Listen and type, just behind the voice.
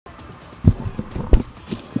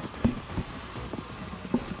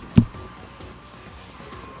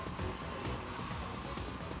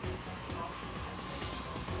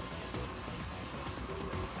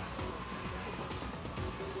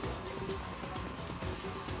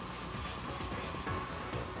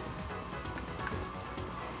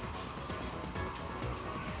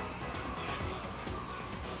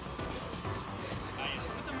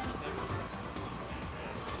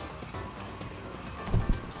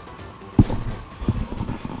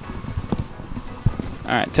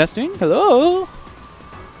Alright, testing. Hello.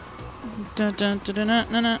 Dun, dun, dun, dun,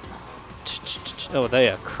 dun, dun, dun. Oh, they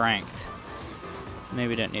are cranked.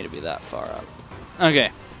 Maybe don't need to be that far up.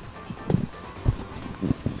 Okay.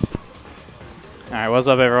 Alright, what's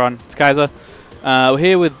up everyone? It's Kaiser. We're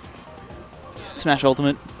here with Smash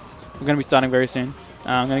Ultimate. We're going to be starting very soon.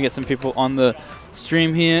 I'm going to get some people on the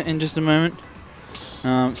stream here in just a moment.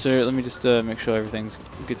 So let me just make sure everything's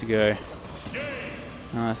good to go.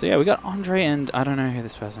 So yeah, we got Andre and I don't know who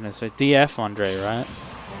this person is. So DF Andre, right?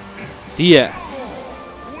 DF.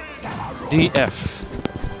 DF.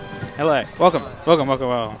 Hello. Welcome. Welcome, welcome,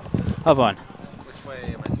 welcome. Hop on. Which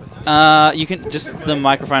way am I supposed to You can just the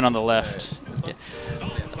microphone on the left. Yeah.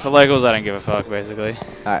 For locals, I don't give a fuck, basically.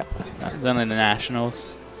 Alright. It's only the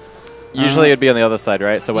nationals. Usually it'd be on the other side,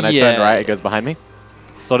 right? So when I turn right, it goes behind me?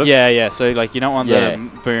 Sort of? Yeah, yeah. So like you don't want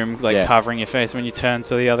the boom like covering your face when you turn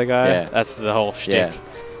to the other guy. Yeah. That's the whole shtick.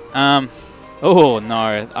 Oh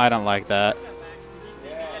no, I don't like that.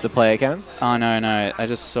 The player cam? Oh no, no. I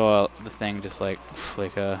just saw the thing just like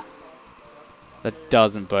flicker. That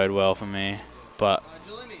doesn't bode well for me. But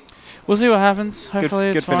we'll see what happens. Hopefully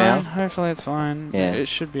it's fine. Now. Hopefully it's fine. Yeah. It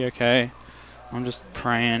should be okay. I'm just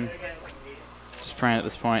praying. Just praying at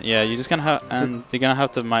this point. Yeah, you're just gonna have, and you're gonna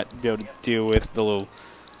have to might be able to deal with the little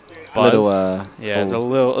buzz. Yeah, it's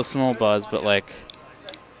a small buzz, but like,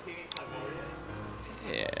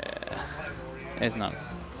 yeah, it's not.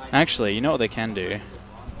 Actually, you know what they can do?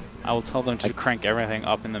 I will tell them to crank everything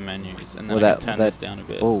up in the menus, and then I can turn this down a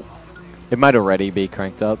bit. Oh, it might already be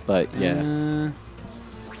cranked up, but yeah.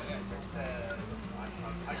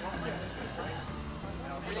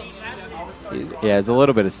 Yeah, it's a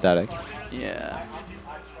little bit of static. Yeah.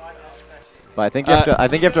 But I think you have to. I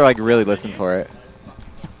think you have to like really listen for it.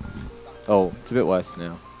 Oh, it's a bit worse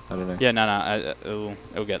now. I don't know. Yeah, no.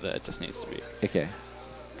 It'll get there. It just needs to be. Okay.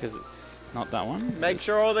 Because it's not that one. Make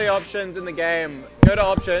sure all the options in the game. Go to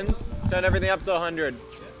options. Turn everything up to 100.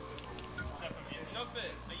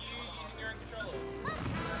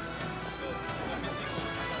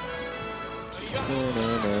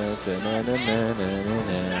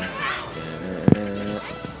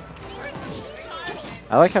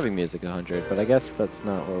 I like having music 100, but I guess that's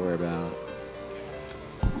not what we're about.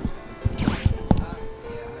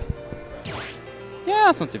 Yeah,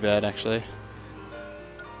 that's not too bad, actually.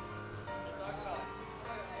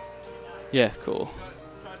 Yeah, cool.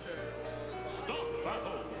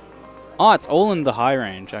 Oh, it's all in the high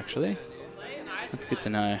range, actually. That's good to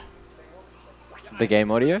know. The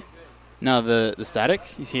game audio? No, the static.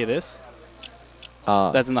 You hear this?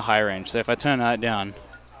 That's in the high range. So if I turn that down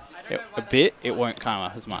a bit, it won't come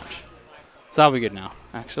up as much. So that'll be good now,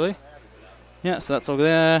 actually. Yeah, so that's all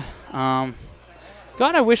there. God,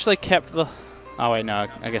 I wish they kept the... Oh, wait, no,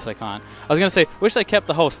 I guess I can't. I was going to say, wish they kept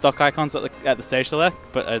the whole stock icons at the stage select,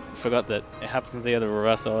 but I forgot that it happens in the other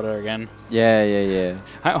reverse order again. Yeah, yeah, yeah.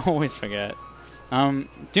 I always forget. Do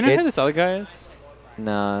you know who this other guy is?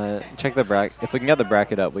 Nah, check the bracket. If we can get the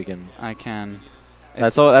bracket up, we can. I can.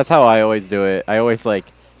 That's all. That's how I always do it. I always like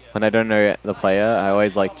when I don't know the player. I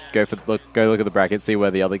always like go look at the bracket, see where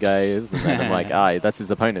the other guy is, and then I'm like, that's his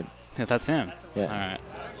opponent. Yeah, that's him. Yeah. All right.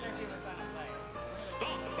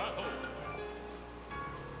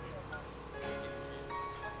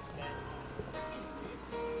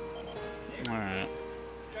 All right.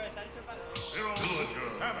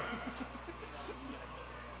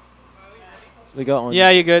 We got one. Yeah,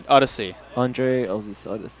 you're good. Odyssey. Andre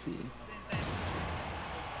Odyssey.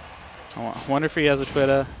 I wonder if he has a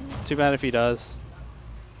Twitter. Too bad if he does.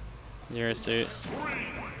 Zero suit.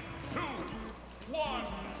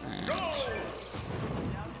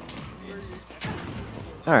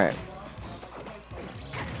 All right.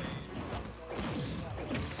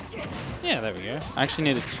 Yeah, there we go. I actually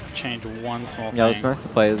need to change one small thing. Yeah, it looks nice.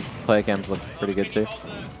 The player cams look pretty good too.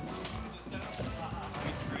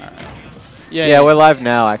 Yeah, we're live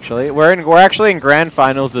now. Actually, we're actually in grand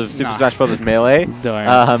finals of Super Smash Bros. Melee. Don't.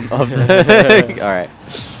 All right.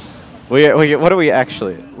 What are we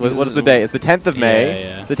actually? What is the date? It's the 10th of May.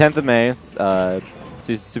 Yeah. It's the 10th of May. It's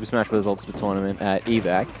Super Smash Bros. Ultimate Tournament at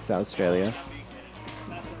EVAC, South Australia.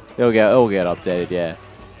 It'll get updated. Yeah.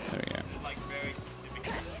 There we go.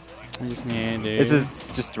 I just need to... This is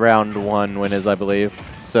just round 1 winners, I believe.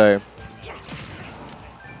 So,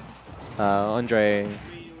 Andre,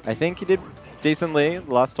 I think he did decently.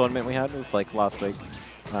 The last tournament we had was like last week.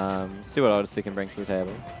 See what Odyssey can bring to the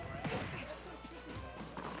table.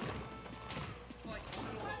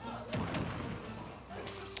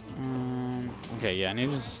 Okay, yeah, I need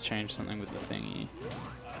to just change something with the thingy.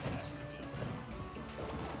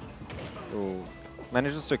 Ooh.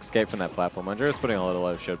 Manages to escape from that platform. Andre is putting a lot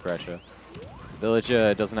of shield pressure.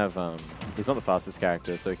 Villager doesn't have he's not the fastest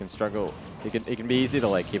character, so he can struggle. It can be easy to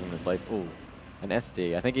like keep him in place. Ooh, an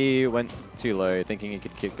SD. I think he went too low, thinking he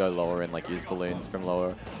could go lower and like use balloons from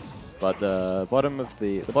lower. But the bottom of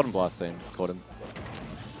the bottom blast zone caught him.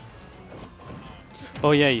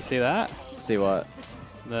 Oh yeah, you see that? See what?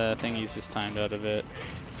 The thing he's just timed out of it.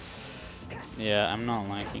 Yeah, I'm not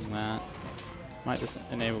liking that. Might just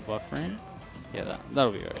enable buffering. Yeah,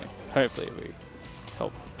 that'll be alright. Hopefully it will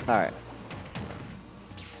help. Alright.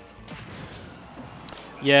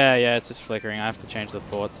 Yeah, it's just flickering. I have to change the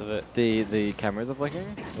ports of it. The cameras are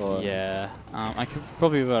flickering? Or? Yeah. I could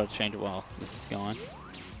probably be able to change it while this is going.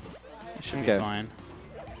 It should be fine.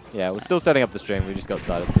 Yeah, we're still setting up the stream. We just got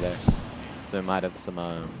started today. So it might have some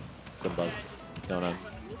bugs going on.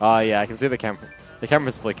 Oh yeah, I can see the camera. The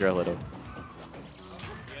cameras flicker a little.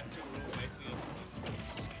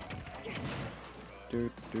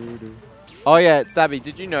 Oh yeah, Stabby,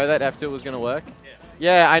 did you know that F2 was going to work?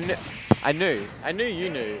 Yeah, I knew you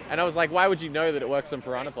knew. And I was like, why would you know that it works on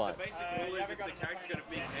Piranha Plant?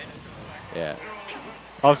 Yeah.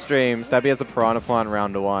 Off stream, Stabby has a Piranha Plant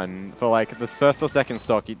round 1. For like this first or second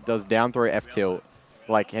stock, he does down throw F tilt.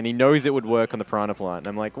 Like, and he knows it would work on the Piranha Plant. And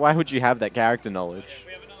I'm like, why would you have that character knowledge?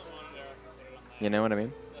 You know what I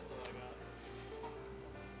mean?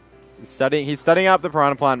 He's studying up the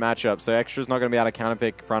Piranha Plant matchup, so Extra's not going to be able to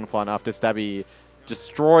counterpick Piranha Plant after Stabby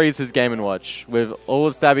destroys his Game & Watch with all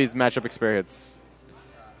of Stabby's matchup experience.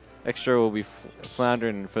 Extra will be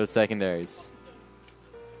floundering for the secondaries.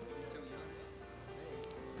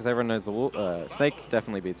 Because everyone knows the Wolf. Snake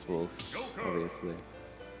definitely beats Wolf, obviously.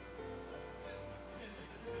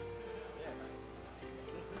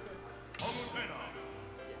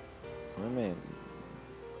 Oh man.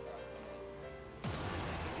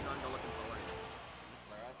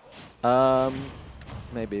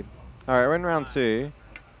 Maybe. Alright, we're in round 2.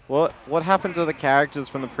 What happened to the characters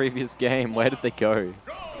from the previous game? Where did they go?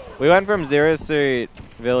 We went from Zero Suit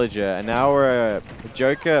Villager, and now we're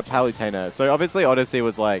Joker Palutena. So obviously Odyssey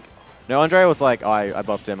was like... No, Andre was like, oh, I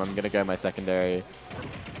bopped him, I'm gonna go my secondary.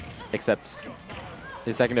 Except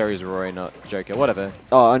his secondary is Roy, not Joker. Whatever.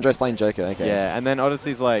 Oh, Andre's playing Joker, okay. Yeah, and then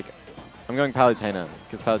Odyssey's like, I'm going Palutena,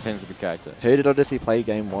 because Palutena's a good character. Who did Odyssey play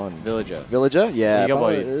game 1? Villager. Villager? Yeah. He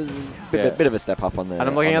got Bit of a step up on there. And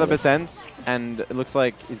I'm looking at the percents, and it looks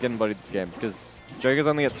like he's getting bodied this game, because Joker's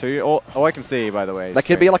only at 2. Oh, I can see, by the way. That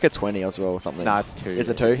could be like a 20 as well or something. Nah, it's 2. It's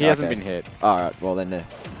a 2? He hasn't been hit. Alright, well then, no.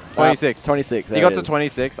 26. 26. He got to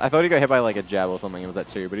 26. I thought he got hit by like a jab or something. It was at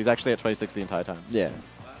 2, but he's actually at 26 the entire time. Yeah.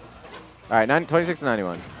 Alright, 26 to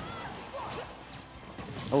 91.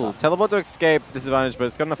 Oh, teleport to escape disadvantage, but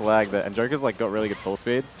it's got enough lag that, and Joker's like got really good full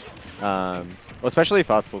speed. Well, especially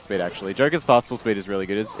fast full speed actually. Joker's fast full speed is really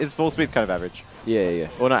good. His full speed's kind of average. Yeah.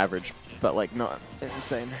 Well, not average, but like not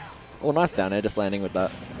insane. Oh, nice down air, just landing with that.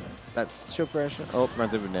 That's shield pressure. Oh,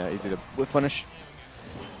 runs over now. Easy to whiff punish.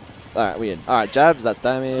 Alright, we in. Alright, jabs, that's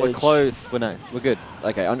damage. We're close. We're nice. We're good.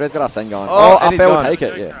 Okay, Andre's got our Sen going. Oh, up air will take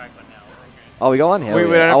it, yeah. Oh, we go on? Hell we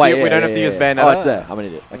yeah. don't have to use Bayonetta. Oh, it's there. I'm an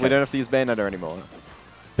idiot. Okay. We don't have to use Bayonetta anymore.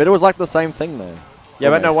 But it was like the same thing, though. Yeah,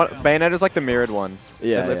 almost. But no, Bayonetta's like the mirrored one.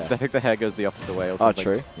 Yeah, I think the hair goes the opposite way or something. Oh,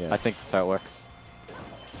 true. Yeah. I think that's how it works.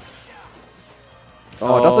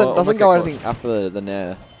 Oh, it doesn't go anything after the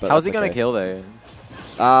nair. How's he going to kill, though?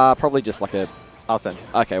 Probably just like a... Arsene.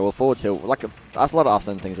 Okay, well, forward tilt. That's a lot of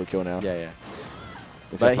Arsene things will kill now. Yeah.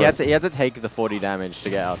 But he had to take the 40 damage to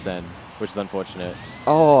get Arsene, which is unfortunate.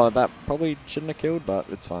 Oh, that probably shouldn't have killed, but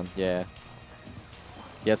it's fine. Yeah.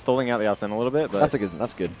 Yeah, stalling out the Arsene a little bit, but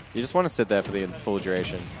that's good. You just want to sit there for the full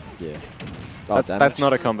duration. Yeah. That's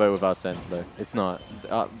not a combo with Arsene, though. It's not.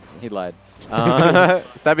 He lied.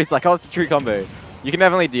 Stabby's like, oh, it's a true combo. You can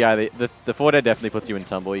definitely DI. The forward air definitely puts you in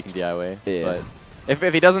tumble. You can DI away. Yeah. But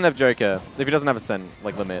if he doesn't have Joker, if he doesn't have a Sen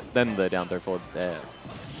like limit, then the down throw forward air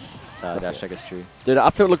dash check is true. Dude,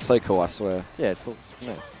 up tilt looks so cool, I swear. Yeah, it's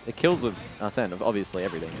nice. It kills with Arsene of obviously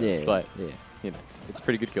everything. Yeah. But you know, it's a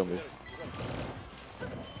pretty good kill move.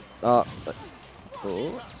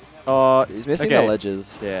 He's missing the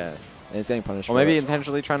ledges. Yeah. And he's getting punished or maybe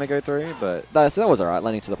intentionally trying to go through, but... So that was alright,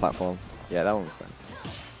 landing to the platform. Yeah, that one was nice.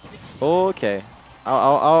 Okay.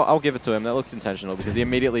 I'll give it to him. That looked intentional because he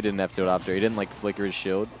immediately didn't F tilt after. He didn't like flicker his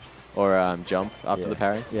shield or jump after the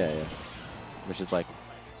parry. Yeah. Which is like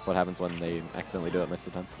what happens when they accidentally do it most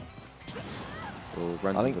of the time. Or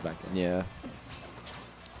runs into the back end. Yeah.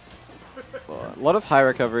 A lot of high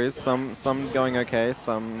recoveries. Some going okay,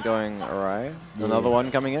 some going alright. Yeah. Another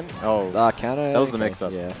one coming in. Oh, counter. That was the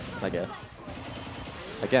mix-up. Yeah, I guess.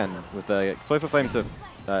 Again, with the explosive flame to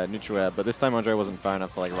neutral air, but this time Andre wasn't far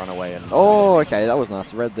enough to like run away and. Oh, okay, that was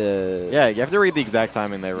nice. Read the. Yeah, you have to read the exact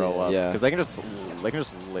timing they roll up. Yeah. Because they can just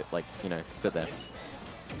like sit there.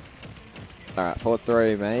 All right, forward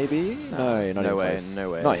throw maybe. No, not no even way, close.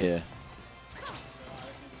 no way. Not here.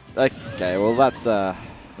 Okay, well that's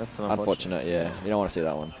unfortunate. unfortunate. Yeah, you don't want to see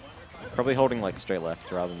that one. Probably holding like straight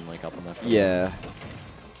left rather than like up and left. Yeah.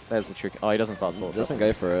 There's the trick. Oh, he doesn't fast forward. Doesn't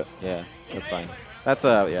go for it. Yeah, that's fine. That's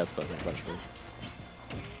yeah, it's perfect. Punch move.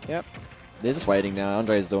 Yep. They're just waiting now.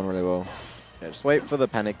 Andre's doing really well. Yeah, just wait for the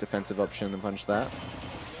panic defensive option and punch that.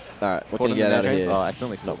 All right, what Caught can you in get the out of net here? Oh,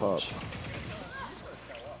 accidentally flip Not up. much.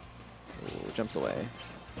 Ooh, jumps away.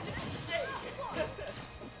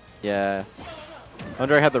 Yeah.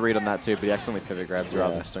 Andre had the read on that too, but he accidentally pivot grabbed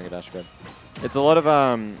rather than just doing a dash grab. It's a lot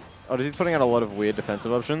of he's putting out a lot of weird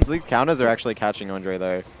defensive options. These counters are actually catching Andre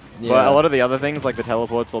though. Yeah. But a lot of the other things like the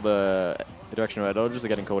teleports or the directional air dodges are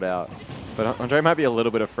getting called out. But Andre might be a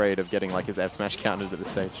little bit afraid of getting like his F smash countered at this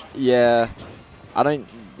stage. Yeah. I don't.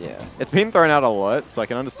 Yeah. It's been thrown out a lot, so I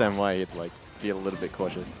can understand why he'd like be a little bit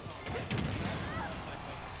cautious.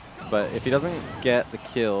 But if he doesn't get the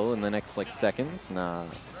kill in the next like seconds, nah.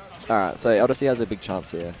 All right, so Odyssey has a big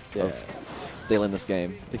chance here Yeah. of stealing this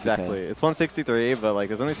game. if you Exactly. can. It's 163, but like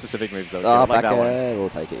there's only specific moves that Oh, would like back that one. air, we'll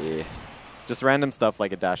take it, yeah. Just random stuff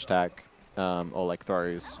like a dash attack or like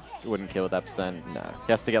throws wouldn't kill with that percent. No.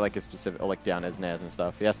 He has to get like a specific, or like down his nairs and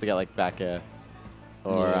stuff. He has to get like back air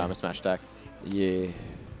or Yeah. a smash attack. Yeah.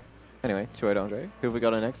 Anyway, 2-8 Andre. Who have we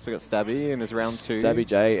got on next? We got Stabby in his round 2. Stabby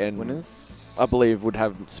J and winners. I believe would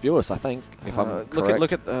have Spewis, I think, if I'm correct.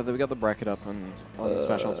 Look at we got the bracket up on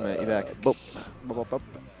Smash Ultimate EVAC. Boop. Boop, boop,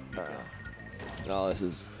 boop. Oh, this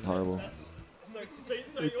is horrible.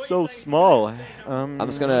 It's so small. I'm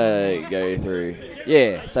just gonna go through.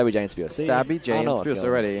 Yeah, Stabby J and Spewis. See? Stabby, J, I and know what's Spears going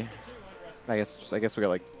on. already. I guess we got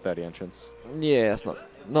like 30 entrants. Yeah, that's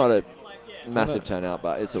not a massive turnout,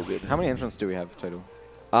 but it's all good. How many entrants do we have total?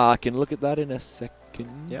 I can look at that in a second.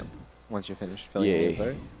 Yep. Once you're finished filling the Yeah.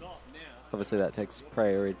 info. Obviously that takes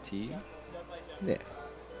priority. Yeah.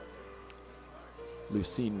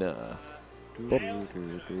 Lucina.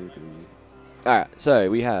 Alright, so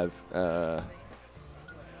we have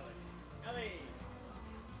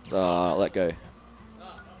let go. You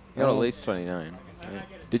got at least 29.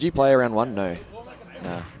 Right? Did you play around 1? No.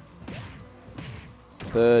 Nah.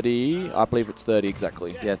 30. I believe it's 30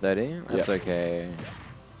 exactly. Yeah, 30? That's Yep. okay.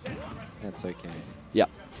 That's okay. Yep.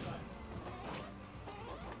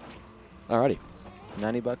 Alrighty.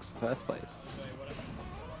 $90 for first place.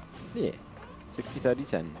 Yeah. 60, 30,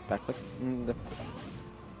 10. Back like the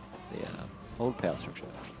old power structure.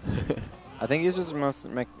 I think he's just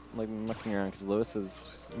mucking around because Lewis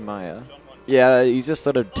is Maya. Yeah, he's just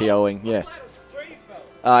sort of TOing, yeah.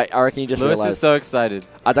 I reckon he just Lewis realized. is so excited.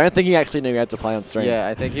 I don't think he actually knew he had to play on stream. Yeah,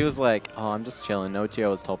 I think he was like, oh, I'm just chilling. No TO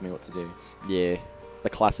has told me what to do. Yeah. The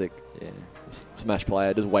classic Yeah. Smash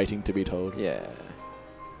player just waiting to be told. Yeah.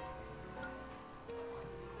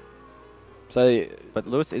 So But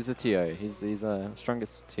Lewis is a TO. He's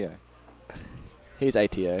strongest TO. he's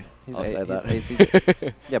ATO. He's I'll say that.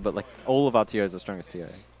 he's yeah, but like all of our TOs are strongest TO.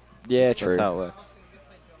 Yeah, true. That's how it works.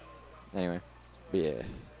 Anyway. Yeah.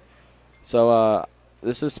 So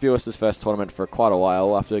this is Spewis' first tournament for quite a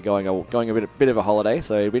while after going a bit of a holiday.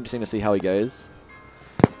 So it'll be interesting to see how he goes.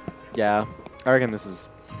 Yeah. I reckon this is...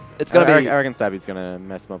 It's gonna I be. reckon Stabby's going to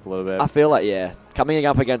mess him up a little bit. I feel like coming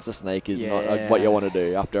up against a snake is not what you want to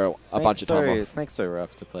do after a bunch of time off. Snake's so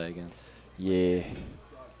rough to play against. Yeah.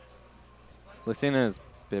 Lucina's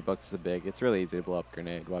hitboxes are big. It's really easy to blow up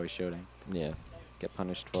grenade while he's shooting. Yeah. Get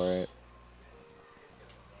punished for it.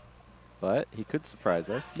 But he could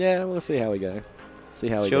surprise us. Yeah, we'll see how we go. See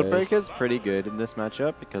how he Shield goes. Breaker's pretty good in this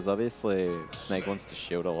matchup because obviously Snake wants to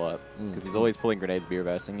shield a lot because he's always pulling grenades, be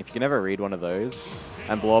reversing. If you can ever read one of those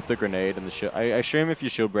and blow up the grenade and the shield, I assume if you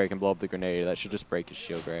shield break and blow up the grenade, that should just break his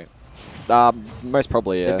shield, right? Most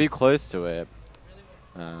probably, yeah. It'd be close to it.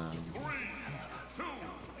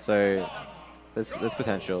 So there's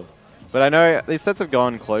potential. But I know these sets have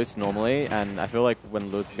gone close normally, and I feel like when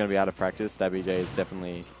Lewis is going to be out of practice, Stabby J is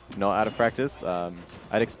definitely not out of practice.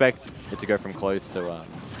 I'd expect it to go from close to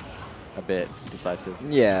a bit decisive.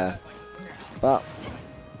 Yeah. But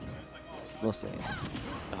we'll see.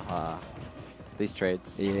 These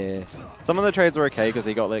trades. Yeah. Some of the trades were okay because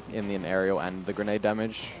he got like in the aerial and the grenade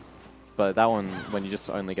damage. But that one, when you just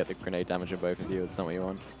only get the grenade damage of both of you, it's not what you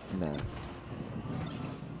want. No.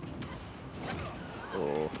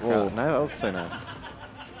 Oh, no, that was so nice.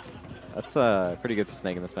 That's pretty good for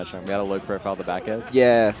Snake in this matchup. We had a low profile the back airs.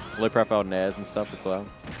 Yeah. Low profile nairs and stuff as well.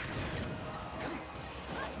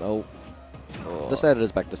 Oh. Decided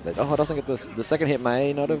is back to stage. Oh, it doesn't get the second hit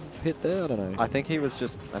may not have hit there. I don't know. I think he was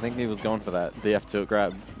going for that, the F tilt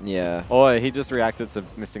grab. Yeah. Or he just reacted to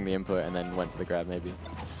missing the input and then went for the grab maybe.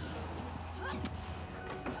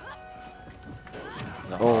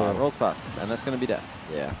 Oh, rolls past, and that's going to be death.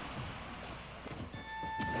 Yeah.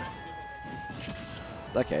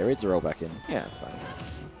 Okay, reads the roll back in. Yeah, that's fine.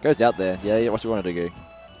 Goes out there. Yeah, what you want to do?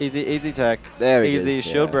 Easy tech. There he Easy is,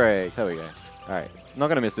 shield yeah. break. There we go. All right. Not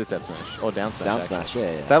going to miss this F smash. Or down smash. Down smash,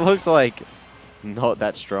 yeah. That looks like not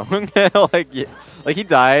that strong. like he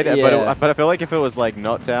died, Yeah. but I feel like if it was like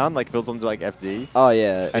not down, like if it was on like FD, Oh,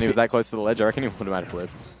 yeah. and he was that close to the ledge, I reckon he would have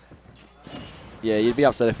flipped. Yeah, you'd be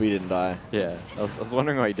upset if we didn't die. Yeah, I was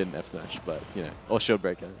wondering why he didn't F smash, but you know, or shield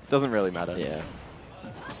breaker. Doesn't really matter. Yeah.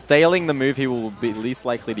 Staling the move he will be least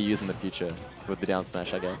likely to use in the future with the down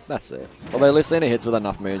smash, I guess. That's it. Although Lucina hits with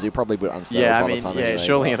enough moves, he probably would unstable yeah, I by mean, the time yeah, anyway,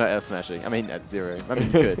 surely but- you're not F smashing. I mean, at 0. I mean,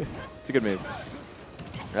 good. It's a good move.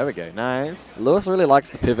 There we go. Nice. Lewis really likes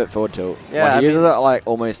the pivot forward tilt. Yeah, Like, he I uses mean- it like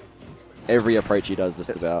almost every approach he does,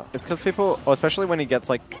 just about. It's because people, or especially when he gets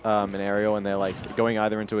like an aerial and they're like going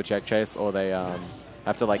either into a check chase or they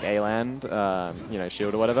have to like A-land, you know,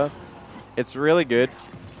 shield or whatever. It's really good.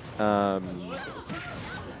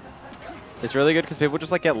 It's really good because people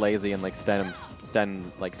just like get lazy and like stand in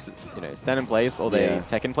place or they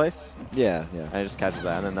tech in place Yeah, yeah. and it just catches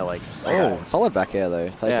that and then they're like, Oh, solid back air though.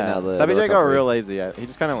 Taking yeah. out the Stabby J got recovery. real lazy. Yeah. He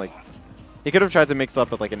just kind of like, he could have tried to mix up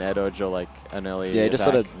with like an air dodge or like an early Yeah, he just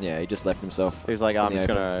attack. sort of, he just left himself. He was like, oh, I'm in the just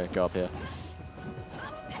open. gonna go up here.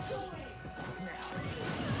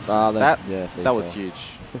 That That was huge.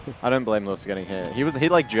 I don't blame Lewis for getting hit. He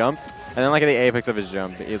like jumped, and then like at the apex of his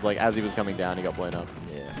jump, he's like as he was coming down, he got blown up.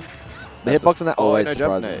 Yeah. The hitbox on that always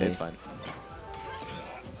surprises me. It's fine.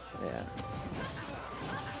 Yeah.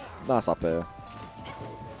 Nice up air.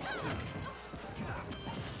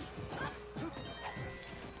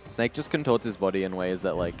 Snake just contorts his body in ways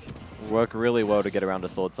that like work really well to get around a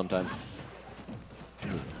sword sometimes.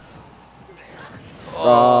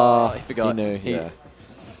 Oh, he forgot. He knew, yeah.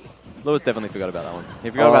 Lewis definitely forgot about that one. He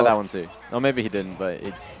forgot about that one too. Or maybe he didn't, but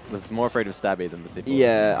he was more afraid of Stabby than the C4.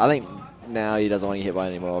 Yeah, I think now he doesn't want to get hit by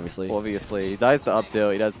anymore, obviously. Obviously. He dies to up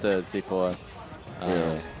tilt, he does to C4.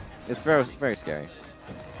 Yeah. It's very, very scary.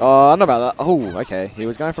 Oh, I don't know about that. Oh, okay. He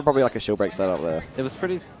was going for probably like a shield break setup there. It was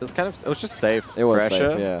pretty, it was just safe. It was Pressure,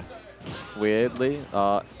 safe, yeah. Weirdly.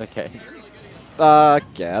 Okay.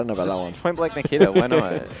 Okay, I don't know about that Just one. point blank Nikita, why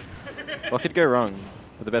not? What could go wrong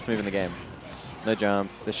with the best move in the game? No jump.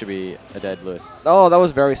 This should be a dead Lewis. Oh, that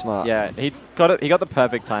was very smart. Yeah, he got it. He got the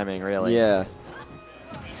perfect timing, really. Yeah.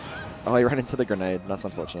 Oh, he ran into the grenade. That's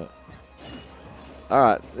unfortunate. All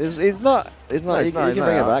right, he's not. You can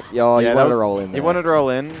bring it back. Oh, he wanted to roll in. He There. wanted to roll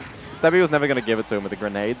in. Stabby was never going to give it to him with a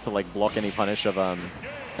grenade to like block any punish of And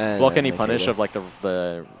like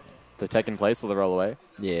the tech in place or the roll away.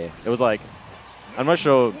 Yeah. It was like, I'm not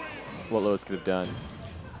sure what Lewis could have done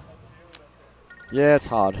Yeah, it's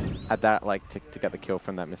hard. at that, like to get the kill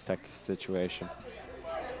from that mistech situation.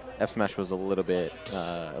 F smash was a little bit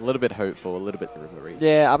hopeful, a little bit reach.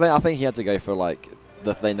 Yeah, I mean, I think he had to go for like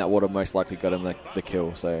the thing that would have most likely got him the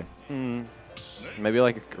kill. So Maybe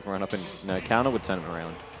like run up and counter would turn him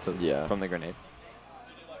around from the grenade.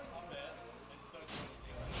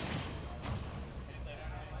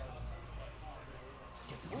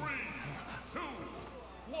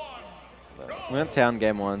 We went town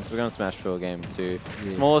game 1, so we're going to Smashville game 2. Yeah.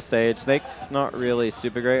 Smaller stage. Snake's not really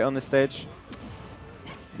super great on this stage.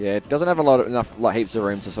 yeah, it doesn't have enough heaps of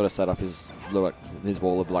room to sort of set up his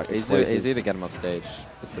wall of like explosives. Easy to get him off stage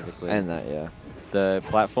specifically. And that, yeah. The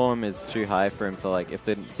platform is too high for him to like. If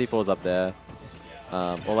the C4's up there,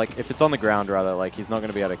 or like if it's on the ground rather, like he's not going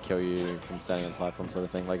to be able to kill you from standing on the platform, sort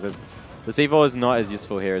of thing. Like the C4 is not as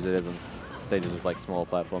useful here as it is on stages with like smaller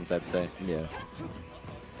platforms, I'd say. Yeah.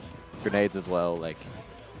 Grenades as well, like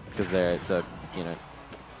because it's a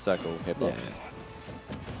circle hitbox.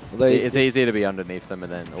 Yeah. It's easy to be underneath them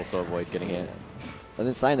and then also avoid getting hit. And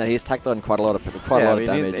then saying that, he's tacked on quite a lot of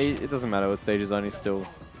damage. It doesn't matter what stage he's on, he's still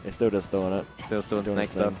just doing it. still doing snake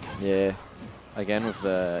stuff. Yeah. Again with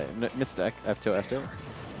the misdeck, F tilt, F tilt.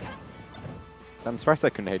 I'm surprised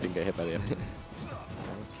that grenade didn't get hit by the F tilt.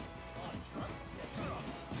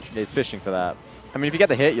 Yeah, he's fishing for that. I mean, if you get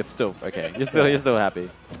the hit, you're still okay. You're still happy.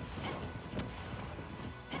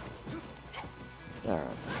 All right.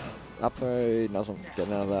 Up throw, doesn't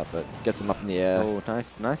getting out of that, but gets him up in the air. Oh,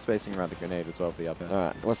 nice spacing around the grenade as well for the up air. All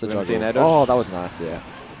right, what's the We haven't seen juggle? air dodge? Oh, that was nice, yeah.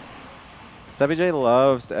 Stabby J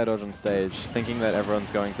loves to air dodge on stage, thinking that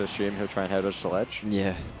everyone's going to assume he'll try and air dodge to ledge.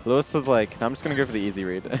 Yeah. Lewis was like, no, I'm just going to go for the easy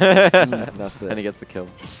read. That's it. And he gets the kill.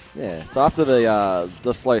 Yeah. So after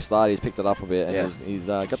the slow start, he's picked it up a bit, and Yes. he's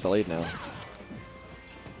got the lead now.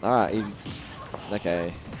 All right. He's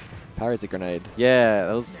okay. Parries the grenade. Yeah,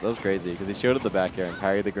 that was crazy because he shielded the back air and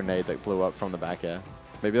parried the grenade that blew up from the back air.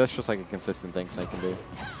 Maybe that's just like a consistent thing Snake can do.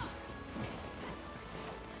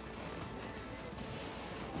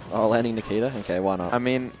 Oh, landing Nikita? Okay, why not? I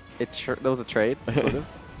mean, there was a trade, sort of.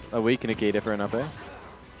 A weak Nikita for an up air.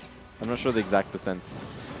 I'm not sure the exact percents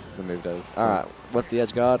the move does. So. All right, what's the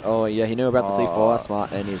edge guard? Oh, yeah, he knew about the C4,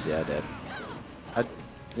 smart, and he's, dead.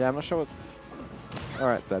 Yeah, I'm not sure what... All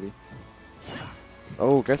right, Stabby.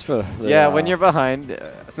 Oh, goes for the... Yeah, when you're behind,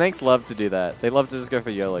 Snakes love to do that. They love to just go for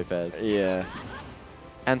YOLO fairs. Yeah.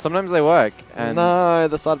 And sometimes they work. And no,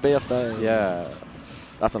 the side B off stage. Yeah.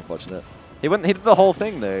 That's unfortunate. He did the whole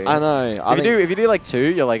thing, though. I know. If you do like 2,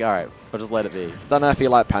 you're like, all right, I'll just let it be. Don't know if he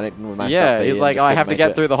like panicked and mashed up. Yeah, he's like, oh, I have to get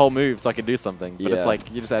it through the whole move so I can do something. But Yeah. it's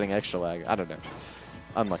like, you're just adding extra lag. I don't know.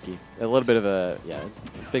 Unlucky. A little bit of a,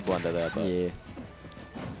 big blunder there. But Yeah.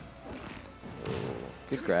 Ooh,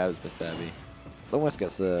 good grabs for Stabby. Almost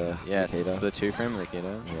gets the Yes, Nikita. it's the 2-frame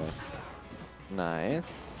Nikita. Yeah.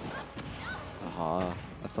 Nice. Aha.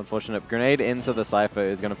 That's unfortunate. Grenade into the Cypher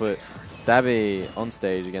is going to put Stabby on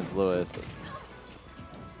stage against Lewis.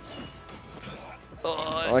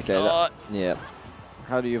 Okay. Yeah.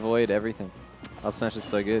 How do you avoid everything? Up smash is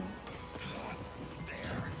so good.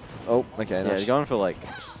 Oh, okay. Yeah, Nice. you're going for like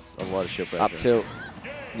just a lot of shield pressure. Up tilt.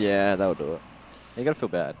 Yeah, that'll do it. You got to feel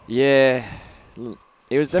bad. Yeah.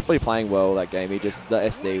 He was definitely playing well that game. He just, the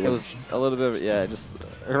SD It was a little bit of, just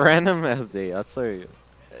a random SD. That's so...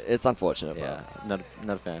 It's unfortunate. Yeah, not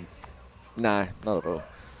a fan. No, not at all.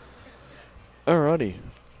 Alrighty.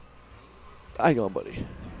 Hang on, buddy.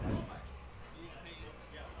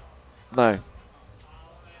 No.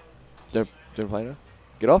 Don't play now?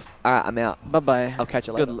 Get off? Alright, I'm out. Bye-bye. I'll catch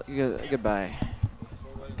you later. Goodbye.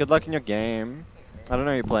 Good luck in your game. I don't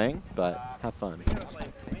know who you're playing, but have fun.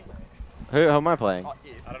 Who am I playing?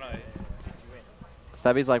 I don't know.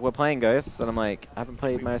 Stabby's like, we're playing Ghosts, and I'm like, I haven't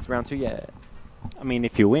played my round 2 yet. I mean,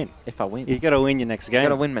 if you win. If I win. You got to win your next game. I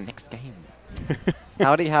gotta win my next game.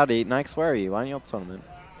 Howdy. Nikes, where are you? Why aren't you at the tournament?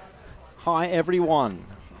 Hi, everyone.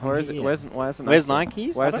 Where is it? Here. Why isn't Where's Nikes?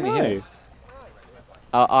 Nikes? Why I isn't don't he know. here?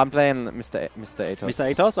 I'm playing Mr. Atos.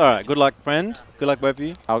 Mr. Atos? All right. Good luck, friend. Good luck, both of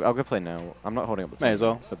you. I'll go play now. I'm not holding up the May as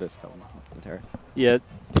well. for this commentary. Yeah.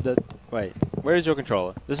 Wait. Where is your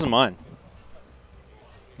controller? This is mine.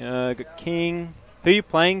 Got King. Who are you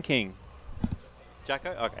playing, King? Jacko?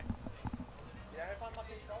 Okay.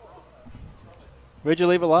 Where'd you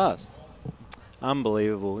leave it last?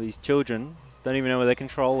 Unbelievable. These children don't even know where their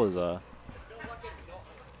controllers are.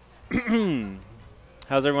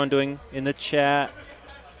 How's everyone doing in the chat?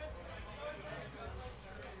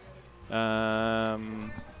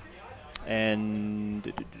 And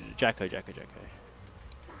Jacko.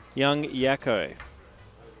 Young Yakko.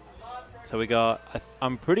 So we got,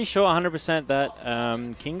 I'm pretty sure 100%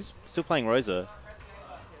 that King's still playing Rosa.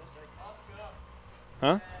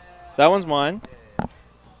 Huh? That one's mine.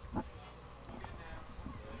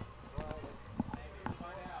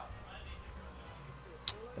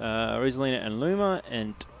 Rosalina and Luma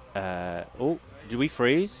and oh, did we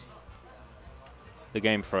freeze? The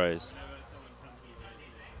game froze.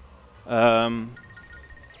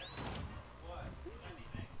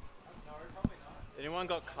 Anyone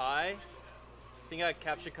got Kai? I think our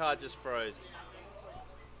capture card just froze.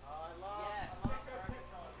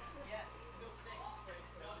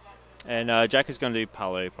 And Jack is going to do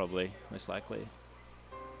Palo probably, most likely.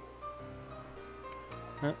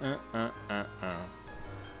 Can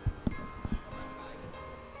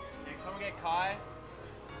someone get Kai?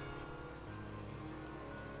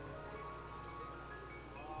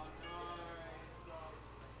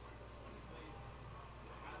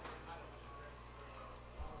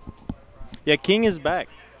 Yeah, King is back.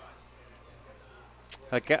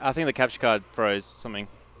 I think the capture card froze something.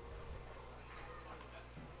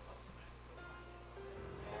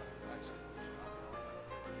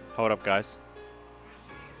 Hold up, guys.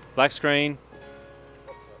 Black screen.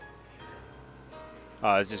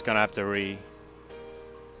 Oh, it's just gonna have to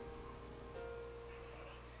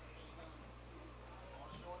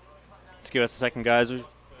Let's give us a second, guys. We'll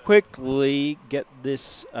quickly get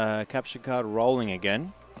this capture card rolling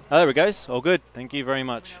again. Oh, there we go. All good. Thank you very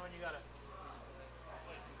much.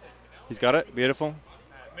 He's got it. Beautiful.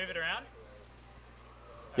 Move it around.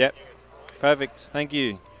 Yep. Perfect. Thank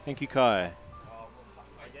you. Thank you, Kai.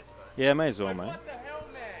 Yeah, may as well, mate.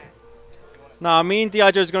 Nah, me and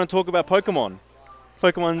Diageo's going to talk about Pokemon.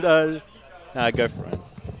 Pokemon, nah, go for it.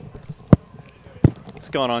 What's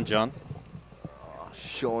going on, John? Oh,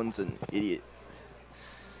 Sean's an idiot.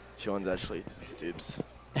 Sean's actually stoops.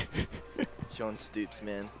 Sean stoops,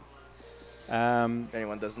 man. If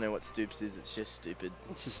anyone doesn't know what stoops is, it's just stupid.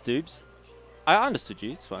 It's the Stoops. I understood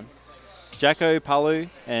you. It's fine. Jacko, Palu,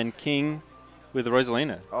 and King with the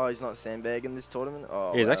Rosalina. Oh, he's not sandbagging this tournament?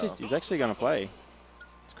 Oh, Yeah, wow. he's actually going to play.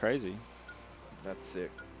 It's crazy. That's sick.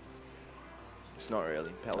 It's not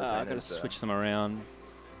really. I've got to switch them around.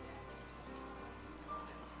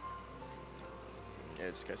 Yeah,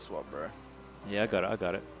 just go swap, bro. Yeah, I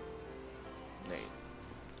got it. Neat.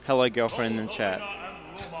 Hello, girlfriend in chat.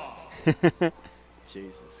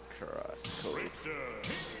 Jesus Christ, please.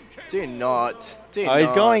 Do not. Oh,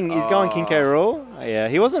 he's going King K. Rool. Oh, yeah,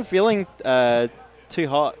 he wasn't feeling too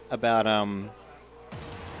hot about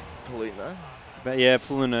Palutena. But yeah,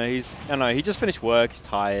 Paluna. I know he just finished work. He's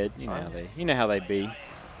tired. You know how they be.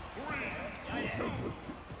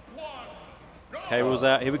 Cable's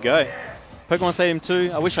out. Here we go. Pokemon Stadium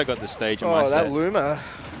 2. I wish I got this stage on my set. Oh, that Luma.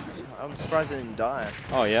 I'm surprised it didn't die.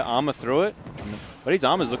 Oh yeah, armor through it. But his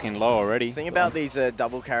armor's looking low already. The thing about these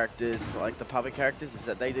double characters, like the puppet characters, is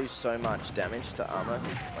that they do so much damage to armor,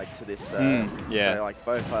 like to this. Yeah. So like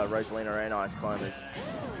both Rosalina and Ice Climbers,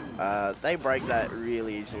 they break that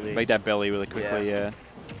really easily. Break that belly really quickly, yeah.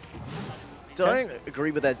 Don't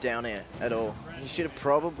agree with that down air at all. You should have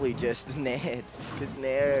probably just nared, because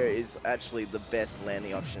nair is actually the best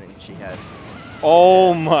landing option she has.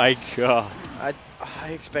 Oh my god. I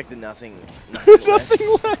expected nothing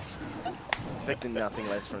Nothing less. Expected nothing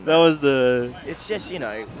less from That was the... It's just, you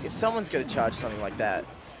know, if someone's going to charge something like that,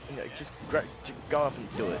 you know, just go up and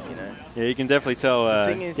do it, you know. Yeah, you can definitely tell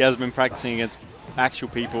he hasn't been practicing against actual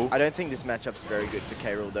people. I don't think this matchup's very good for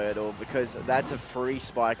K. Rool though at all, because that's a free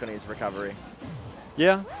spike on his recovery.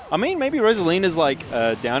 Yeah. I mean, maybe Rosalina's like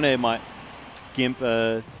down air might gimp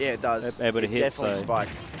yeah, it does. able to it hit. definitely so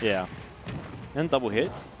spikes. Yeah. And double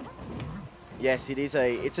hit. Yes,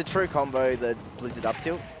 it's a true combo, the Blizzard up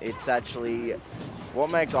tilt. It's actually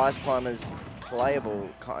what makes Ice Climbers playable,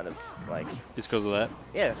 kind of, like... It's because of that?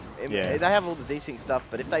 Yeah. They have all the desync stuff,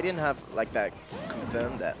 but if they didn't have, like, that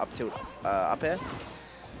confirmed, that up tilt up air,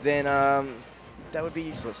 then that would be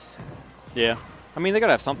useless. Yeah. I mean, they got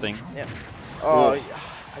to have something. Yeah. Oh,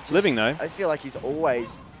 Living, though. I feel like he's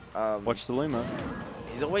always... Watch the Luma.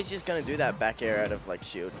 He's always just going to do that back air out of, like,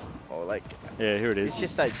 shield. Or, like... Yeah, here it is. It's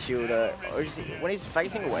just that shield. When he's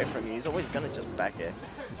facing away from you, he's always going to just back air.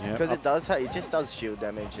 Yeah. Because it just does shield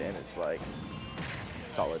damage, and it's, like,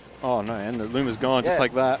 solid. Oh, no, and the Luma's gone just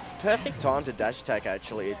like that. Perfect time to dash attack,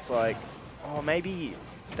 actually. It's like, oh, maybe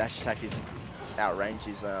dash attack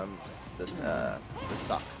outranges the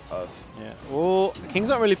suck of... Yeah. Well, King's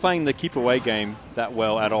not really playing the keep away game that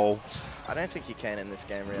well at all. I don't think you can in this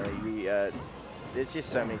game, really. There's just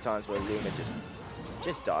so many times where Luma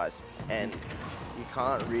just dies, and you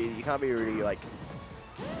can't be really like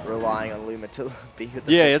relying on Luma to be with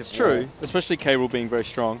the Yeah, it's true. Especially K. Rool being very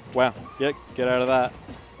strong. Wow. Yeah, get out of that.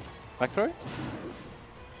 Back throw.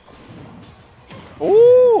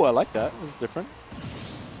 Oh, I like that. This is different.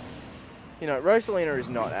 You know, Rosalina is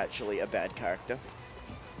not actually a bad character.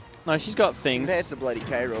 No, she's got things. Compared to bloody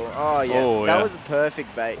K. Rool. Oh yeah, that was a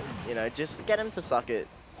perfect bait. You know, just get him to suck it.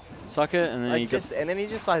 Suck it, and then like he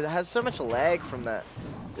just like has so much lag from that.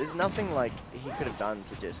 There's nothing like he could have done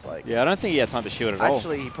to just like. Yeah, I don't think he had time to shield at all.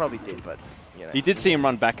 Actually, he probably did, but you know. You did see him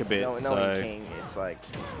run back a bit. No, so. King, it's like.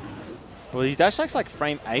 Well, his dash attack's like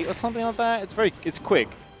frame 8 or something like that. It's quick.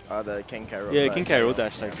 The King K. Rool. Yeah, King K. Rool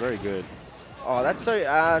dash attack's very good. Oh, that's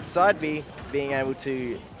so. Side B being able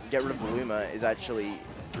to get rid of the Luma is actually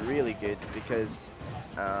really good because,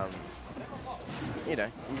 you know,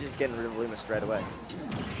 you're just getting rid of Luma straight away.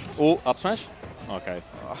 Oh, up smash? Okay.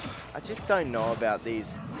 I just don't know about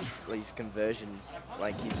these conversions.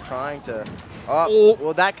 Like, he's trying to... Oh,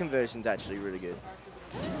 well, that conversion's actually really good.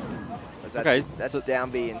 That's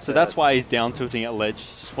down B. So that's why he's down tilting at ledge.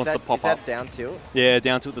 He just wants to pop up. Is that down tilt? Yeah,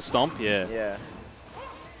 down tilt the stomp, yeah. Yeah.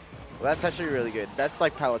 Well, that's actually really good. That's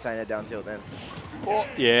like Palutena down tilt then. Oh,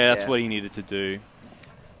 yeah, that's what he needed to do.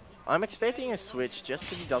 I'm expecting a switch just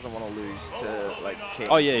because he doesn't want to lose to, like, King.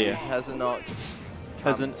 Oh, yeah, yeah. He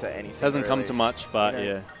hasn't to anything. Hasn't come really. to much, but you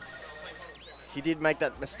know, yeah. He did make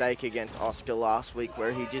that mistake against Oscar last week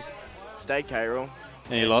where he just stayed K. Rool.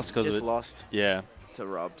 And he lost because of it. Just lost. Yeah. To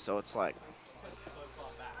Rob, so it's like,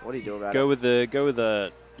 what do you do about go it? Go with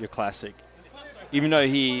your classic. Even though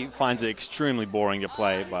he finds it extremely boring to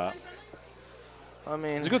play, but I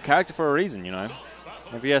mean, he's a good character for a reason, you know.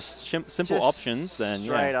 If he has simple options, then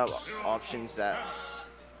straight up options that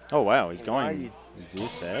Oh, wow. He's Why are going you-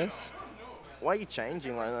 ZSS. Why are you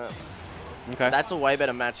changing like that? Okay. That's a way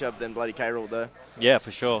better matchup than bloody K-Rool, though. Yeah,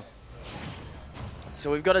 for sure.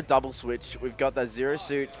 So we've got a double switch. We've got the Zero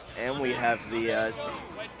Suit, and we have the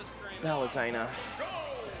Palutena.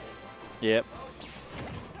 Yep.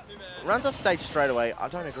 Runs off stage straight away. I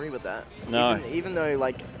don't agree with that. No. Even though,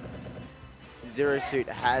 like, Zero Suit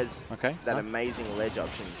has Okay. that amazing ledge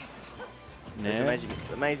options. There's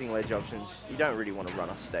Nah. amazing ledge options. You don't really want to run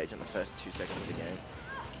off stage in the first 2 seconds of the game.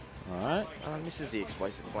 All right. Misses the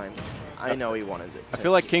explosive flame. I know he wanted it. I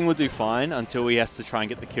feel like King will do fine until he has to try and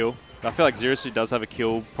get the kill. I feel like Zero Suit does have a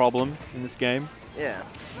kill problem in this game. Yeah,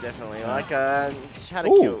 definitely. Like, had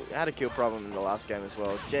a kill problem in the last game as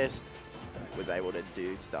well. Just was able to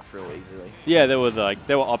do stuff real easily. Yeah, there were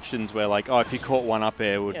options where like, oh, if you caught one up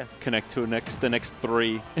air, it would connect to the next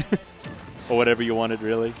 3, or whatever you wanted,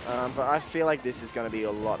 really. But I feel like this is going to be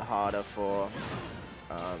a lot harder for.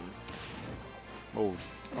 Oh,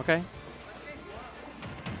 okay.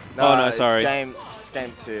 No, no, sorry. It's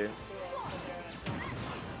game 2.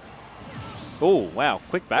 Oh, wow,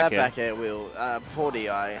 quick back That air. back air wheel, poor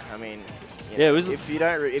DI. I mean, you Yeah, know, it was- if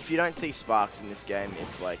you don't see sparks in this game,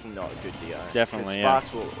 it's like not a good DI. Definitely, 'Cause yeah.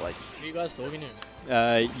 Sparks will like. Who are you guys talking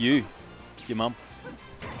to? Your mum.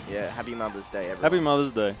 Yeah, happy Mother's Day, everyone. Happy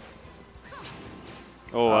Mother's Day.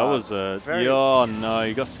 Oh, that was very- oh no,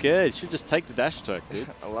 you got scared. You should just take the dash attack, dude.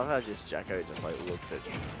 I love how just Jacko just like looks at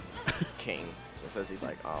King, just as he's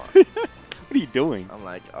like, oh. What are you doing? I'm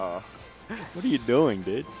like, oh. What are you doing,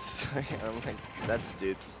 dude? I'm like, that's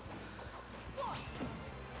Stoops.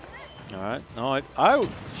 All right. No, I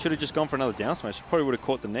should have just gone for another down smash. Probably would have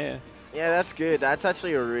caught the nair. Yeah, that's good. That's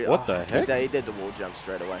actually a real. What the heck? He did the wall jump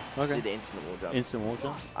straight away. Okay. Did the instant wall jump. Instant wall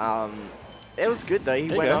jump. It was good though. He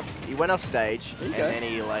There you went go. off. He went off stage, There you and go. then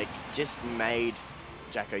he like just made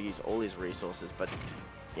Jacko use all his resources. But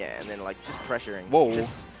yeah, and then like just pressuring. Whoa. Just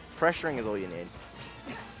pressuring is all you need.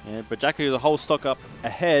 Yeah, but Jacko, the whole stock up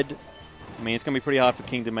ahead. I mean, it's going to be pretty hard for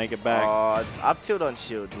King to make it back. Up tilt on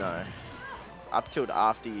shield, no. Up tilt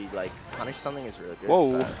after you like punish something is really good.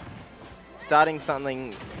 Whoa. but starting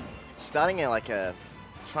at like a,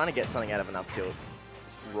 trying to get something out of an up tilt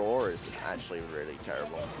roar is actually really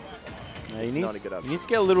terrible. Yeah, It's he not needs, a good option. He needs to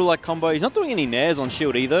get a little like combo. He's not doing any nairs on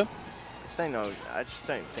shield either. I just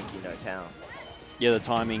don't think he knows how. Yeah, the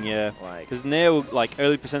timing, yeah. Like- Because nair, like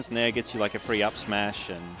early percents nair gets you like a free up smash,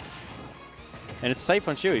 and it's safe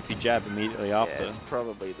on shield if you jab immediately after. Yeah, it's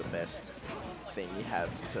probably the best thing you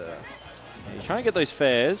have to. Yeah, you're trying to get those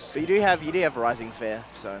fares. But you do have Rising Fair,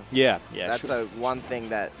 so Yeah, that's sure. one thing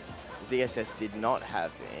that ZSS did not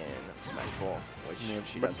have in Smash 4, which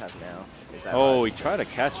she does have now. Is that Oh, he Rising tried to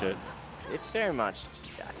catch it. Fair. It's very much.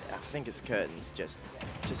 I think it's curtains, just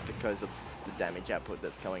because of the damage output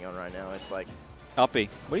that's going on right now. It's like Uppy.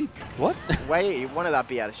 What? he wanted up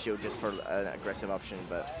be out of shield just for an aggressive option,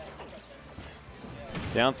 but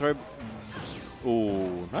Down throw.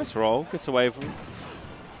 Ooh, nice roll. Gets away from.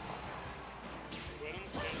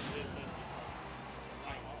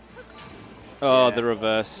 Oh, Yeah. the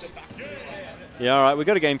reverse. Yeah, all right. We've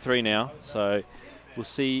got a game 3 now, so we'll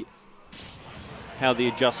see how the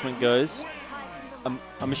adjustment goes.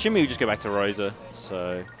 I'm assuming we just go back to Rosa,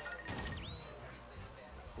 so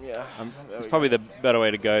yeah, it's probably the better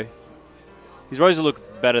way to go. His Rosa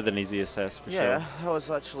looked better than his ESS for yeah. sure. That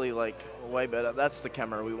was actually like way better. That's the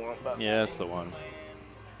camera we want, but Yeah, that's the one.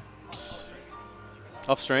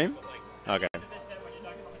 Off stream? Okay.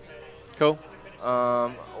 Cool.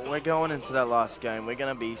 we're going into that last game. We're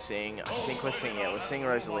gonna be seeing. I think we're seeing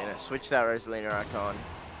Rosalina. Switch that Rosalina icon.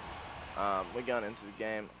 We're going into the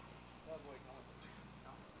game.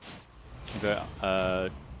 Okay,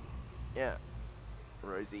 Yeah,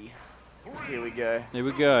 Rosie. Here we go. here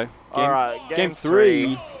we go. All right, game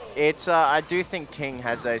 3. It's I do think King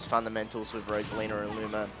has those fundamentals with Rosalina and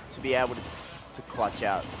Luma to be able to clutch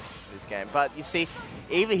out this game. But you see,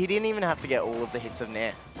 he didn't even have to get all of the hits of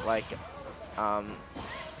Nair. Like,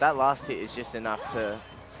 that last hit is just enough to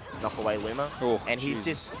knock away Luma. Oh, and he's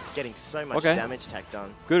Jesus. just getting so much Okay. damage tacked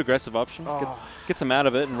on. Good aggressive option. Oh. Gets him out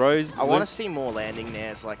of it, and Rose. I want to see more landing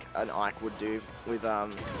Nairs like an Ike would do with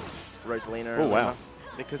Rosalina and Oh, wow. Luma.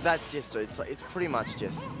 Because that's just, it's pretty much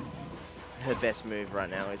just her best move right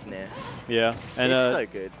now is Nair. Yeah, and it's so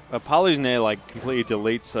good. Palu's Nair like completely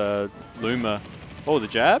deletes Luma. Oh, the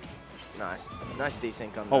jab. Nice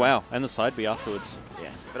desync on Oh wow, and the side B afterwards.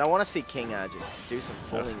 Yeah, but I want to see King just do some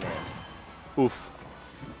falling Nairs. Oof.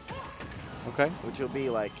 Okay. Which will be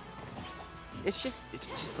like, it's just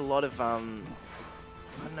a lot of I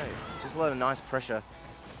don't know, just a lot of nice pressure.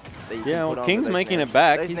 That you can Yeah, put well, on King's with those making Nairs. it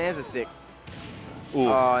back. Those Nairs are sick. Ooh,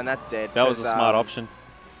 Oh, and that's dead. that was a 'cause, smart option.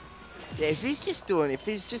 Yeah, if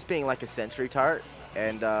he's just being like a sentry turret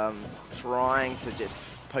and trying to just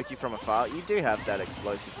poke you from afar, you do have that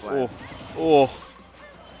explosive flame. Oh.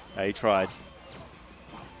 Yeah, he tried.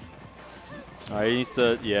 He needs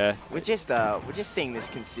to, yeah. We're just seeing this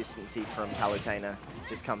consistency from Palutena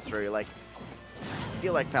just come through. Like, I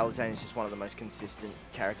feel like Palutena is just one of the most consistent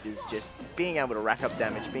characters. Just being able to rack up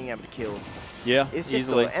damage, being able to kill. Yeah, it's just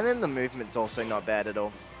easily. And then the movement's also not bad at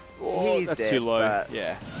all. Oh, He's that's dead, too low.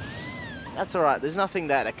 Yeah. That's all right. There's nothing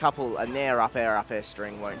that a nair, up air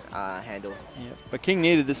string won't handle. Yeah. But King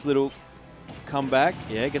needed this little comeback.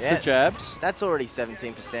 Yeah, gets the jabs. That's already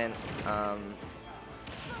 17%.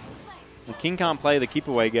 And King can't play the keep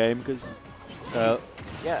away game because. Yeah,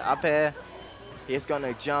 up air. He has got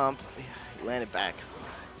no jump. He landed back.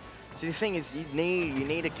 So the thing is, you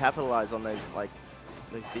need to capitalize on those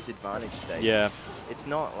disadvantaged states. Yeah. It's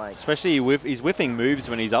not like. Especially he's whiffing moves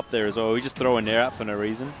when he's up there as well. We just throw a nair out for no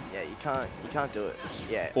reason. Yeah, you can't do it.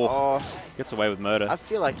 Yeah. Oh. Gets away with murder. I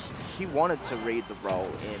feel like he wanted to read the role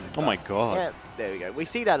in. Oh my god. Yeah, there we go. We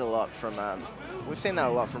see that a lot from. We've seen that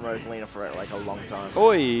a lot from Rosalina for like a long time.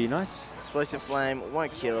 Oi, nice. Explosive flame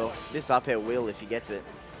won't kill. This up air will if he gets it.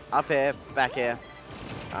 Up air, back air.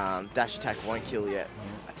 Dash attack won't kill yet.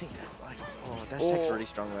 I think that dash attack's really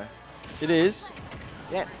strong though. It is.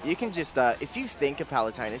 Yeah, you can just, if you think a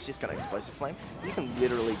Palutena is just going to explosive flame, you can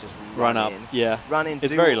literally just run up. in. Yeah. Run in.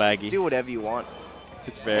 It's very laggy. Do whatever you want.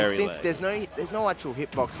 It's very since laggy. there's no actual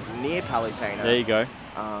hitbox near Palutena. There you go.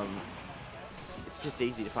 It's just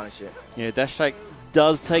easy to punish it. Yeah, dash attack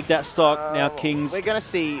does take that stock. Now King's. We're gonna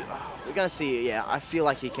see. Yeah, I feel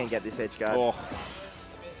like he can get this edge guard.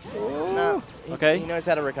 No. Okay. He knows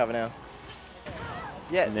how to recover now.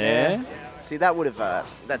 Yeah. Nair. See, that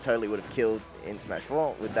totally would have killed in Smash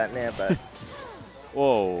 4 with that nair, but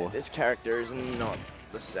whoa, this character is not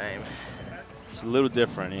the same. It's a little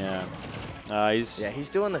different, yeah. He's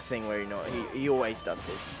doing the thing where he always does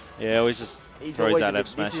this. Yeah, always just throws out F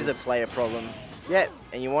smashes. This is a player problem. Yeah,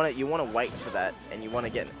 and you want to wait for that, and you want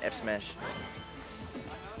to get an F smash.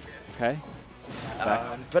 Okay.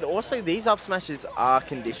 But also these up smashes are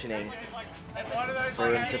conditioning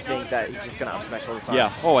for him to think that he's just going to up smash all the time.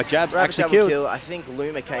 Yeah. Oh, a jab's actually killed. Kill. I think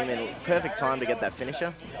Luma came in perfect time to get that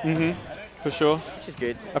finisher. For sure. Which is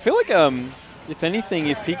good. I feel like if anything,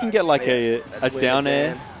 if he can get like a down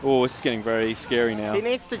air, it's getting very scary now. He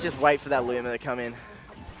needs to just wait for that Luma to come in.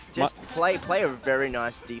 Just play a very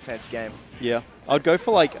nice defense game. Yeah. I'd go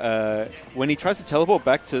for like when he tries to teleport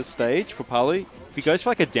back to stage for Palu, if he goes for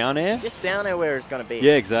like a down air. Just down air where it's going to be.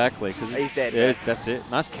 Yeah, exactly. He's dead. Yeah, that's it.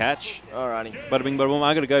 Nice catch. Alrighty. Bada bing, bada boom.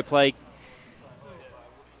 I got to go play.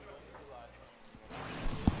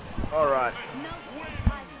 Alright.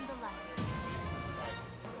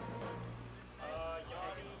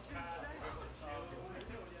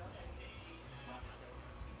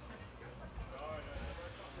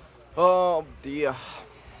 Oh dear.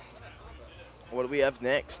 What do we have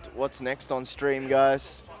next? What's next on stream,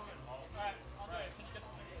 guys?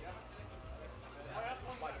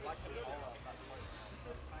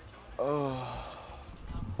 Oh.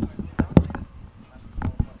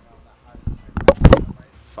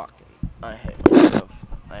 Fucking. I hate myself.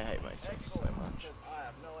 I hate myself so much. I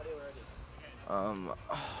have no idea where it is.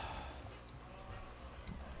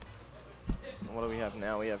 What do we have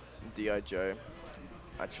now? We have Dio Joe.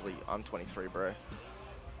 Actually, I'm 23, bro.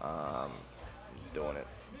 Doing it.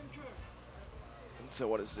 So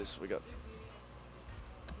what is this? We got...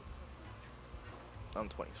 I'm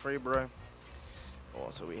 23, bro.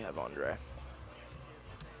 Also, we have Andre.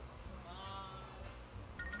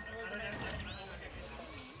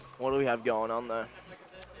 What do we have going on, though?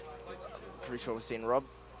 Pretty sure we're seeing Rob.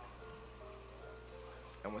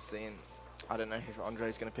 And we're seeing... I don't know who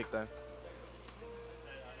Andre's going to pick, though.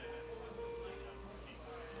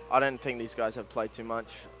 I don't think these guys have played too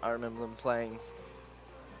much. I remember them playing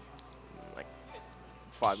like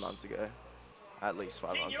 5 months ago. At least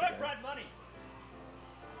 5 months ago.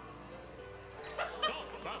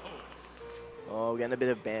 Oh, we're getting a bit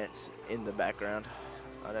of bants in the background.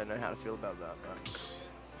 I don't know how to feel about that, but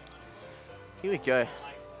here we go.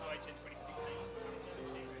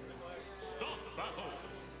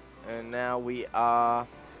 And now we're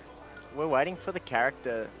waiting for the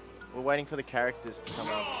character. We're waiting for the characters to come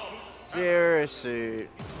up. Zero Suit.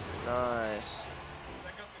 Nice.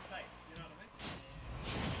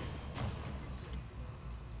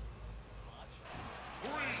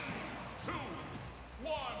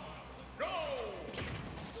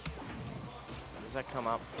 Does that come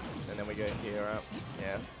up? And then we go here up.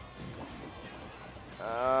 Yeah.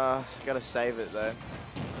 Gotta save it though.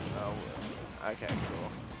 Oh, okay, cool.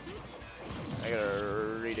 I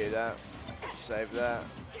gotta redo that. Save that.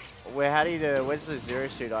 How do you do? Where's the zero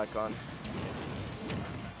suit icon?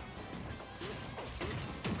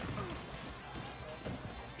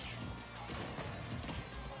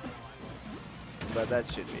 But that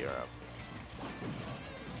should be alright.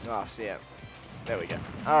 Oh, see it. There we go.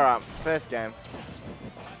 Alright, first game.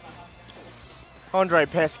 Andre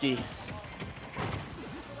Pesky. Here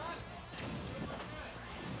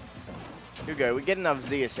we go. We get another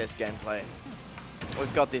ZSS gameplay.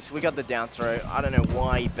 We've got this. We got the down throw. I don't know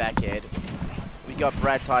why he back aired. We got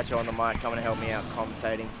Brad Taicho on the mic coming to help me out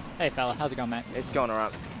commentating. Hey fella, how's it going, mate? It's going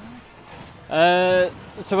alright.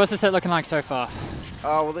 So what's the set looking like so far?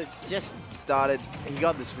 Oh, well, it's just started. He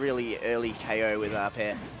got this really early KO with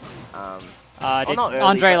pair. Did not early,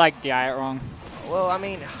 Andre but- like DI it wrong? Well, I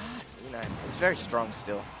mean, you know, it's very strong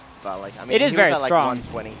still. But like, I mean, It is he very was at, like, strong.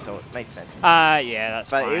 120, so it makes sense. Yeah,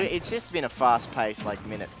 that's But fine. it's just been a fast-paced like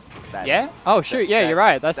minute. That, Yeah? Oh, shoot, yeah, you're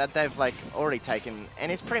right. That's that they've like already taken,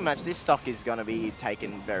 and it's pretty much this stock is going to be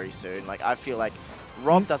taken very soon. Like I feel like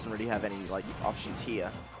Rob doesn't really have any like options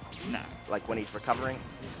here. no. Like when he's recovering,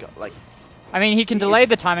 he's got like I mean, he can delay It's-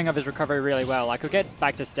 the timing of his recovery really well. Like, he'll get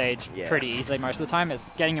back to stage Yeah. pretty easily most of the time. It's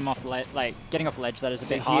getting him off getting off ledge that is a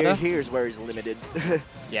so bit harder. here's where he's limited.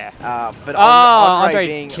 Yeah. But Andre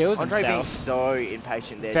being kills Andre being himself. so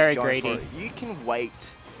impatient there, Very just going greedy. for it. You can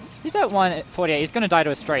wait. He's at 148. He's going to die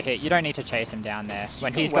to a straight hit. You don't need to chase him down there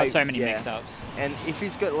when he's got wait, so many yeah. mix-ups. And if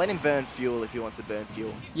he's got, let him burn fuel if he wants to burn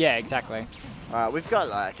fuel. Yeah, exactly. We've got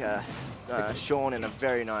like Sean in a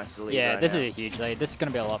very nice lead. Yeah, right this now. is a huge lead. This is going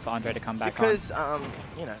to be a lot for Andre to come back Because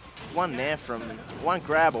you know, one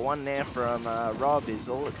grab or one nair from Rob is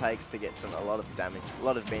all it takes to get a lot of damage, a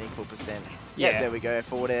lot of meaningful percent. Yeah. There we go.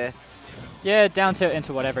 Forward air. on. Yeah, down tilt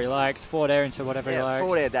into whatever he likes. Forward air into whatever he Yeah, likes.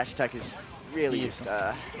 forward air dash attack is really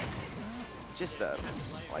Beautiful. just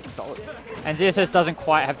like solid. And ZSS doesn't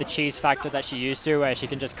quite have the cheese factor that she used to, where she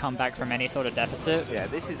can just come back from any sort of deficit. Yeah,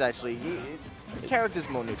 this is actually the character's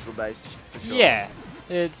more neutral based for sure. Yeah,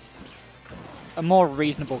 it's a more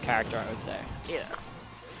reasonable character, I would say. Yeah.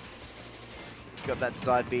 Got that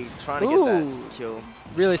side B, trying to get Ooh. that kill.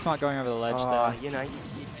 Really smart going over the ledge there. You know,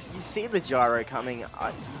 you see the gyro coming. You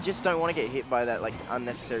just don't want to get hit by that like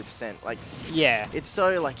unnecessary percent. Like Yeah. it's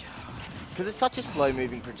so like, because it's such a slow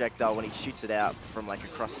moving projectile when he shoots it out from like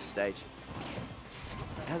across the stage.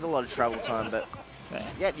 It has a lot of travel time, but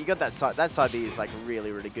yeah, you got that side. That side B is like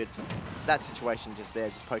really, really good for that situation just there,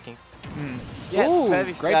 just poking. Yeah, Ooh,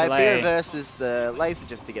 perfect great sky. B delay. reverses the laser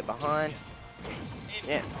just to get behind.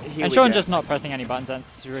 Yeah, here And we Sean go. just not pressing any buttons in that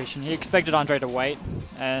situation. He expected Andre to wait,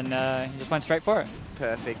 and he just went straight for it.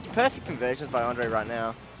 Perfect conversions by Andre right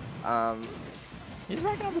now. He's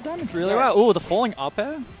racking up the damage really well. Ooh, the falling up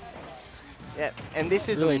air. Yeah, and this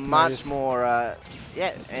is Really much smooth. more.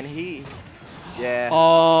 Yeah, and yeah.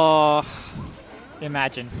 Oh,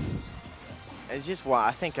 imagine. It's just why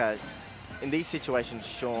I think in these situations,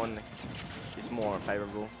 Sean is more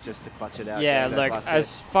favourable just to clutch it out. Yeah, those look, last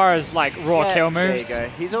as far as like raw hits. kill There moves, you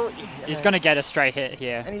go. he's going to get a straight hit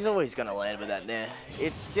here. And he's always going to land with that there.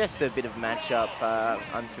 It's just a bit of matchup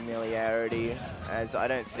unfamiliarity, as I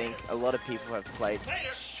don't think a lot of people have played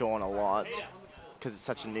Sean a lot because it's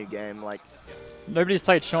such a new game. Like, Nobody's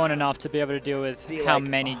played Sean enough to be able to deal with Feel how like-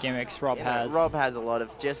 many gimmicks Rob you know, has. Rob has a lot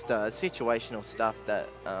of just situational stuff that,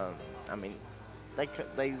 I mean,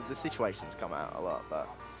 the situations come out a lot, but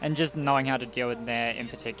And just knowing how to deal with Nair in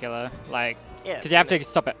particular, like, Yeah, because you have to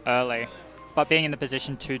stop it early. But being in the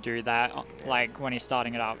position to do that, like when he's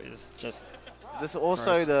starting it up, is just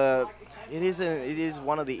also gross. it is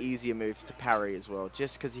one of the easier moves to parry as well,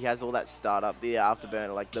 just because he has all that startup, the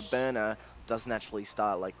afterburner. Like the burner doesn't actually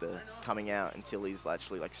start like the coming out until he's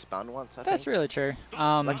actually like spun once. I that's think. really true.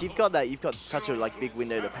 Like you've got such a like big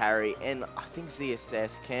window to parry, and I think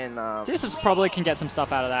ZSS can. ZSS probably can get some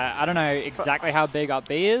stuff out of that. I don't know exactly how big up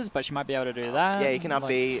B is, but she might be able to do that. Yeah, you can up Like-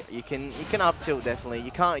 B. You can up tilt definitely.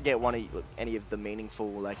 You can't get any of the meaningful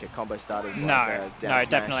like a combo starters. No, like, down no, smash,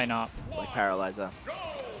 definitely not. Like Paralyzer.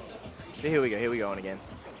 But here we go. Here we go on again.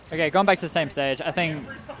 Okay, going back to the same stage, I think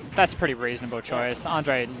that's a pretty reasonable choice.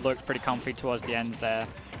 Andre looked pretty comfy towards the end there.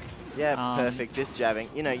 Yeah, perfect. Just jabbing.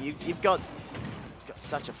 You know, you've got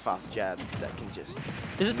such a fast jab that can just.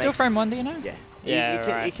 Is it still frame 1, do you know? Yeah.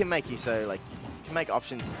 Yeah, it can make you so like. You can make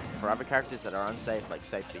options for other characters that are unsafe, like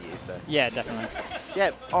safe to you. So. Yeah, definitely.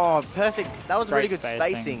 Yeah. Oh, perfect. That was really Great good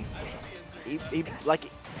spacing. spacing. He like,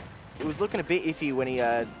 it was looking a bit iffy when he.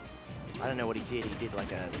 I don't know what he did. He did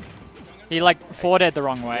like a. He like forwarded the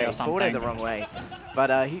wrong way Yeah, or he something. forwarded the wrong way,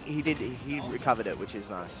 but he recovered it, which is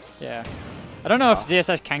nice. Yeah. I don't know if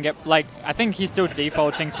ZSS can get, like, I think he's still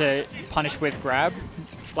defaulting to punish with grab,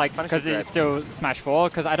 like, because he's still Smash 4,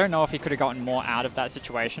 because I don't know if he could have gotten more out of that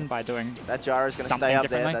situation by doing that gyro's going to stay up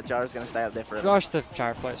there. That gyro's going to stay up there forever. Gosh, the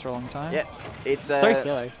gyro floats for a long time. Yeah, it's so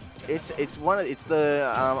silly. It's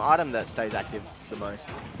the item that stays active the most.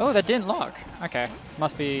 Oh, that didn't lock. Okay,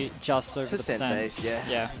 must be just over the percent base. Yeah.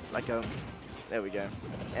 Yeah. Like there we go.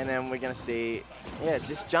 And then we're going to see, yeah,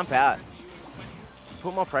 just jump out.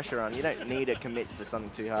 Put more pressure on. You don't need to commit for something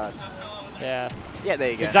too hard. Yeah. Yeah, there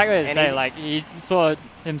you go. Exactly as they like. He saw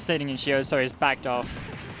him sitting in shield, so he's backed off,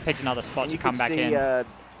 picked another spot to come back in.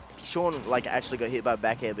 Sean like actually got hit by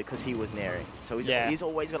back air because he was nairing, so he's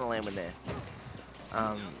always going to land with nair.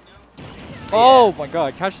 Oh my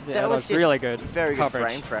God! Catches the that was really good. Very coverage.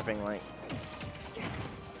 Good frame trapping, like.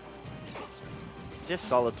 Just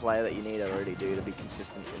solid play that you need to already do to be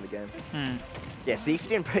consistent in the game. Yeah, see if you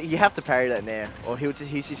didn't, you have to parry that nair, or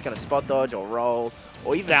he's just going to spot dodge or roll,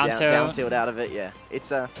 or even down tilt out of it. Yeah,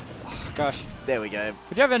 it's a. Oh, gosh. There we go.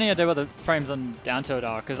 Would you have any idea what the frames on down tilt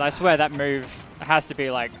are? Because I swear that move has to be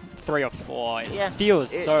like 3 or 4. It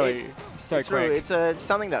feels so quick. True. It's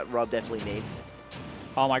something that Rob definitely needs.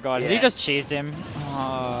 Oh my God! He just cheesed him.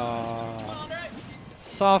 Oh.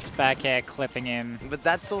 Soft back air clipping him. But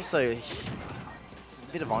that's also.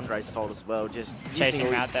 A bit of Andre's fault as well, just chasing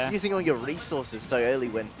him out there, using all your resources so early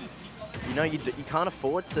when you know you can't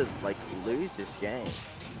afford to like lose this game.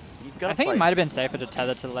 You've got. I think it might have been safer to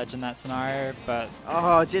tether to the ledge in that scenario, but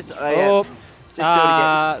just do it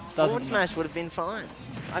again. Forward smash would have been fine.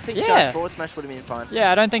 I think just forward smash would have been fine.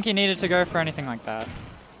 Yeah, I don't think he needed to go for anything like that.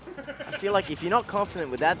 I feel like if you're not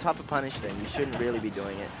confident with that type of punish, then you shouldn't really be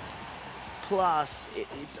doing it. Plus,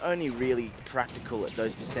 it's only really practical at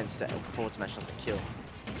those percents that forward smash doesn't kill.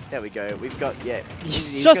 There we go. We've got,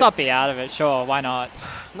 He's just up out of it, sure, why not?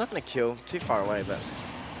 I'm not going to kill. Too far away, but...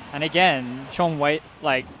 And again, Sean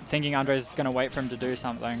thinking Andre's going to wait for him to do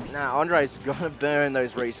something. Nah, Andre's going to burn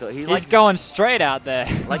those resources. He's going straight out there.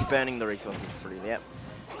 Likes burning the resources pretty, yep.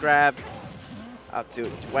 Grab. Up to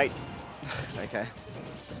it. Wait. Okay.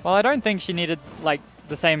 Well, I don't think she needed,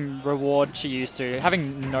 the same reward she used to.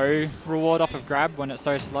 Having no reward off of grab when it's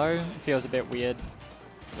so slow feels a bit weird.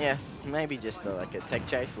 Yeah, maybe just a tech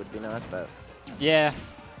chase would be nice, but... Yeah,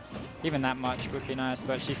 even that much would be nice,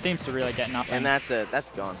 but she seems to really get nothing. And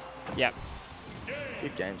that's gone. Yep.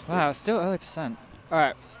 Good game still. Wow, still early percent.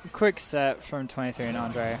 Alright, quick set from 23 and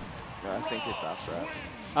Andre. No, I think it's us,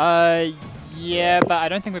 right? Yeah, but I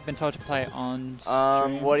don't think we've been told to play on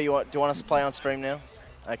stream. What do you want? Do you want us to play on stream now?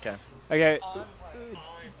 Okay. Okay.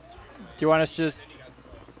 Do you want us just...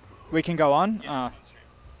 We can go on?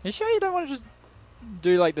 You sure you don't want to just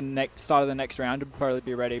do the start of the next round? It'd probably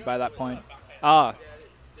be ready by that point.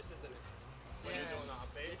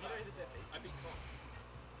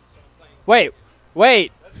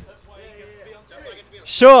 Wait.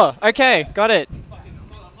 Sure. Okay, got it.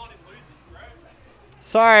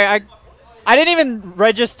 Sorry, I didn't even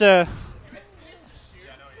register.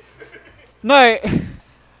 No.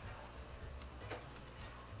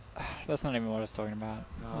 That's not even what I was talking about.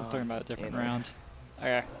 I was talking about a different round.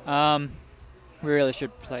 Okay. We really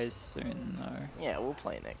should play soon, though. Yeah, we'll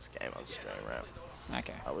play next game on stream, right?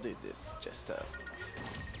 Okay. I will do this just to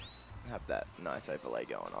have that nice overlay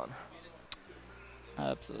going on.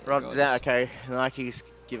 Absolutely. Rob, okay. Nike's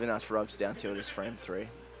giving us Rob's down tilt as frame 3.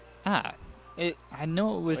 I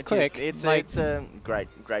know it was quick. It's a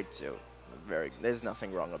great tilt. There's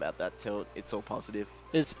nothing wrong about that tilt. It's all positive.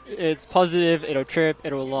 It's positive. It'll trip.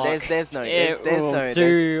 It'll lock. There's no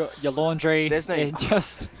do your laundry. There's no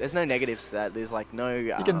negatives to that. There's no.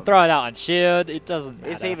 You can throw it out on shield. It doesn't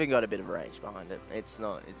matter. It's even got a bit of range behind it. It's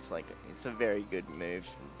not. It's a very good move.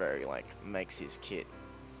 Very makes his kit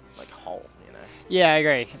whole. You know. Yeah, I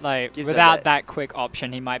agree. Without that quick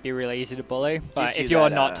option, he might be really easy to bully. But if you're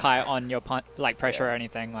not tight on your pressure or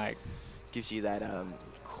anything, gives you that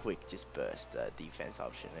quick just burst defense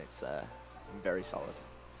option. It's very solid.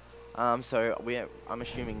 So I'm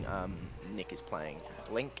assuming Nick is playing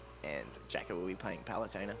Link and Jacket will be playing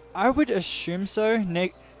Palutena. I would assume so.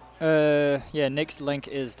 Nick's Link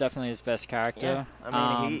is definitely his best character. Yeah.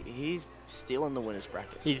 I mean, he's still in the winner's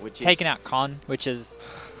bracket. He's taken out Con, which is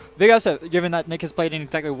big upset, given that Nick has played in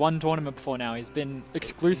exactly one tournament before now. He's been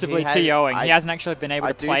exclusively TOing. He hasn't actually been able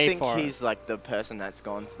to play for it. I do think he's the person that's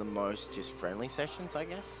gone to the most just friendly sessions, I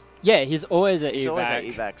guess. Yeah, he's always at EVAC. He's always at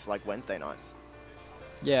EVACs, Wednesday nights.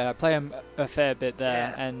 Yeah, I play him a fair bit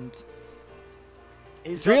there, and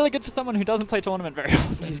it's really good for someone who doesn't play tournament very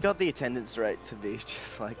often. He's got the attendance rate to be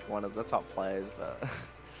just one of the top players, but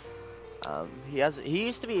he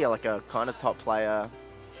used to be a kind of top player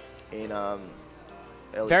in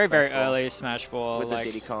very early Smash 4, with the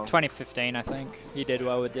Diddy Kong. 2015, I think. He did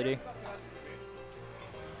well with Diddy.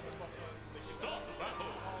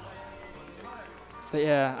 But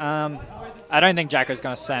yeah, I don't think Jacko's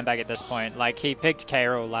going to sandbag at this point. Like, he picked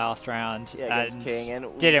K-Rool last round against King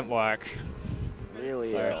and didn't work.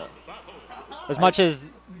 Really, as much as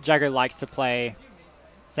Jacko likes to play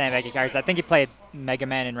sandbagging characters, I think he played Mega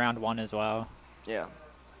Man in round 1 as well. Yeah,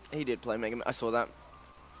 he did play Mega Man. I saw that.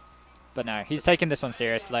 But no, he's taking this one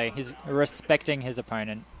seriously. He's respecting his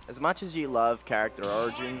opponent. As much as you love character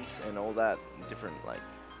origins and all that, different like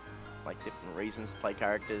different reasons to play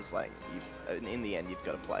characters, like in the end you've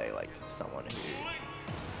got to play like someone who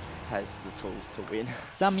has the tools to win.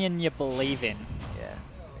 Someone you believe in. Yeah,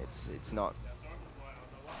 it's not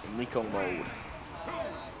Nikon mode.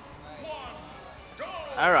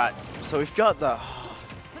 All right, so we've got the.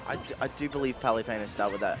 I do believe Palutena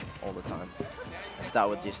start with that all the time. Start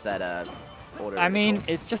with just that auto. I mean,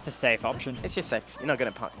 it's just a safe option. It's just safe. You're not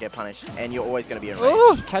going to get punished, and you're always going to be in range.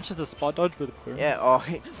 Oh, catches the spot dodge with a boom. Yeah. Oh.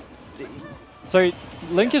 So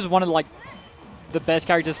Link is one of like the best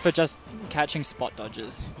characters for just catching spot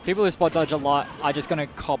dodges. People who spot dodge a lot are just going to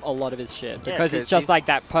cop a lot of his shit because it's just like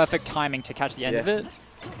that perfect timing to catch the end of it.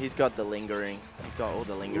 He's got the lingering. He's got all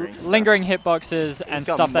the lingering stuff. Lingering hitboxes and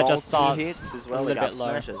stuff that just starts hits as well, a little bit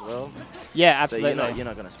low. As well. Yeah, absolutely. So you're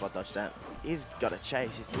not going to spot dodge that. He's got a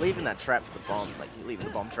chase. He's leaving that trap for the bomb. Like, he's leaving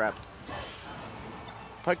the bomb trap.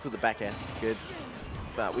 Poked with the back air. Good.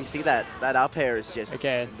 But we see that up air is just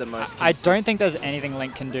the most. I don't think there's anything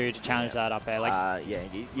Link can do to challenge that up air. Like, yeah,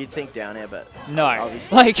 you'd think down air, but no.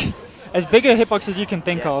 Obviously. Like, as big a hitbox as you can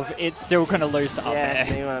think of, it's still going to lose to up air.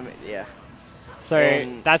 See what I mean? Yeah.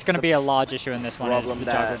 So that's going to be a large issue in this one. Is the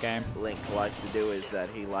juggle game. Link likes to do is that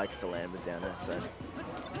he likes to land with down air. So.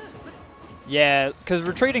 Yeah, because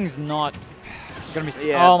retreating's not going to be.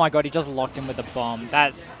 Yeah. Oh my god, he just locked him with a bomb.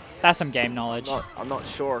 That's some game knowledge. I'm not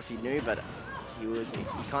sure if he knew, but he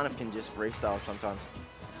kind of can just freestyle sometimes.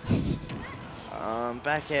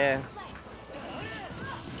 Back air.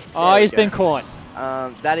 Oh, he's been caught.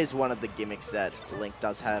 That is one of the gimmicks that Link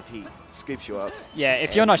does have. He scoops you up. Yeah,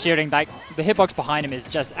 if you're not shielding, the hitbox behind him is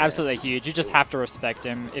just absolutely huge. You just have to respect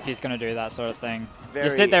him if he's going to do that sort of thing. You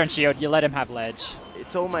sit there and shield, you let him have ledge.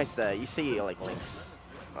 It's almost there. You see like Links,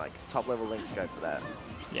 like top level Links go for that.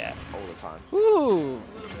 Yeah. All the time. Ooh,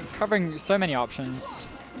 covering so many options.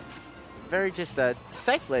 Very just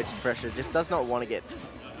safe ledge pressure. Just does not want to get.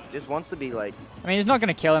 Just wants to be like. I mean, he's not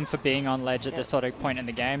going to kill him for being on ledge at this sort of point in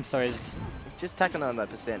the game, so he's. Just tacking on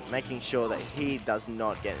that percent, making sure that he does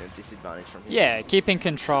not get a disadvantage from him. Yeah, keeping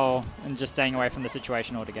control and just staying away from the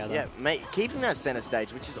situation altogether. Yeah, keeping that center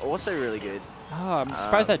stage, which is also really good. Oh, I'm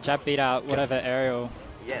surprised that jab beat out whatever aerial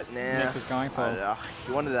Nick was going for.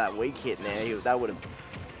 He wanted that weak hit now. That would have.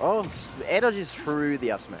 Oh, air dodges through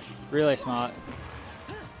the up smash. Really smart.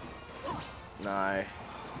 No, I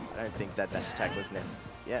don't think that dash attack was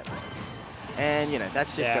necessary. Yeah. And,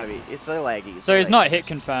 that's just going to be, it's so laggy. So he's not hit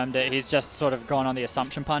confirmed it, he's just sort of gone on the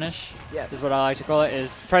assumption punish, is what I like to call it,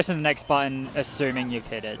 is pressing the next button, assuming you've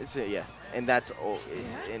hit it. Yeah, and that's all,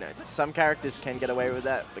 some characters can get away with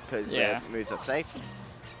that because their moves are safe.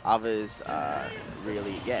 Others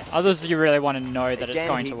really, Others you really want to know that it's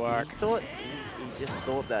going to work. He just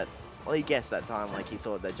thought that, well, he guessed that time, like he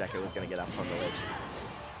thought that Jacko was going to get up on the ledge.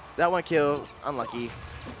 That one kill, unlucky.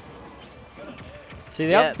 See,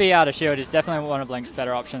 the up B out of shield is definitely one of Link's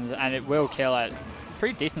better options, and it will kill at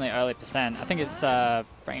pretty decently early percent. I think it's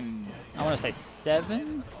frame, I want to say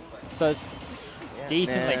 7, so it's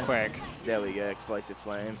decently quick. There we go, explosive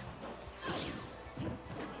flame.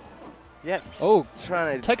 Yep. Oh,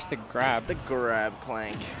 trying to takes the grab. The grab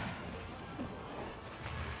clank.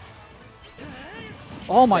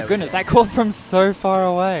 Oh my goodness, that caught from so far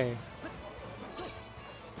away.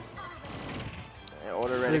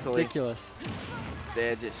 Ridiculous.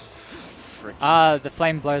 They're just freaking. The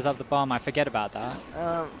flame blows up the bomb. I forget about that.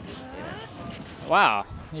 Wow.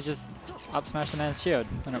 You just up smashed the man's shield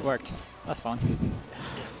and it worked. That's fun.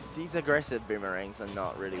 These aggressive boomerangs are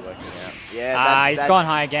not really working out. Yeah. He's gone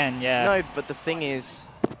high again, yeah. No, but the thing is.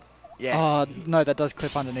 Yeah. Oh, no, that does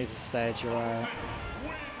clip underneath the stage. You're right.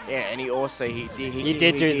 Yeah, and he also. He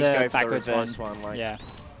did do the backwards one. Like, yeah.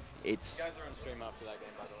 It's. You guys are on stream after that game,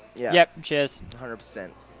 by the way. Yeah. Yep, cheers. 100%.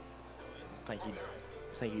 Thank you.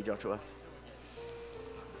 Thank you, Joshua.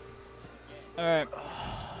 Alright.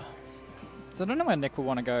 So I don't know where Nick will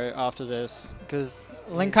want to go after this, because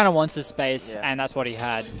Link kind of wants his space, and that's what he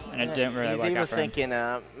had, and it didn't really work out for him. He's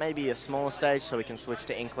either thinking maybe a smaller stage so we can switch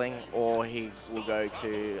to Inkling, or he will go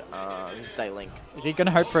to Stay Link. Is he going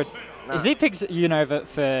to hope for No. Is he picks Unova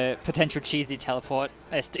for potential cheesy teleport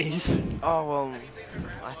SDs? Oh, well,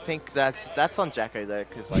 I think that's on Jacko, though,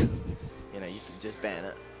 because, like, you can just ban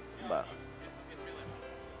it, but...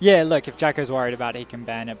 Yeah, look, if Jacko's worried about it, he can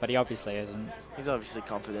ban it, but he obviously isn't. He's obviously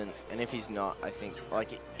confident, and if he's not, I think,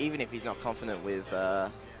 like, even if he's not confident with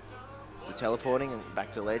the teleporting and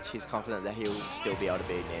back to ledge, he's confident that he'll still be able to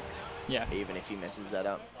beat Nick. Yeah. Even if he messes that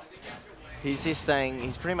up. He's just saying,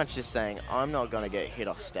 he's pretty much just saying, I'm not going to get hit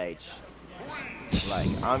off stage. Like,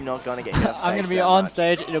 I'm not going to get hit off stage. I'm going to be on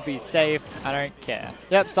stage, it'll be safe, I don't care.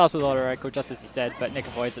 Yep, starts with auto record, just as he said, but Nick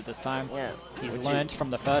avoids it this time. Yeah. He's learnt from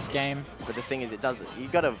the first game. But the thing is, it doesn't.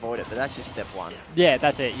 You've got to avoid it, but that's just step one. Yeah,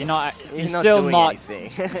 that's it. You're not. He's still doing not.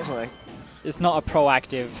 anything. Like, it's not a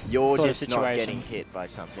proactive you're sort just of situation. not getting hit by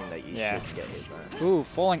something that you should get hit by. Ooh,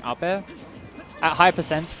 falling up air. At high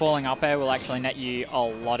percents, falling up air will actually net you a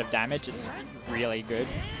lot of damage. It's really good.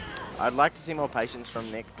 I'd like to see more patience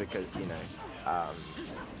from Nick because, you know,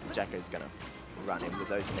 Jacko's going to run in with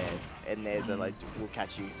those nairs. And nairs are like, will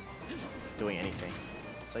catch you doing anything.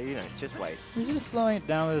 So, you know, just wait. He's just slowing it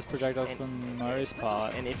down with his projectiles for the most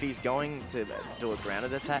part. And if he's going to do a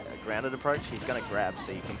grounded attack, a grounded approach, he's going to grab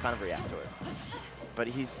so you can kind of react to it. But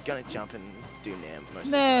he's going to jump and do nair most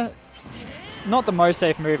of the time. Not the most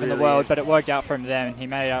safe move in the world, but it worked out for him then, and he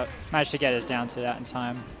managed to get us down to that in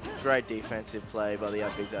time. Great defensive play by the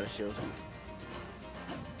up bigs out of shield.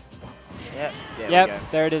 Yep, there we go.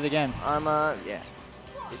 There it is again. Yeah,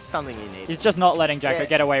 it's something you need. He's just not letting Jacko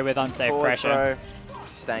get away with unsafe Forward pressure. Throw,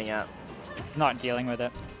 staying up. He's not dealing with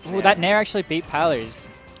it. Ooh, that nair actually beat Palu's.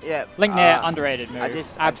 Yeah. Link nair, underrated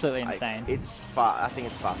move. Absolutely insane. I think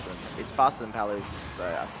it's faster. It's faster than Palu's, so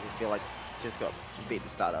I feel like just got beat the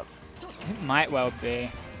startup. It might well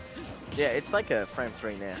be. Yeah, it's like a frame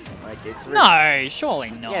 3 nair. Like it's no,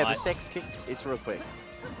 surely not. Yeah, the sex kick, it's real quick.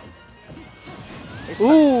 It's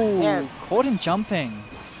ooh, caught him jumping.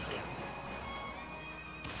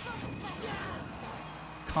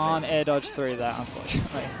 Can't air dodge through that,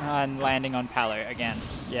 unfortunately. And landing on Palu again.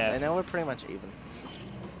 Yeah. And now we're pretty much even.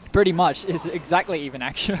 Pretty much. It's exactly even,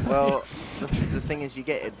 actually. Well, the thing is, you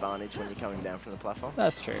get advantage when you're coming down from the platform.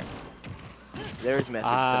 That's true. There is method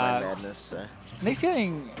to my madness. So. Nick's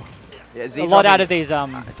getting a lot out of these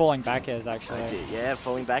falling back airs, actually. Yeah,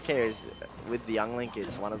 falling back airs with the young Link,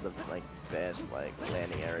 it's one of the best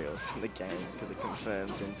landing aerials in the game because it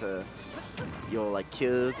confirms into your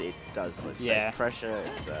kills. It does safe pressure.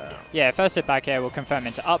 It's yeah, first hit back air will confirm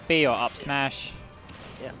into up B or up smash.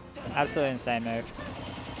 Yeah, absolutely insane move.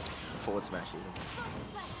 Forward smash even.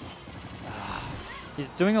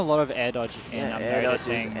 He's doing a lot of air dodge in. I'm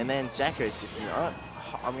noticing. And then Jacko's just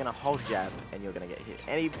I'm gonna hold jab and you're gonna get hit.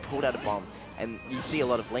 And he pulled out a bomb. And you see a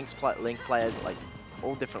lot of Link players,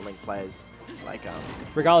 all different Link players,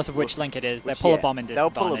 regardless of which Link it is, they pull a bomb in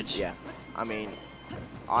disadvantage. Yeah, I mean,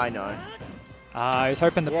 I know. I was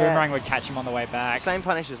hoping the boomerang would catch him on the way back. Same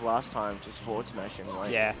punish as last time, just forward smash him.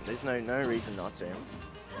 Yeah. There's no reason not to.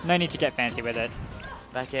 No need to get fancy with it.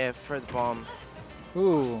 Back air, throw the bomb.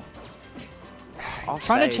 Ooh.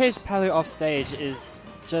 Trying to chase Palu off stage is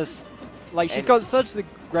just she's got such the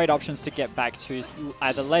great options to get back to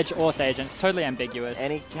either ledge or stage, and it's totally ambiguous.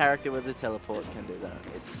 Any character with a teleport can do that.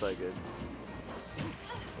 It's so good.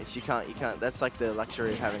 You can't. That's like the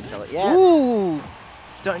luxury of having teleport. Yeah. Ooh.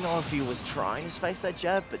 Don't know if he was trying to space that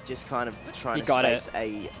jab, but just kind of trying to space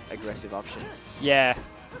a aggressive option. Yeah.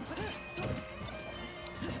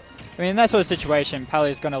 I mean, in that sort of situation,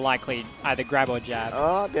 Palu's going to likely either grab or jab.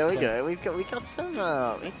 Oh, there we go. We got some.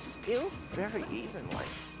 It's still very even.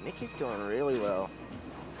 Nick is doing really well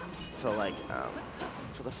for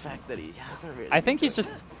for the fact that he hasn't really. I think he's just.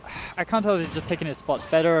 I can't tell if he's just picking his spots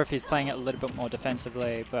better or if he's playing it a little bit more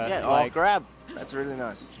defensively. But yeah, grab. That's really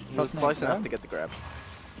nice. He was close enough to get the grab.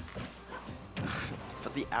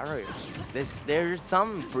 But the arrow, there's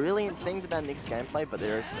some brilliant things about Nick's gameplay, but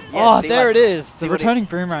there is. Yeah, there it is. The returning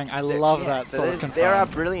boomerang. I love that sort of confirm. There are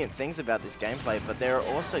brilliant things about this gameplay, but there are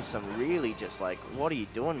also some really just what are you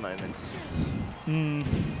doing moments.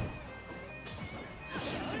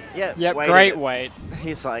 Yeah. Yep. Great wait.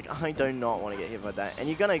 He's I do not want to get hit by that, and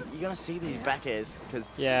you're gonna see these back airs because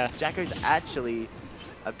Jacko's actually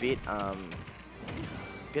a bit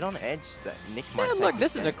on edge that Nick might take. Look,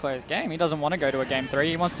 this is a close game. He doesn't want to go to a game 3.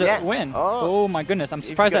 He wants to win. Oh my goodness. I'm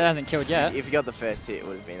surprised that hasn't killed yet. If you got the first hit, it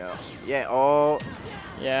would have been up. Yeah, oh.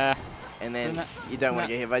 Yeah. And then you don't want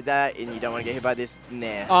to get hit by that, and you don't want to get hit by this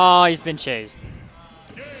nair. Oh, he's been cheesed.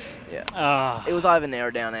 Yeah. It was either nair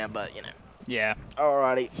or down air, but, you know. Yeah.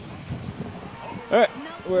 Alrighty. Alright,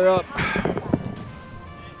 we're up.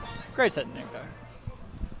 Great set, Nick, though.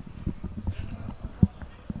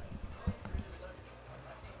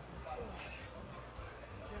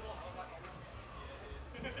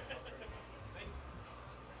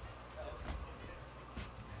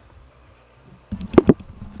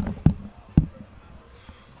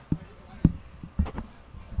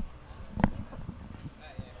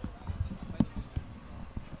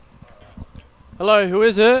 Hello, who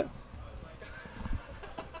is it?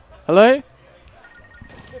 Hello?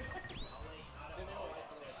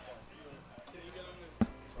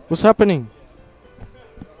 What's happening?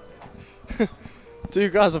 Dude, you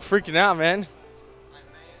guys are freaking out, man.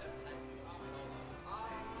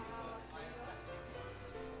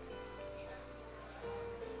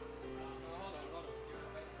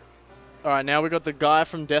 Alright, now we got the guy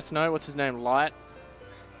from Death Note. What's his name? Light?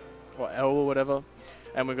 Or L or whatever.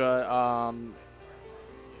 And we got,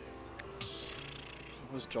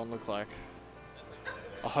 what does John look like?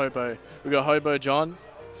 A hobo. We got Hobo John.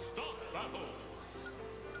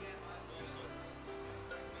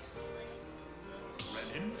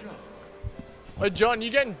 Oh, John, you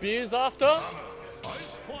getting beers after?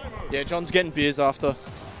 Yeah, John's getting beers after.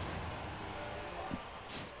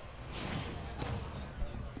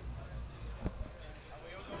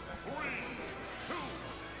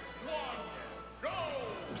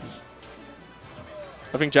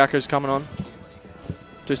 I think Jacko's coming on.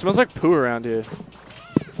 Dude, it smells like poo around here.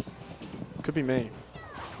 Could be me.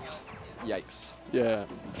 Yikes. Yeah.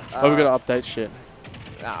 Oh, we gotta update shit.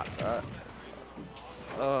 Nah, it's alright.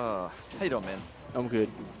 How you doing, man? I'm good.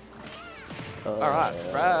 Alright,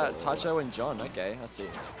 Brad, Tacho, and John. Okay, I see.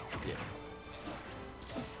 Yeah.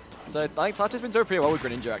 So, I think Tacho's been doing pretty well with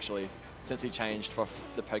Greninja, actually, since he changed for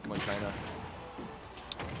the Pokemon trainer.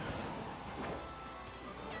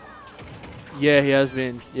 Yeah, he has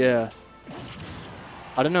been. Yeah.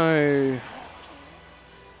 I don't know.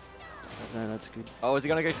 No, that's good. Oh, is he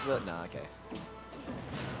going to go for the... Nah, okay.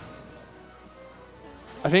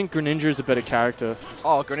 I think Greninja is a better character.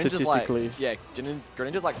 Oh, Greninja's statistically. like... Yeah,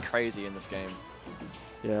 Greninja's like crazy in this game.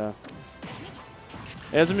 Yeah.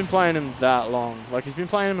 He hasn't been playing him that long. Like, he's been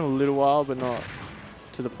playing him a little while, but not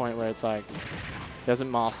to the point where it's like... He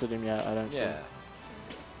hasn't mastered him yet, I don't think. Yeah.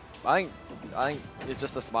 I think he's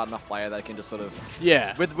just a smart enough player that can just sort of...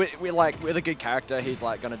 Yeah. With a good character, he's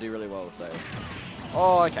like going to do really well, so...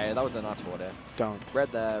 Oh, okay, that was a nice forward air. Don't.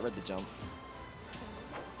 Read the jump.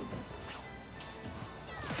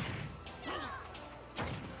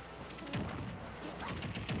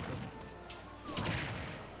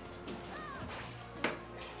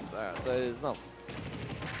 Alright, so it's not...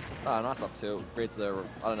 Oh, nice up tilt. Reads the...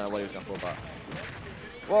 I don't know what he was going for, but...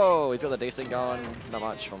 Whoa, he's got the decent going. Not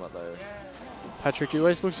much from it, though. Patrick, you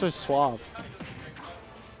always look so suave.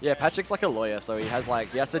 Yeah, Patrick's like a lawyer, so he has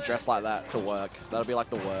to dress like that to work. That'll be like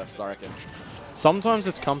the worst, I reckon. Sometimes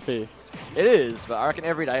it's comfy. It is, but I reckon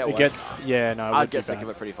every day at work, gets... Yeah, no, I'd get sick of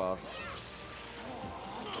it pretty fast.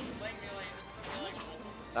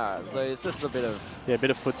 Alright, so it's just a bit of... Yeah, a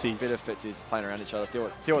bit of footsies. Bit of footsies playing around each other. See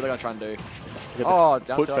what they're going to try and do. Oh,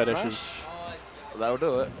 down foot tilt fetishes. smash. That'll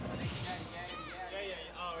do it.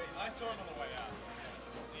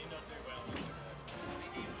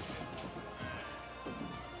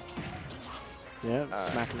 Yeah,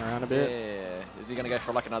 smack him around a bit. Yeah. Is he going to go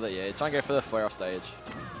for like another... Yeah, he's trying to go for the flare off stage.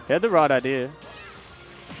 He had the right idea.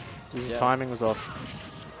 Just his timing was off.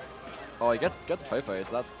 Oh, he gets Popo,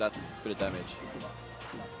 so that's a bit of damage.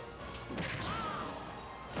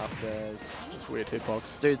 Up there's... It's weird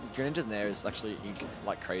hitbox. Dude, Greninja's Nair is actually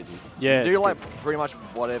like crazy. Yeah, you do like pretty much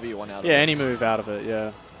whatever you want out of it. Yeah, any move out of it,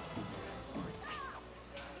 yeah.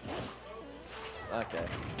 Okay.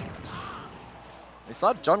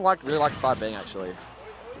 John really likes side being actually.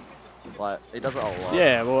 Like, he does it a lot.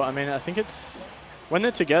 Yeah, well, I mean, I think it's... When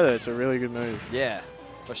they're together, it's a really good move. Yeah,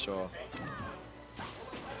 for sure.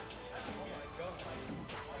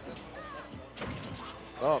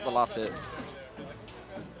 Oh, the last hit.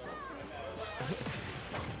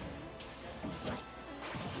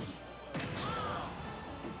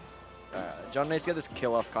 John needs to get this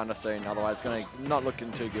kill off kind of soon, otherwise it's going to not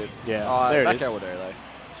looking too good. Yeah, oh, there it is. That will do though.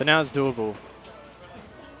 So now it's doable.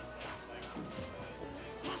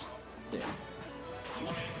 Yeah.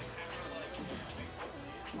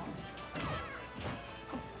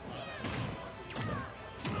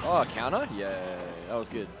 Oh, counter? Yeah, that was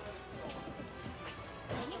good.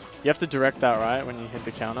 You have to direct that, right, when you hit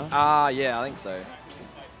the counter? Yeah, I think so.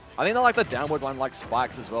 I think they like the downward one like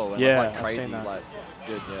spikes as well. And Yeah, it's like crazy, I've seen that. like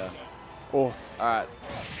good, yeah. Oof. Alright.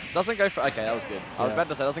 Doesn't go for... Okay, that was good. I was about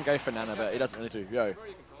to say, doesn't go for Nana, but he doesn't really do. Yo.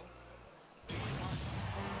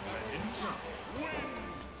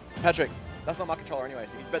 Patrick, that's not my controller anyway,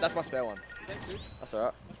 so but that's my spare one. That's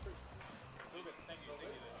alright.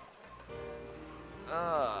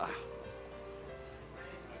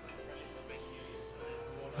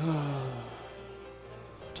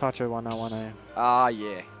 Tacho 101A.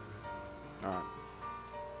 Yeah. Alright.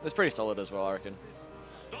 It's pretty solid as well, I reckon.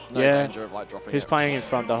 No Yeah. danger of like dropping He's it. playing in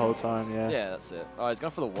front the whole time, yeah. Yeah, that's it. Oh, he's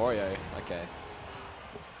going for the Wario. Okay.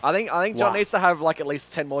 I think John Wow. needs to have like at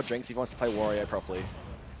least 10 more drinks if he wants to play Wario properly.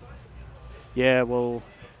 Yeah, well,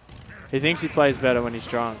 he thinks he plays better when he's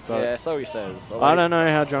drunk. But Yeah, so he says. I don't know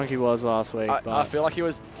how drunk he was last week. I but feel like he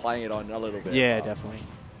was playing it on a little bit. yeah, definitely.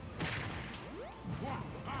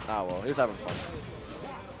 Ah, well, he was having fun.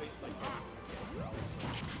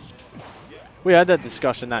 We had that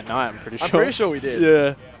discussion that night, I'm pretty sure. I'm pretty sure we did.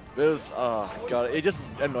 Yeah. It was, oh, God, it just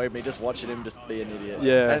annoyed me just watching him just be an idiot.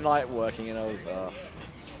 Yeah. And, like, working, and I was,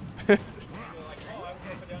 But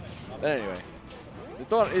anyway.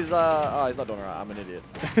 He's not doing alright. I'm an idiot.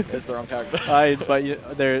 It's the wrong character.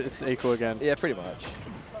 But there, it's equal again. Yeah, pretty much.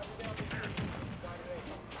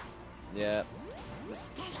 Yeah.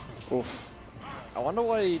 Oof. I wonder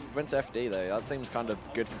why he went to FD, though. That seems kind of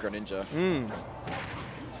good for Greninja.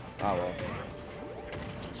 Oh, well.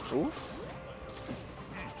 Oof.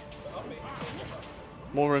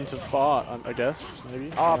 More room to fart, I guess,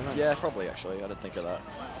 maybe. I don't know. Yeah, probably, actually. I didn't think of that.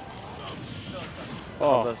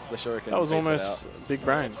 Oh, the Shuriken that was beats it almost out. big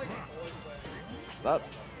brain. I'm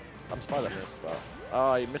surprised I missed, but...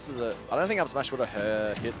 Oh, he misses it. I don't think up smash would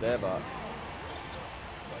have hit there, but...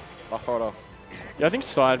 I'll throw it off. Yeah, I think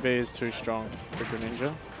side B is too strong for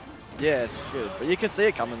Greninja. Yeah, it's good. But you can see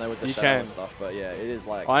it coming, though, with the You shadow can. and stuff. But, yeah, it is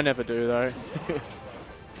like... I never do, though.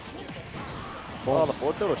 Oh, the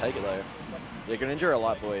forward tilt will take it, though. Yeah, Greninja are a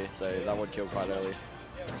light boy, so that would kill quite early.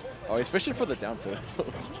 Oh, he's fishing for the down tilt.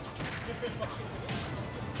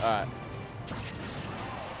 Alright.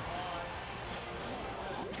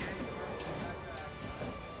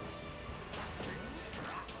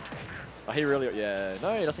 Oh, he really... Yeah.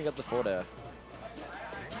 No, he doesn't get the forward air.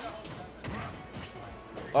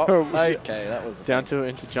 Oh, okay, that was... Down to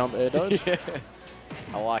into jump air dodge. Yeah.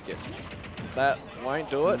 I like it. That won't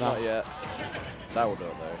do it? No. Not yet. That will do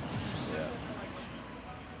it, though.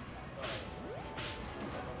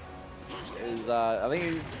 Yeah. I think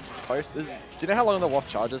he's close. Do you know how long the waft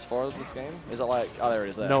charges for this game? Is it like... Oh, there it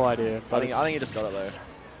is there. No idea. I think he just got it, though.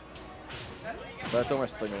 So that's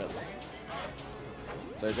almost 3 minutes.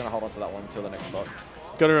 So he's going to hold on to that one until the next stock.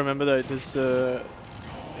 Got to remember, though,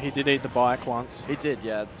 he did eat the bike once. He did,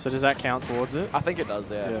 yeah. So does that count towards it? I think it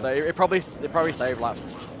does, yeah. Yeah. So it probably saved like...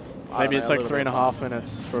 Maybe it's like a little bit of 3.5 time.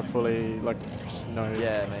 minutes for a fully, like, just no,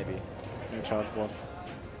 Yeah, maybe. no charge waft.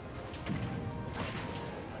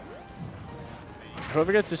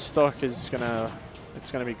 Whoever gets this stock is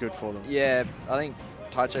it's gonna be good for them. Yeah, I think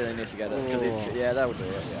Taicho needs to get it because yeah, that would do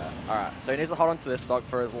it. Yeah. All right, so he needs to hold on to this stock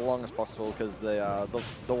for as long as possible because the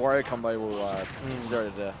Wario combo will 0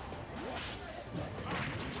 to death.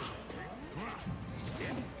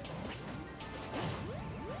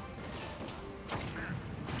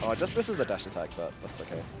 Oh, it just misses the dash attack, but that's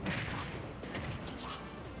okay.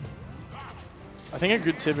 I think a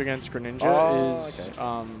good tip against Greninja is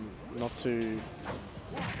not to...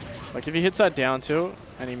 Like, if he hits that down tilt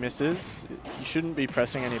and he misses, you shouldn't be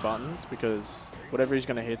pressing any buttons because whatever he's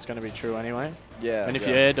going to hit is going to be true anyway. Yeah. And if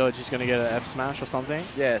you air dodge, he's going to get an F smash or something.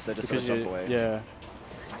 Yeah, so just sort of jump away. Yeah.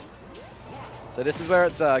 So this is where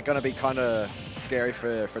it's going to be kind of scary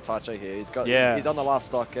for Taicho here. He's on the last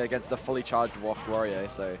stock against the fully charged Waft Wario,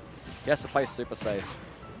 so he has to play super safe.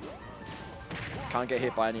 Can't get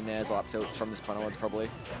hit by any nairs or up tilts from this point onwards, probably.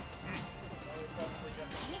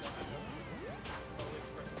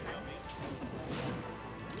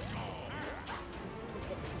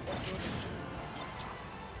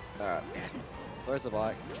 Alright. Throws the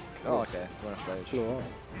bike. Oh, okay. We're on stage. Flew off.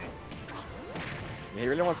 Yeah, he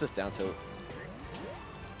really wants this down tilt.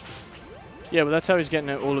 Yeah, but that's how he's getting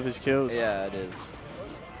all of his kills. Yeah, it is.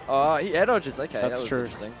 Oh, he air dodges. Okay, That's that was true.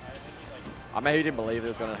 interesting. I maybe didn't believe it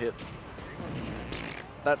was going to hit.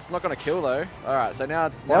 That's not going to kill, though. All right, so now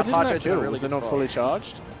Why didn't that Taicho's in a kill? really Was good it not spot. fully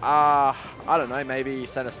charged? I don't know. Maybe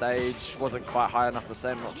center stage wasn't quite high enough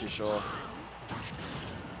percent. Not too sure.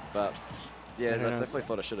 But yeah, Who I knows? definitely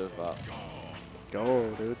thought I should have. Go,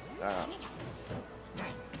 dude.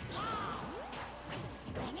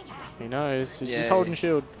 He knows. He's just holding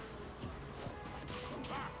shield.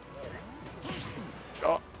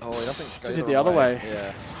 Oh, he doesn't go Did the it the wrong other way.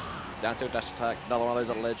 Yeah. Down tilt dash attack. Another one of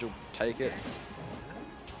those at ledge will take it.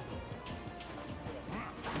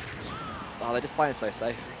 Oh, they're just playing so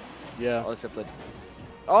safe. Yeah. Oh, except for...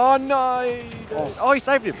 Oh, no! Oh, he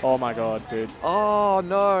saved him! Oh my god, dude. Oh,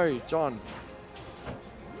 no! John.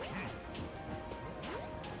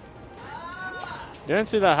 You don't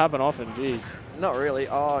see that happen often, jeez. Not really.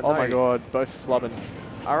 Oh, no. Oh my god, both flubbing.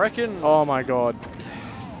 I reckon... Oh my god.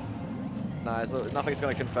 No, so nothing's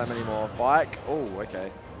going to confirm anymore. Bike. Oh, okay.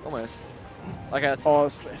 Almost. Okay, that's... Oh,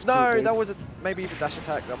 no, that was maybe the dash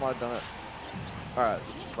attack. That might have done it. Alright,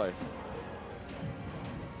 this is close.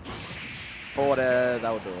 Forward air,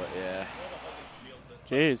 that would do it, yeah.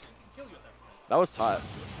 Jeez. That was tight.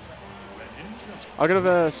 I got a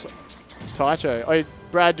verse. Taicho. Oh,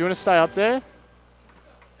 Brad, do you want to stay up there?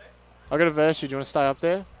 I got a verse. Do you want to stay up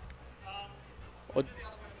there? Or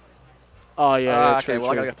oh, yeah, okay, true,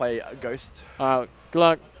 well, true. I got to play Ghost. Good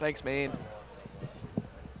luck. Thanks, man.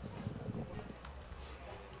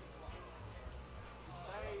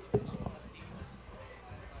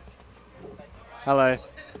 Hello.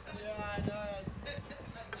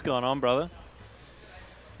 What's going on, brother?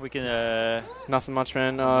 We can... Nothing much,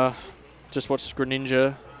 man. Just watched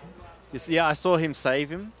Greninja. Yeah, I saw him save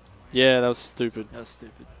him. Yeah, that was stupid. That was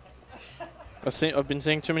stupid. I've been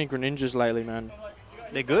seeing too many Greninjas lately, man.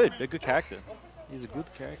 They're good. They're a good character. He's a good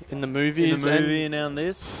character. In the movies. In the movie and on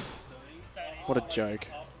this. What a joke.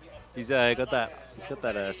 He's got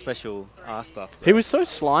that special R stuff. Bro. He was so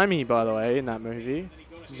slimy, by the way, in that movie.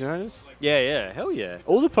 Did you notice? Yeah. Hell yeah.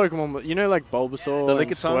 All the Pokemon, you know, like Bulbasaur The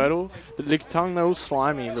and Lickitung? Squirtle. The Lickitung, they're all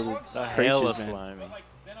slimy little creatures, Hella man. slimy.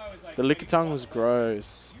 The Lickitung was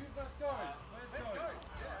gross.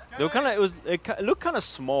 They were kind of. It looked kind of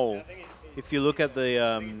small, if you look at the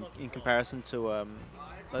in comparison to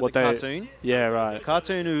like the cartoon. Yeah, right. The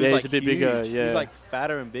cartoon was he's like a bit huge. bigger. Yeah, He was like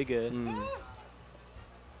fatter and bigger.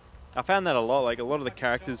 I found that a lot. Like a lot of the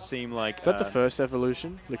characters seem like. Is that the first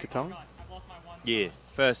evolution, Lickitung? Yeah,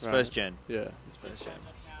 first gen. Yeah, it's first gen.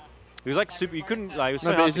 He was like super. You couldn't like. It was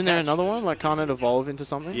so no, hard but isn't to there catch. another one? Like, can't it evolve into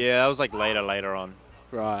something? Yeah, that was like later on.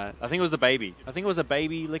 Right. I think it was the baby. I think it was a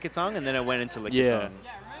baby Lickitung, and then it went into Lickitung. Yeah.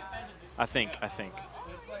 I think.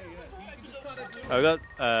 Oh, we got.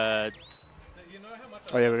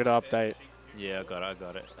 Oh yeah, we got to update. Yeah, I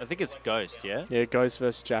got it. I think it's Ghost. Yeah. Yeah, Ghost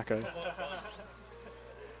versus Jacko.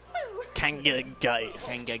 Kanga Ghost.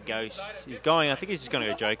 He's going. I think he's just going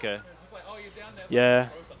to go Joker. Yeah.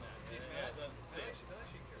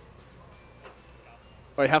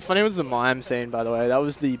 Wait, how funny was the mime scene, by the way? That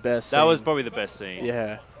was the best scene. That was probably the best scene.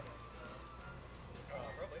 Yeah.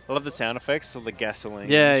 I love the sound effects of the gasoline.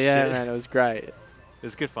 Yeah, man, it was great. It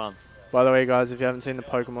was good fun. By the way, guys, if you haven't seen the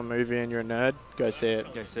Pokemon movie and you're a nerd, go see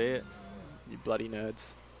it. Go see it. You bloody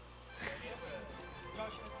nerds.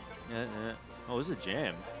 Yeah. Oh, this is a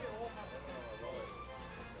jam.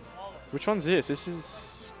 Which one's this? This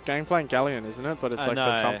is Gangplank Galleon, isn't it? But it's like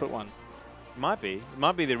no. the trumpet one. Might be. It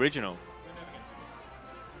might be the original.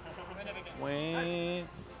 When...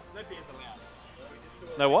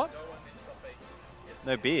 No what?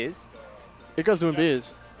 No beers? You guys doing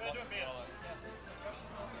beers?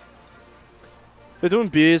 They're doing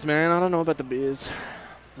beers, man. I don't know about the beers.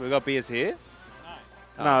 We got beers here?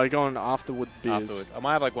 No, we're going afterward beers. Afterward. I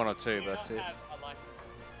might have like one or two, but that's it.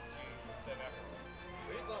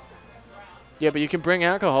 Yeah, but you can bring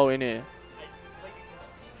alcohol in here.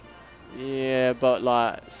 Yeah, but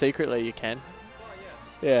like secretly you can.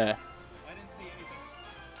 Yeah.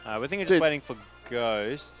 We think we're just Dude, waiting for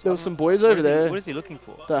Ghost. There was some boys over there. What is he looking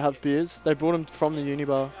for? That have beers. They brought them from the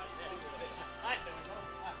UniBar.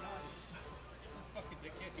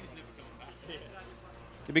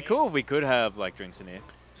 It'd be cool if we could have like drinks in here.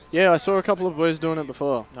 Yeah, I saw a couple of boys doing it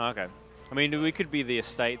before. Oh, okay. I mean, we could be the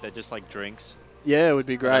estate that just like drinks. Yeah, it would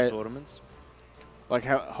be great. Tournaments. Like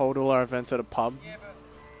hold all our events at a pub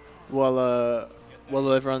while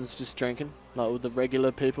everyone's just drinking, like with the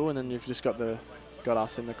regular people, and then you've just got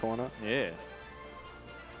us in the corner. Yeah.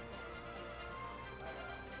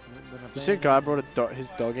 Did you see a guy brought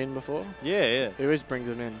his dog in before? Yeah. He always brings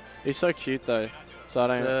him in. He's so cute though. So I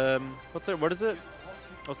don't. What is it?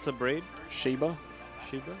 What's the breed? Shiba?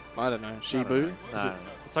 I don't know. Shibu? No.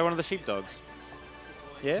 It's like one of the sheepdogs.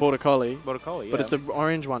 Yeah? Border Collie. Border Collie, yeah. But it's an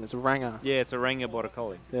orange one. It's a Ranger. Yeah, it's a Ranger Border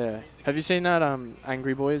Collie. Yeah. Have you seen that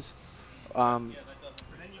Angry Boys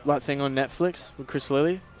like thing on Netflix with Chris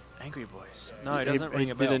Lilly? Angry Boys? No, it doesn't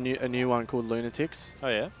ring a bell. He did a new one called Lunatics. Oh,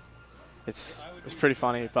 yeah? It's pretty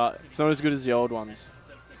funny, but it's not as good as the old ones.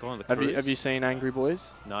 Go on the cruise. Have you seen Angry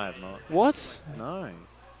Boys? No, I have not. What? No.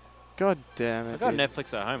 God damn it. I've got dude.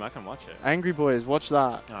 Netflix at home. I can watch it. Angry Boys, watch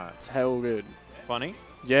that. Alright. It's hell good. Funny?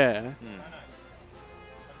 Yeah.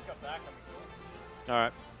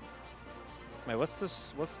 Alright. Wait, what's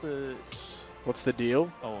this? What's the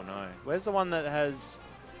deal? Oh no. Where's the one that has...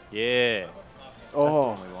 Yeah. Oh, that's the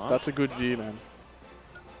one we want. That's a good view, man.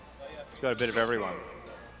 It's got a bit of everyone.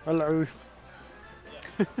 Hello.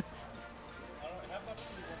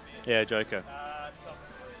 Yeah, Joker.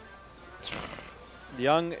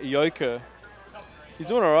 Young Joker. He's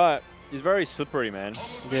doing alright. He's very slippery, man.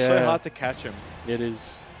 Yeah. So hard to catch him. It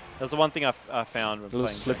is. That's the one thing I found when Little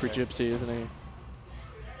playing slippery Joker. gypsy, isn't he?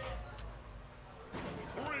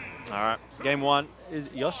 Alright. Game one is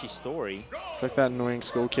Yoshi's Story. It's like that annoying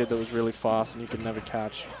school kid that was really fast and you could never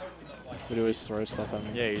catch. Would always throw stuff at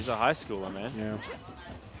me. Yeah, he's a high schooler, man. Yeah.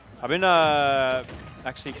 I've been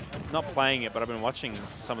actually not playing it, but I've been watching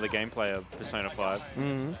some of the gameplay of Persona 5.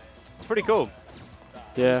 Mm-hmm. It's pretty cool.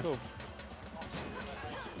 Yeah. Cool.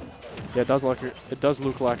 Yeah, it does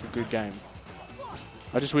look like a good game.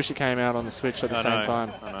 I just wish it came out on the Switch at the same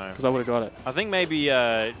time. I know. Because I would have got it. I think maybe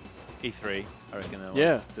E3, I reckon they'll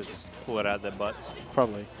to just pull it out of their butts.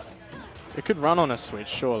 Probably. It could run on a Switch,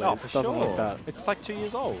 surely. Oh, it for doesn't sure. look that. It's like 2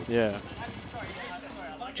 years old. Yeah.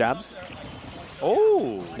 Jabs.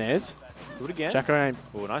 Oh. Nares. Do it again. Jacko ain't.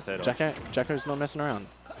 Oh, nice head. Jacko's not messing around.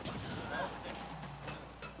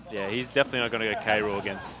 Yeah, he's definitely not going to go K-Rool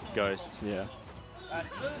against Ghost. Yeah.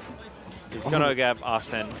 He's going to get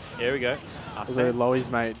Arsene. Here we go. Although Loey's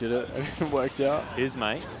mate did it and it worked out. His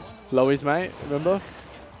mate. Loey's mate, remember?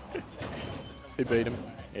 He beat him.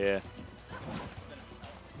 Yeah.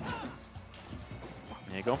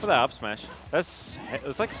 Yeah, going for that up smash.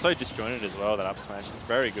 It's like so disjointed as well, that up smash. It's a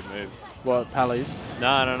very good move. What, Pally's?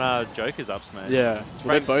 No. Joker's up smash. Yeah.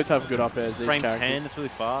 Well, they both have good up airs, these frame characters. 10, it's really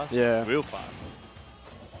fast. Yeah. Real fast.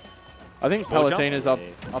 I think Palutena's up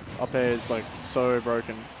air is like so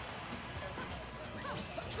broken.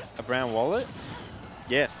 A brown wallet?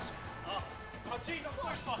 Yes.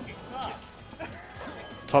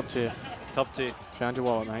 Top tier. Top tier. Found your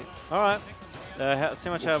wallet, mate. All right. See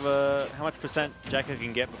how much percent Jacko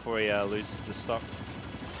can get before he loses the stock.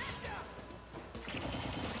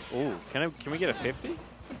 Ooh, can we get a 50? You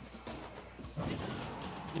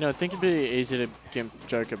know, I think it'd be easy to gimp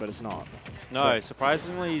Joker, but it's not. No,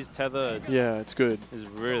 surprisingly, his tether. Yeah, it's good. Is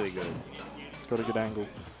really good. It's got a good angle.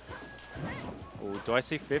 Ooh, do I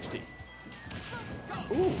see 50? Ooh.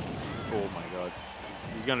 Oh my god.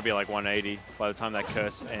 He's going to be like 180 by the time that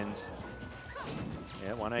curse ends.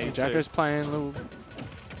 Yeah, 182. Jacko's playing a little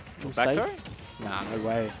back safe. throw? Nah, no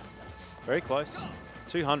way. Very close.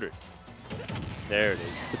 200. There it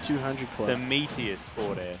is. The 200 club. The meatiest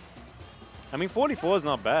forward air. I mean, 44 is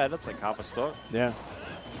not bad. That's like half a stock. Yeah.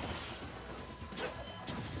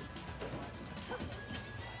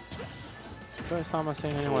 It's the first time I've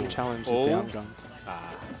seen anyone challenge the down guns.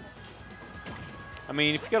 I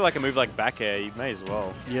mean, if you got like a move like back air, you may as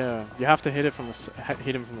well. Yeah, you have to hit it from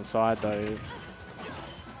hit him from the side though.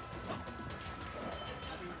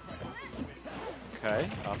 Okay,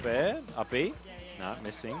 up air, up E. Nah,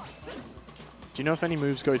 missing. Do you know if any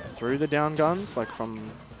moves go through the down guns, like from?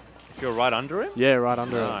 If you're right under him? Yeah, right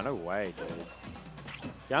under him. No, no way,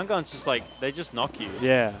 dude. Down guns just like they just knock you.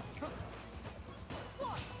 Yeah.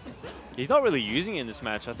 He's not really using it in this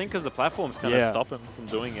match. I think because the platforms kind of stop him from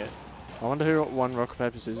doing it. I wonder who won rock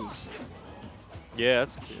paper scissors. Yeah,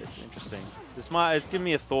 that's interesting. It's giving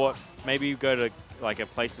me a thought. Maybe you go to like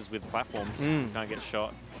places with platforms, you can't get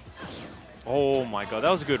shot. Oh my god, that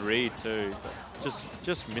was a good read too.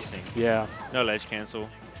 Just missing. Yeah. No ledge cancel.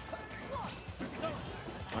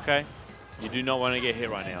 Okay. You do not want to get hit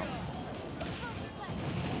right now.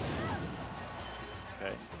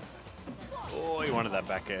 Okay. Oh, you wanted that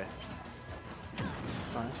back air.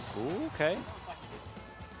 Nice. Ooh, okay.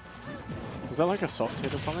 Was that like a soft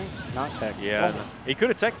hit or something? Not tech. Yeah. No. He could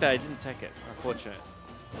have teched that. He didn't tech it. Unfortunate.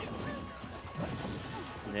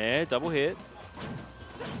 Yeah, double hit.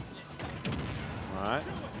 Alright.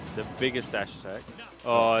 The biggest dash attack.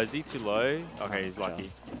 Oh, is he too low? Okay, he's lucky.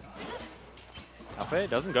 Up air?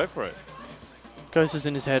 Doesn't go for it. Ghost is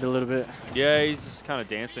in his head a little bit. Yeah, he's just kind of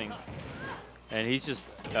dancing. And he's just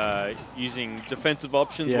using defensive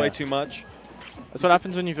options way too much. That's what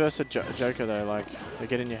happens when you verse a Joker, though. Like, they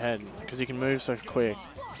get in your head because he can move so quick.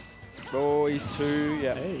 Oh, he's two.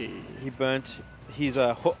 Yeah. Hey. He burnt. He's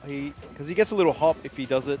because he gets a little hop if he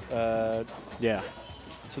does it. Yeah.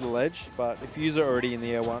 To the ledge, but if you use it already in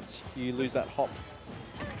the air once, you lose that hop.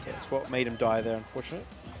 So that's what made him die there, unfortunately.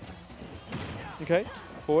 Okay,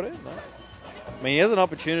 forward it. No. I mean, he has an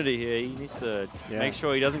opportunity here. He needs to make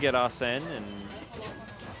sure he doesn't get Arsene and.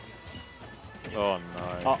 Oh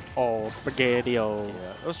no. Uh-oh, spaghetti-o. Yeah,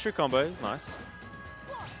 that was true combo. It was nice.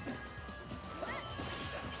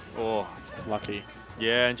 Oh. Lucky.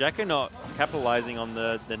 Yeah, and Jacko not capitalizing on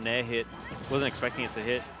the nair hit. Wasn't expecting it to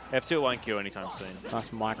hit. F2 won't kill anytime soon.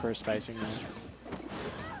 Nice micro spacing there.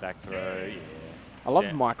 Back throw, yeah. I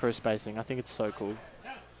love micro spacing. I think it's so cool.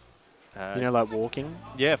 You know, like walking?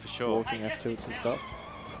 Yeah, for sure. Walking F2s and stuff.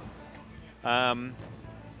 You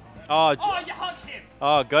hug him!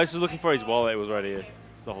 Oh, Ghost was looking for his wallet. It was right here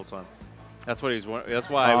the whole time. That's what he was. That's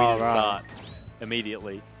why we didn't start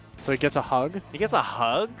immediately. So he gets a hug? He gets a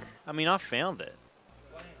hug? I mean, I found it.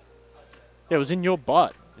 Yeah, it was in your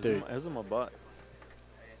butt, dude. It was in my butt.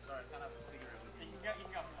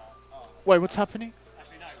 Wait, what's happening?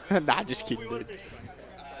 Nah, just kidding, dude.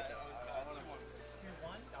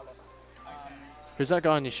 Who's that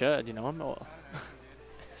guy on your shirt? Do you know him? Or?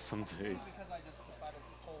 Some dude.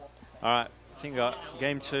 Alright, I think I got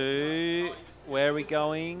game 2. Where are we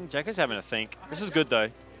going? Jacko's having a think. This is good though.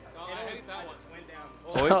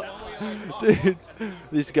 Dude,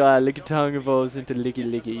 this guy, Licky Tongue evolves into Licky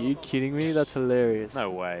Licky. Are you kidding me? That's hilarious. No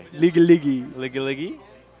way. Liggy Liggy. Liggy Liggy?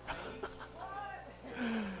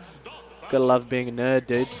 Gotta love being a nerd,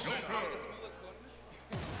 dude.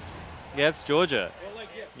 Yeah, it's Georgia.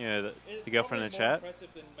 You know, the girlfriend in the chat.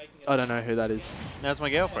 I don't know who that is. That's my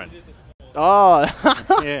girlfriend. Oh!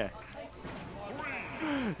 Yeah.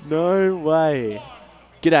 No way.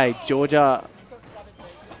 G'day, Georgia.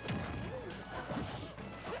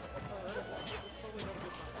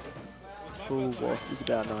 Full waft is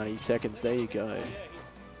about 90 seconds. There you go.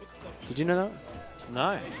 Did you know that?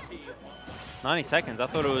 No. 90 seconds. I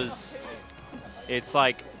thought it was... It's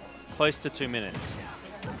like close to 2 minutes.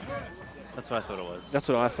 That's what I thought it was. That's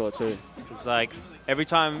what I thought too. It's like Every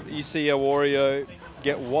time you see a Wario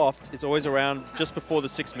get waft, it's always around just before the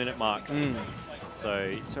 6-minute mark. So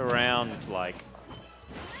it's around like...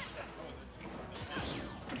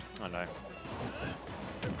 I don't know.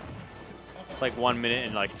 It's like 1 minute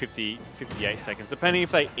and like 58 seconds, depending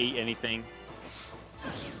if they eat anything.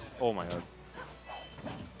 Oh my god.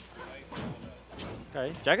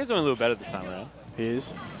 Okay, Jacko's doing a little better this time around. He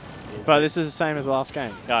is. But this is the same as last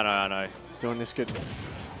game. I know. He's doing this good.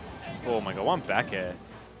 Oh my god, one back air.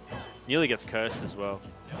 Nearly gets cursed as well.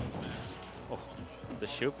 Oh, the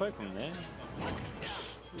shield poke from there.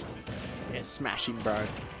 Yeah, smash him, bro.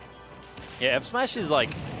 Yeah, F smash is like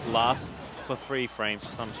lasts for 3 frames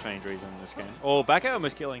for some strange reason in this game. Oh, back air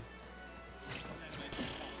almost killing.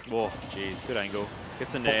 Oh, jeez, good angle.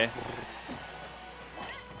 Gets in there.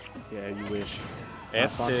 Yeah, you wish.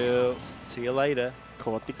 F2. See you later.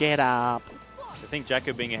 Caught the get up. I think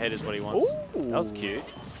Jacko being ahead is what he wants. Ooh. That was cute.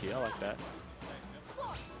 That's cute. I like that.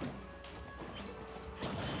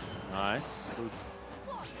 Nice.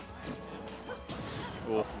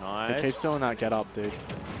 Oh, nice. He keeps doing that get up, dude.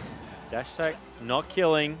 Dash attack, not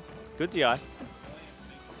killing. Good DI.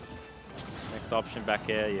 Next option back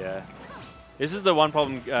air, yeah. This is the one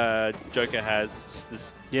problem Joker has. It's just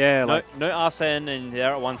this. Yeah, no Arsene and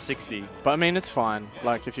they're at 160. But I mean, it's fine.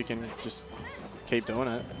 Like if you can just keep doing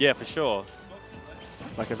it. Yeah, for sure.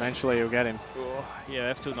 Like eventually you'll get him. Oh,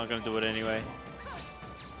 yeah, F2's not going to do it anyway.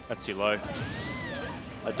 That's too low.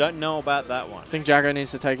 I don't know about that one. I think Jagger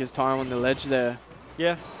needs to take his time on the ledge there.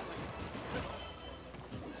 Yeah.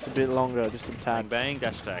 It's a bit longer, just a tad. Bang,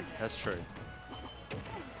 dash attack. That's true.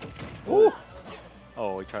 Ooh.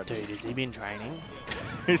 Oh, we tried. Dude, has he been training?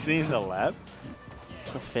 Is he in the lab?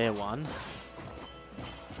 A fair one.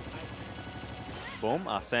 Boom,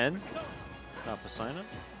 Arsene. Persona.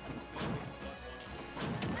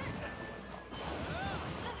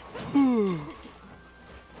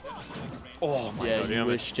 Oh my god, you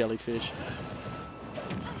wish, jellyfish.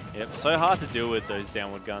 Yep, so hard to deal with those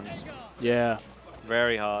downward guns. Yeah.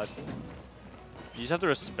 Very hard. You just have to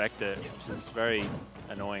respect it, which is very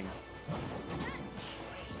annoying.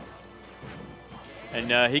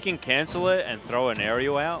 And he can cancel it and throw an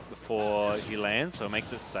aerial out before he lands, so it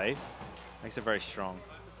makes it safe. Makes it very strong.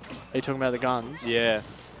 Are you talking about the guns? Yeah.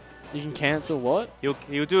 You can cancel what?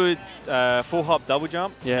 He'll do a full hop double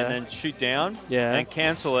jump, yeah, and then shoot down, yeah, and then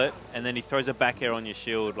cancel it, and then he throws a back air on your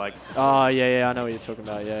shield. Like. Oh, yeah, I know what you're talking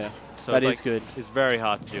about, yeah. So that is like, good. It's very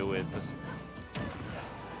hard to deal with.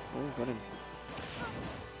 Oh, got him.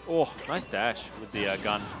 Oh, nice dash with the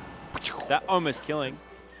gun. That almost killing.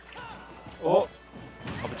 Oh,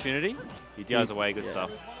 opportunity. He DIs away, good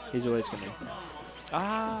stuff. He's always going to be.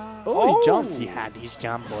 Ah. Oh, he jumped. He had his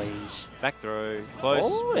jump, boys. Back throw. Close.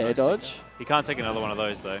 Oh, air dodge. He can't take another one of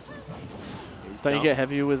those, though. Don't you get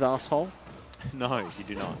heavier with asshole? No, you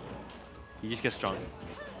do not. You just get stronger.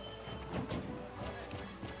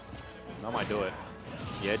 That might do it.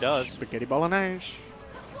 Yeah, it does. Spaghetti bolognese.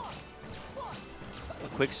 A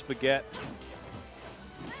quick spaghetti.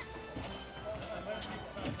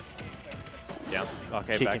 Yeah.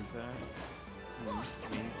 Okay, Kick back him. there.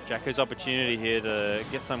 Jacko's opportunity here to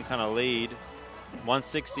get some kind of lead.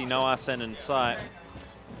 160, no Arsene in sight.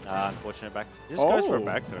 Unfortunate back. Just goes for a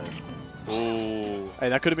back throw. Ooh. Hey,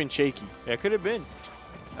 that could have been cheeky. Yeah, it could have been.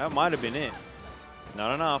 That might have been it.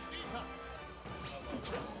 Not enough.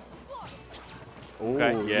 Ooh,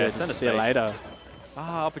 okay, yeah, send see you later.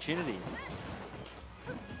 Ah, opportunity.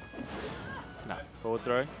 No. Forward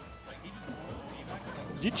throw.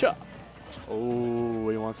 Yicha. Oh,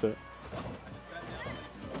 he wants it.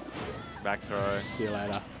 Back throw. See you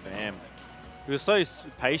later. Bam. He was so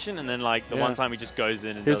patient, and then like the one time he just goes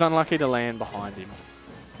in and he was unlucky to land behind him.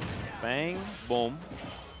 Bang, boom.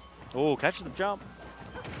 Oh, catches the jump.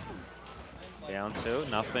 Down to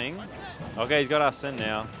nothing. Okay, he's got us in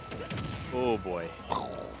now. Oh boy.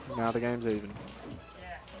 Now the game's even.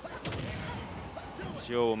 Is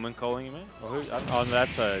your woman calling you, man? Or who? Oh, no,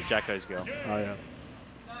 that's Jacko's girl. Oh yeah.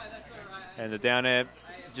 And the down air,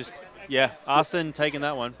 just Arsene taking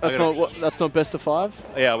that one. That's not best of 5.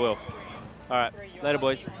 Yeah, I will. All right, later,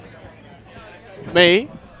 boys. Me?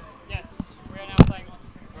 Yes, we are now playing on.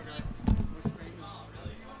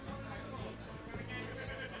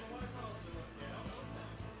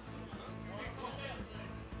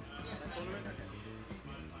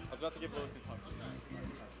 I was about to give Lewis his hug.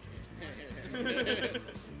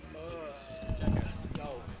 Jacko,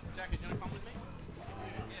 go. Jacko, do you want to come with me?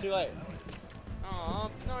 Too late.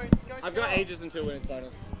 Oh, no, go. I've got ages until when it's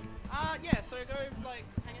finals. Yeah, so go, like,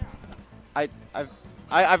 hang out.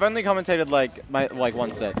 I've only commentated like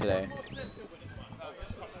one set today.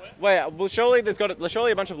 Wait, well surely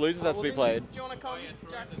a bunch of losers has to be played. Do you want to come,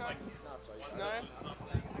 Jacko?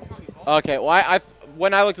 No? Okay, well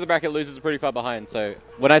when I looked at the bracket, losers are pretty far behind. So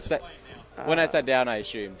when I sat down, I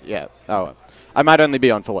assumed Oh, well. I might only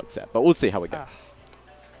be on for one set, but we'll see how we go.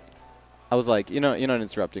 I was like, you're not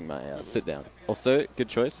interrupting my sit down. Also, good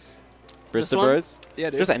choice. Barista Bros? Yeah,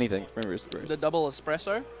 dude. Just anything from Barista Bros. The double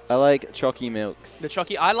espresso? I like chalky milks. The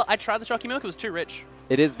chalky. I tried the chalky milk. It was too rich.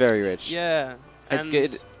 It is very rich. Yeah. It's and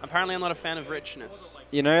good. Apparently, I'm not a fan of richness.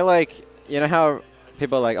 You know how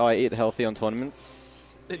people are like, oh, I eat healthy on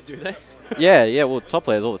tournaments? Do they? Yeah, well, top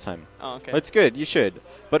players all the time. Oh, okay. It's good, you should.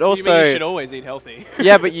 But also... You mean you should always eat healthy?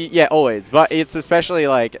 Yeah, but always. But it's especially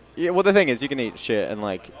like... well, the thing is, you can eat shit and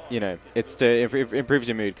like, it's to improves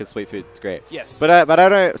your mood because sweet food's great. Yes. But I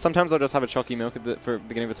don't... Sometimes I'll just have a chalky milk for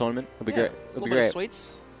beginning of a tournament. It'll be great. It'll be bit great. Of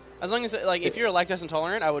sweets. As long as, if you're lactose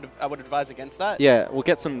intolerant, I would advise against that. Yeah, we'll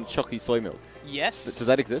get some chalky soy milk. Yes. Does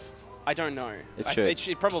that exist? I don't know. It should.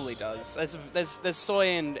 It probably does. There's soy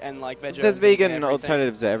and like veg. There's vegan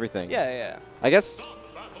alternatives to everything. Yeah. I guess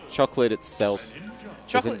chocolate itself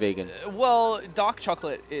isn't vegan. Well, dark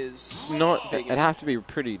chocolate is not vegan. It'd have to be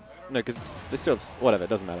pretty... No, because they still have... Whatever, it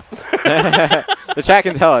doesn't matter. The chat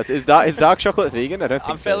can tell us. Is dark chocolate vegan? I don't think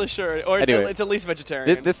so. I'm fairly sure. Or anyway, it's at least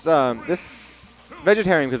vegetarian. This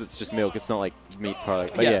vegetarian because it's just milk. It's not like meat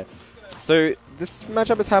product. But yeah. So this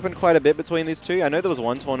matchup has happened quite a bit between these two. I know there was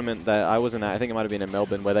one tournament that I wasn't at. I think it might have been in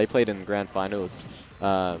Melbourne where they played in grand finals.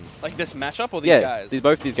 Like this matchup or these guys?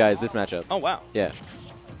 Both these guys, this matchup. Oh, wow. Yeah.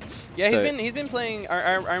 Yeah, he's been playing.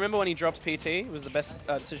 I remember when he dropped PT. It was the best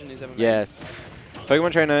decision he's ever made. Yes.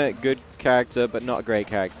 Pokemon Trainer, good character, but not a great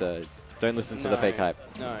character. Don't listen to the fake hype.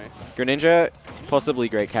 No. Greninja, possibly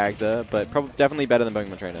great character, but definitely better than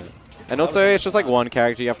Pokemon Trainer. And also, it's just like one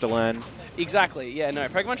character you have to learn. Exactly. Yeah. No.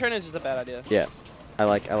 Pokemon Trainer is just a bad idea. Yeah. I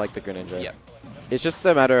like the Greninja. Yep. It's just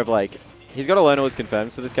a matter of like he's got to learn all his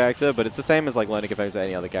confirms for this character, but it's the same as like learning confirms for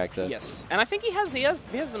any other character. Yes. And I think he has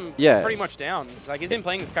them pretty much down. Like he's been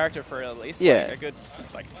playing this character for at least like a good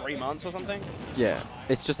 3 months or something. Yeah.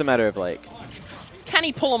 It's just a matter of like can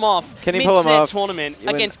he pull him off? Can he pull him off tournament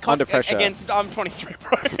against under pressure? I'm 23,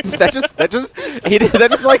 bro. that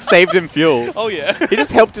just like saved him fuel. Oh yeah. He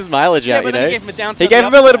just helped his mileage out. But then he gave him a down. He gave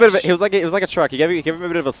him a little bit of. It was like a truck. He gave him a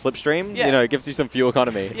bit of a slipstream. Yeah. It gives you some fuel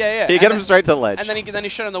economy. Yeah. He get him straight to the ledge. And then he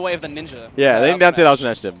shot in the way of the ninja. Yeah. Then down to down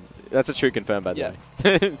smashed him. That's a true confirm, by the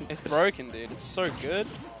way. It's broken, dude. It's so good.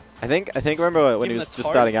 I think remember when he was just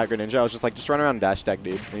starting out Greninja, I was just like, just run around and dash attack,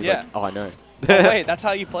 dude. And he's like, oh, I know. Oh, wait, that's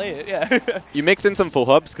how you play it, yeah. You mix in some full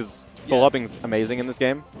hops, because full hopping's amazing in this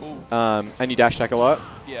game. And you dash attack a lot.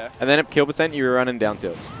 Yeah. And then at kill percent, you run and down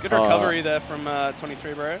tilt. Good recovery there from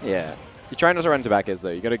 23, bro. Yeah. You try not to run to back airs,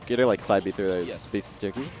 though. You gotta like side B through those pieces of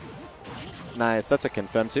turkey. Nice, that's a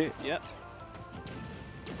confirm too. Yep.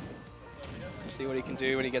 See what he can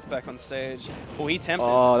do when he gets back on stage. Oh, he tempted.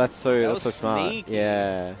 Oh, that's so smart. Sneaky.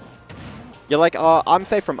 Yeah. You're like, oh, I'm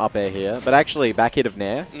safe from up air here, but actually back hit of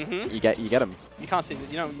Nair, you get him. You can't see,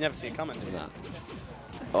 you never see it coming, do you? Nah.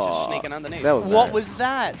 Just sneaking underneath. That was what was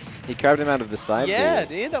that? He grabbed him out of the side. Yeah,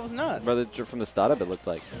 dude, that was nuts. Brother, from the startup, it looked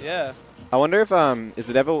like. Yeah. I wonder if is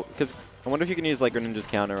it ever because I wonder if you can use like Greninja's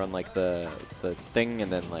counter on like the thing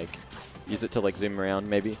and then like use it to like zoom around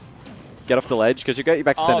maybe. Get off the ledge because you get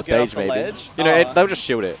back to center stage maybe. Ledge? You know they'll just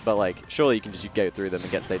shield it, but like surely you can just go through them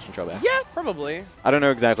and get stage control back. Yeah, probably. I don't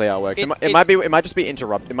know exactly how it works. It might just be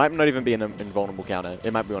interrupt. It might not even be an invulnerable counter.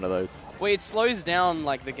 It might be one of those. Well, it slows down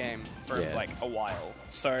like the game for like a while,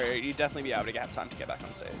 so you definitely be able to have time to get back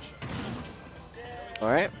on stage. All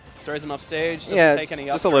right. Throws him off stage. Doesn't take any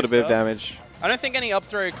just a little bit of damage. I don't think any up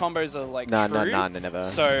throw combos are like No, true. no, never.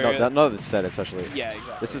 So not this set especially. Yeah,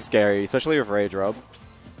 exactly. This is scary, especially with Rage Rob.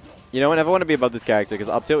 You know, I never want to be above this character because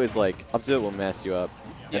up tilt is like up tilt will mess you up.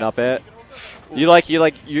 Yeah. And up air,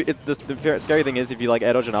 the scary thing is if you like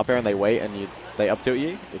air dodge and up air and they wait and they up tilt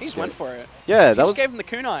you. He just went for it. Yeah, that was. Just gave him the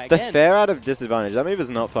kunai the again. fair out of disadvantage. That move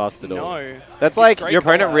is not fast at all. No. That's like your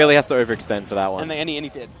opponent really has to overextend for that one. And he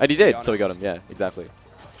did. And he did, so we got him. Yeah, exactly.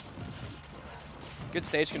 Good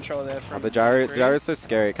stage control there from the gyro is so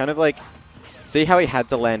scary. Kind of like, see how he had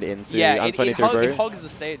to land into it hogs the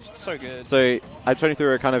stage. It's so good. So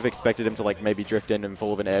I'm23 kind of expected him to like maybe drift in and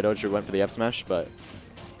full of an air dodge or went for the F smash, but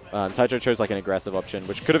Taicho chose like an aggressive option,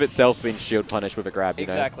 which could have itself been shield punished with a grab.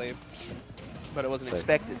 Exactly. But it wasn't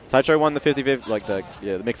expected. Taicho won the 50-50, like the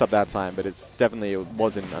mix up that time, but it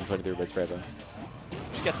was in I'm23 base forever.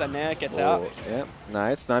 Just gets that nair, gets out. Yeah,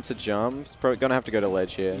 nice. Snipes a jump. He's probably gonna have to go to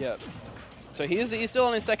ledge here. Yep. So he's still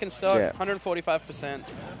on his second stock, 145%.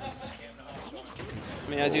 I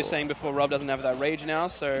mean, as you were saying before, Rob doesn't have that rage now,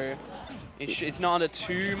 so it's not under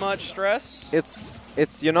too much stress.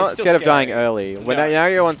 You're not scared of dying early. When now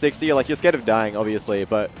you're 160, you're scared of dying, obviously,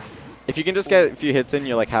 but if you can just get a few hits in,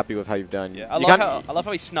 you're like happy with how you've done. Yeah, I love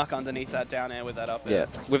how he snuck underneath that down air with that up air.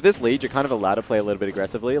 Yeah, with this lead, you're kind of allowed to play a little bit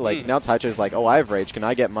aggressively. Like now Taicho's like, oh, I have rage. Can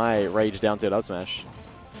I get my rage down to an up smash?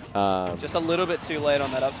 Just a little bit too late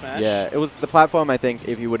on that up smash. Yeah, it was the platform, I think,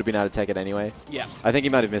 if he would have been able to take it anyway. Yeah. I think he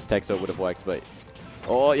might have missed tech, so it would have worked, but...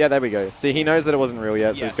 Oh, yeah, there we go. See, he knows that it wasn't real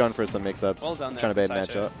yet, so he's going for some mix-ups. Well done there, trying to bait an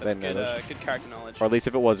edge up. That's good character knowledge. Or at least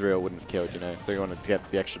if it was real, it wouldn't have killed, you know? So you wanted to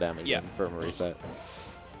get the extra damage in for him to reset.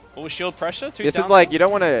 Well, with shield pressure, this is like, you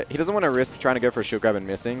don't want to... He doesn't want to risk trying to go for a shield grab and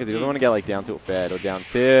missing, because he doesn't want to get, like, down tilt fed or down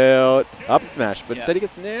tilt up smash, but instead he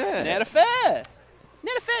gets nair. Nair to fair.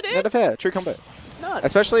 Nair to fair, dude. Nair to fair. True combo. Nuts.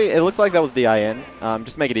 Especially, it looks like that was DIN.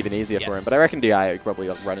 Just make it even easier for him. But I reckon DI would probably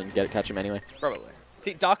run and catch him anyway. Probably.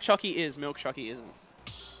 See, Dark Chocky is, Milk Chocky isn't.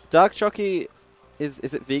 Dark Chocky is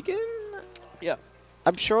it vegan? Yeah.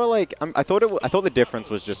 I'm sure. Like I thought the difference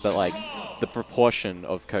was just that like the proportion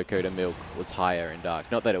of cocoa to milk was higher in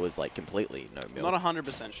Dark. Not that it was like completely no milk. Not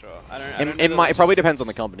 100% sure. It probably depends on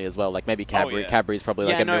the company as well. Like maybe Cadbury. Cadbury's probably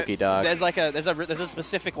like a milky Dark. There's like there's a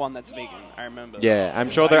specific one that's vegan. I remember. Yeah, I'm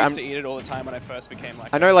sure. I used to eat it all the time when I first became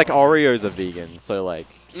like. I know like Oreos are vegan, so like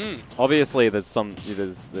obviously there's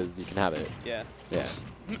you can have it. Yeah. Yeah.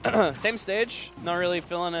 Same stage. Not really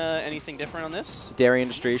feeling anything different on this. Dairy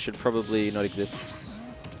industry should probably not exist.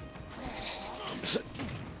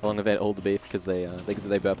 Along with all the beef, because they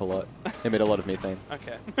burp a lot. They emit a lot of methane.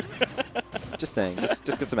 Okay. Just saying. Just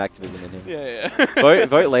get some activism in here. Yeah.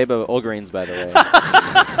 Vote Labour or Greens, by the way.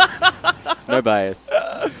 No bias.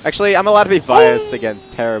 Actually, I'm allowed to be biased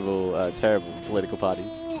against terrible political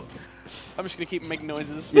parties. I'm just going to keep making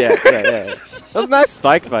noises. Yeah. That was a nice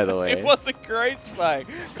spike, by the way. It was a great spike.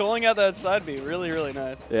 Calling out that side B, really, really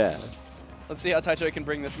nice. Yeah. Let's see how Taicho can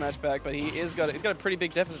bring this match back, but he's got a pretty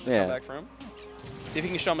big deficit to come back from. See if he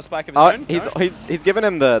can show him a spike of his own. He's given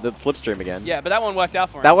him the slipstream again. Yeah, but that one worked out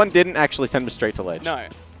for him. That one didn't actually send him straight to ledge. No.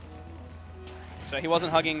 So he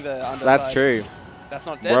wasn't hugging the underside. That's true. That's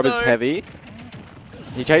not dead, Rob is heavy.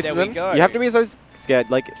 He chases him. You have to be so scared.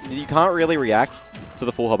 Like, you can't really react to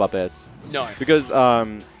the full hop up airs. No. Because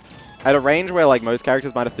at a range where like most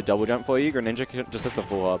characters might have to double jump for you, Greninja just has to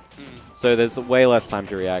full hop. So there's way less time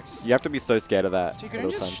to react. You have to be so scared of that. Dude,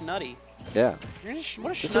 Greninja's snutty. Yeah.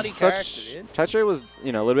 What a snutty character, dude. Taicho was, a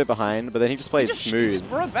little bit behind, but then he just played smooth. He just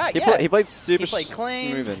brought back, he played super smooth. He played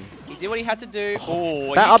clean. Smooth. He did what he had to do.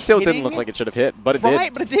 Oh, that up tilt didn't look like it should have hit, but it did.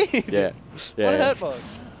 Right, but it did. Yeah. What a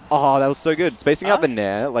hurtbox. Oh, that was so good. Spacing out the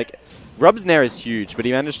nair. Like, Rob's nair is huge, but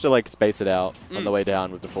he managed to like space it out on the way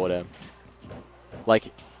down with the forward air. Like,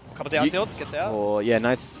 couple down tilts, gets out. Oh, yeah,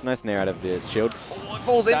 nice nair out of the shield. Oh, it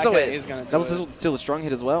falls into it. That was still a strong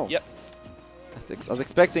hit as well. Yep. I was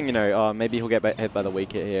expecting, maybe he'll get hit by the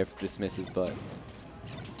weak hit here if this misses, but...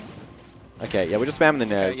 Okay, yeah, we're just spamming the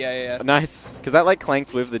nairs. Okay, yeah. Nice, because that, like,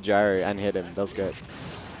 clanked with the gyro and hit him. That was good.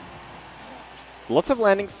 Lots of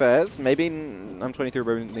landing fairs. Maybe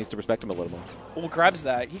I'm23 needs to respect him a little more. Well, grabs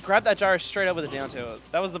that. He grabbed that gyro straight up with a down tilt.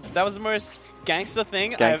 That was the most gangster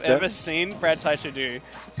thing I've ever seen Brad Taicho do.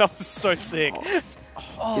 That was so sick.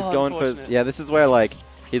 Oh, he's going for... Yeah, this is where, like,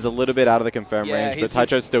 he's a little bit out of the confirm range, but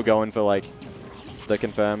Taicho's still going for, like... The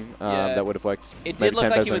confirm that would have worked. It did look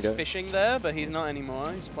like he was fishing there, but he's not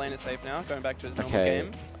anymore. He's playing it safe now, going back to his normal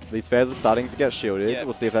game. These fairs are starting to get shielded. Yeah.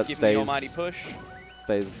 We'll see if that stays. Almighty push.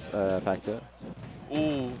 Stays a factor.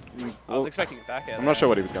 Ooh, I was expecting it back. I'm not sure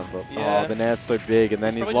what he was going for. Yeah. Oh, the nair's so big, and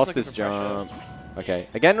then he's lost his jump. Okay,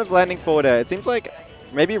 again with landing forward air, it seems like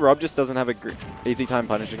maybe Rob just doesn't have a easy time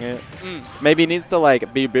punishing it. Maybe he needs to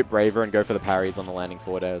like be a bit braver and go for the parries on the landing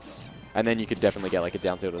forward airs. And then you could definitely get like a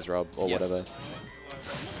down tilt as Rob or whatever.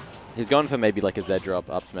 He's gone for maybe like a Z drop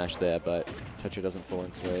up smash there, but Tocho doesn't fall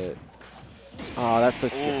into it. Oh, that's so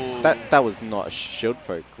scary. That was not a shield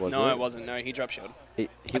poke, was it? No, it wasn't. No, he dropped shield. I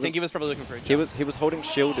think he was probably looking for a jump. He was holding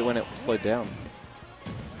shield when it slowed down.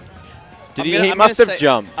 He must have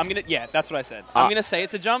jumped. Yeah, that's what I said. I'm gonna say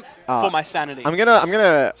it's a jump for my sanity. I'm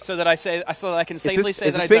gonna. So that I can safely say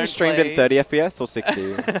that I don't play. Is this being streamed in 30 FPS or 60?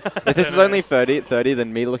 If this is only 30,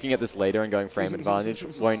 then me looking at this later and going frame advantage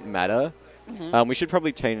won't matter. We should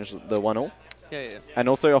probably change the 1-all. Yeah. And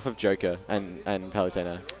also off of Joker and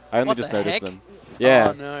Palutena. I only just noticed heck? them.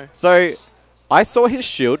 Yeah. Oh no. So I saw his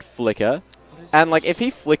shield flicker, and like if he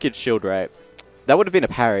flickered shield right, that would have been a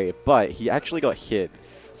parry. But he actually got hit.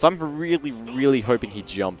 So I'm really, really hoping he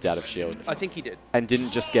jumped out of shield. I think he did. And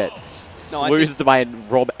didn't just get sloozed by a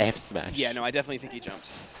Rob F smash. Yeah, no, I definitely think he jumped.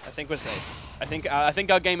 I think we're safe. I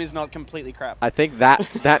think our game is not completely crap. I think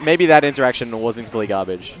that maybe that interaction wasn't completely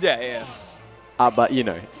garbage. Yeah. But you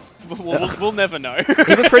know. We'll never know.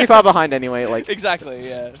 He was pretty far behind anyway. Like exactly,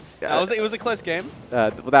 yeah. It was a close game.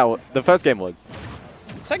 The first game was.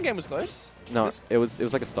 Second game was close. No, it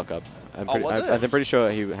was like a stock up. I'm pretty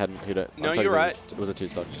sure he hadn't hit it. No, you're right. It was a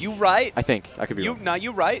 2-stock. You right. I think. I could be wrong. No,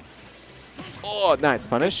 you're right. Oh, nice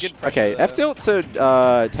punish. Okay, F tilt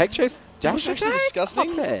to tech chase. That was actually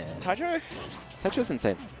disgusting. Taicho? Taicho's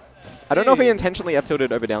insane. I don't know if he intentionally F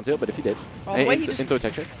tilted over down tilt, but if he did, into a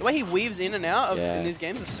tech chase. The way he weaves in and out in these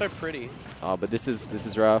games is so pretty. Oh, but this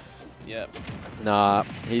is rough. Yep. Nah,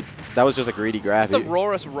 that was just a greedy grab. It's the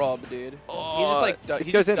rawest Rob, dude. Oh,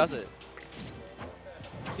 he just does it.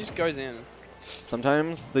 He just goes in.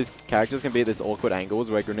 Sometimes these characters can be at this awkward angles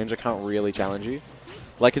where Greninja can't really challenge you.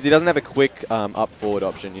 Like, because he doesn't have a quick up-forward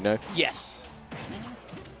option, you know? Yes.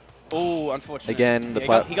 Oh, unfortunately. Again,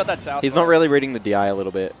 he got that south. He's not really reading the DI a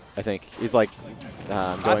little bit, I think. He's like...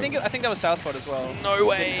 I think that was south spot as well. No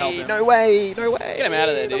way! No way! No way! Get him out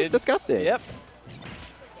of there, dude. That was disgusting. Yep.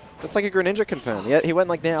 That's like a Greninja confirm. Yeah, he went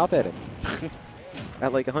like now up at him.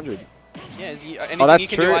 At like 100. Yeah, oh, that's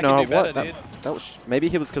true. No, what? That was maybe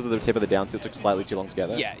he was because of the tip of the down tilt took slightly too long to get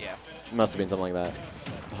there. Yeah. It must have been something like that.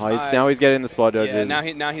 Oh, now he's getting the spot dodges.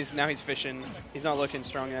 Yeah, now he's fishing. He's not looking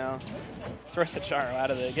strong now. Throw the gyro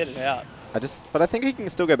out of there. Get it out. But I think he can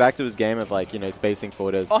still go back to his game of like spacing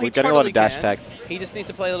forwarders. Oh, We're getting a lot of dash attacks. He just needs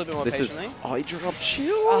to play a little bit more patiently. He dropped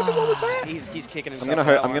shield. What was that? He's kicking himself.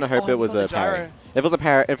 I'm gonna hope it was a parry. If it was a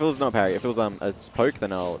parry, if it was not a parry, if it was a poke,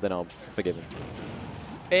 then I'll forgive him.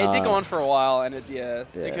 It did go on for a while, and it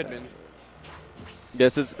could have been.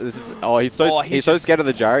 This is he's so scared of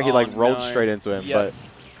the gyro. He like rolled straight into him. But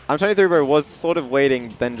I'm 23 bro was sort of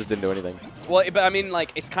waiting, then just didn't do anything. Well, but I mean,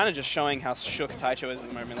 like it's kind of just showing how shook Taicho is at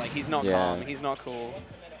the moment. Like he's not calm. He's not cool.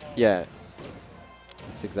 Yeah.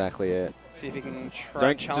 That's exactly it. See if he can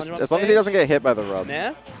try challenge him. As long as he doesn't get hit by the rub.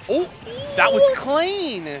 Nah. Oh, that was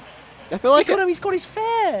clean. I feel like he's got his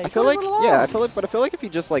fair. I feel like if he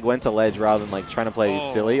just like went to ledge rather than like trying to play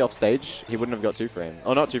silly off stage, he wouldn't have got 2-frame.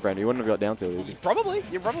 Oh, not 2-frame. He wouldn't have got down tilt. Probably.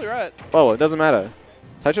 You're probably right. Oh, it doesn't matter.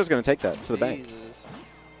 Taicho's going to take that to the bank.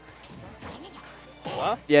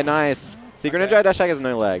 Huh? Yeah, nice. See, Greninja dash tag has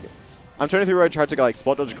no lag. I'm 23 Road tried to go like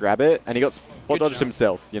spot dodge grab it, and he got spot dodged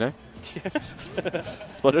himself, you know?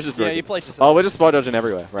 Spot dodge is broken. Yeah, you played yourself. Oh, we're just spot dodging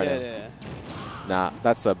everywhere right now. Yeah. Nah,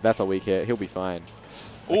 that's a weak hit. He'll be fine.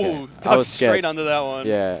 Ooh, I was straight under that one.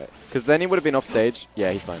 Yeah, because then he would have been off stage.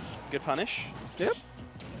 Yeah, he's fine. Good punish. Yep.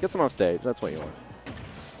 Get some off stage. That's what you want.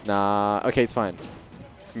 Nah, okay, he's fine.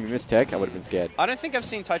 If you missed tech, I would have been scared. I don't think I've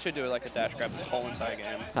seen Taicho do like a dash grab this whole entire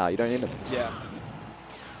game. Ah, you don't need him. Yeah.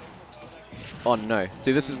 Oh no.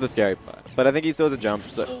 See, this is the scary part. But I think he still has a jump,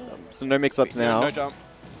 so no mix-ups now. No jump.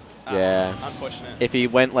 Yeah. Unfortunate. If he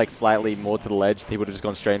went like slightly more to the ledge, he would have just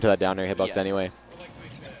gone straight into that down air hitbox anyway.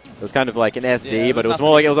 It was kind of like an SD, but it was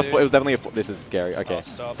more like it was definitely a. This is scary. Okay.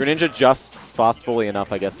 Greninja just fast fully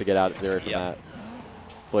enough, I guess, to get out at 0 from that.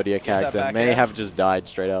 Floatia character may have just died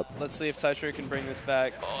straight up. Let's see if Taicho can bring this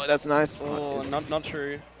back. Oh, that's nice. Oh, not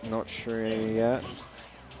true. Not true yet.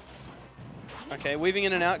 Okay, weaving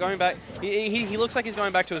in and out, going back. He looks like he's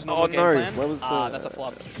going back to his normal game plan. What was that's a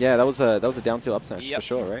flop. Yeah, that was a down tilt up smash for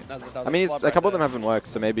sure, right? I mean, a couple of them haven't worked,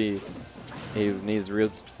 so maybe he needs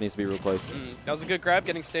to be real close. That was a good grab,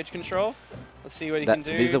 getting stage control. Let's see what he can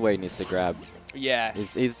do. These are where he needs to grab. Yeah.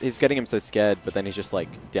 He's getting him so scared, but then he's just like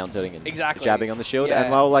down tilting and jabbing on the shield, and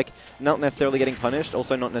while like not necessarily getting punished,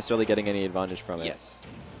 also not necessarily getting any advantage from it. Yes.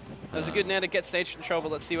 That was a good nair to get stage control, but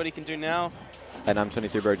let's see what he can do now. And I'm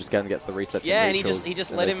 23 bro just gets the reset. Yeah, and he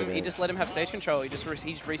just let him have stage control. He just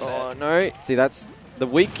reset. Oh no! See, that's the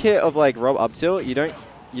weak hit of like Rob up tilt. You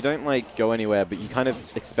don't like go anywhere, but you kind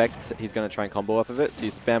of expect he's going to try and combo off of it. So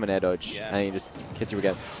you spam an air dodge, and he just hits you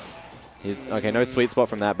again. Okay, no sweet spot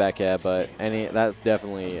from that back air, but that's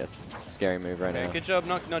definitely a scary move right now. Good job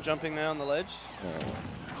not jumping there on the ledge.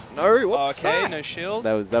 No, what's okay, that? no shield.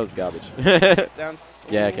 That was garbage. Down.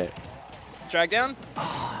 Yeah, okay. Drag down.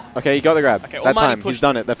 Okay, he got the grab. Okay, that time, he's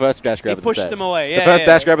done it. The first dash grab of the set. He pushed him away. Yeah, the first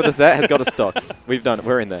dash grab of the set has got us stock. We've done it.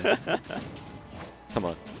 We're in there. Come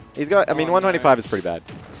on. He's got. I mean, 195 is pretty bad.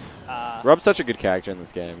 Rob's such a good character in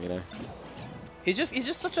this game, you know. He's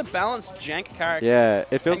just such a balanced jank character. Yeah,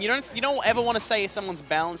 it feels. And you don't ever want to say someone's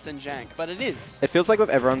balanced and jank, but it is. It feels like with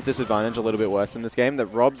everyone's disadvantage a little bit worse in this game. That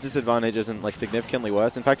Rob's disadvantage isn't like significantly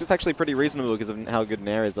worse. In fact, it's actually pretty reasonable because of how good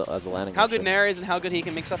Nair is as a landing. How good Nair is and how good he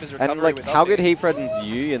can mix up his recovery. And like with how good he threatens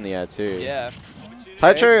you in the air too. Yeah.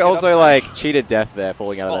 Taicho also like cheated death there,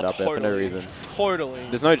 falling out of that up there for no reason. Totally.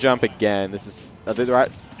 There's no jump again. This is right.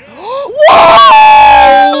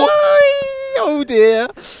 Whoa! Oh dear.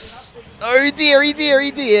 Oh dearie,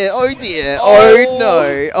 dearie, dear. Oh dear. Oh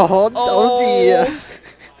no. Oh dear.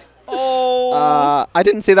 Oh. I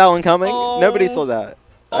didn't see that one coming. Nobody saw that.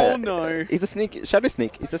 Oh no. He's a sneaky shadow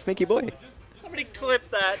sneak. He's a sneaky boy. Somebody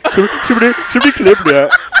clip that. Somebody clip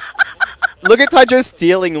that. Look at Taicho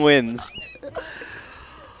stealing wins.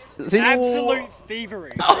 Absolute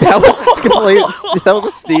thievery. That was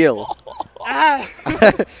a steal.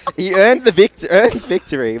 He earned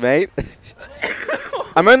victory, mate.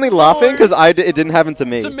 I'm only laughing because it didn't happen to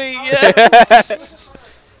me. To me, yeah.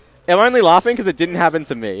 I'm only laughing because it didn't happen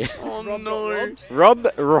to me. Oh no. Robbed.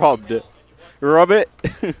 Robert.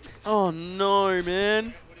 Oh no,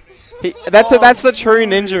 man. That's the true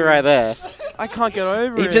ninja right there. I can't get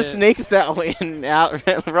over it. He just sneaks that win out.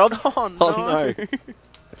 Rob's. Oh no.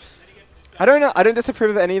 I don't know. I don't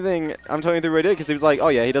disapprove of anything I'm talking through because he was like, oh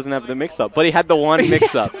yeah, he doesn't have the mix-up, but he had the one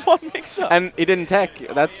mix-up. One mix-up. And he didn't tech. He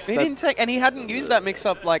didn't tech, and he hadn't used that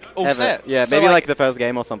mix-up like all ever. set. Yeah, so maybe like the first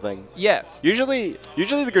game or something. Yeah. Usually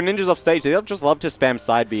the Greninjas off stage, they just love to spam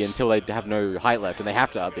side B until they have no height left and they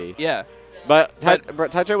have to up B. Yeah. But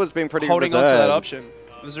Taicho was being pretty holding reserved. on to that option.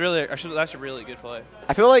 It was really, that's a really good play.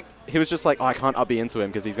 I feel like he was just like, oh, I can't up B into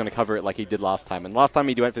him because he's going to cover it like he did last time. And last time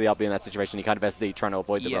he went for the up B in that situation, he kind of SD trying to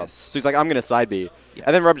avoid the Rob. So he's like, I'm going to side B. Yeah.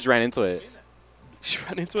 And then Rob just ran into it. Just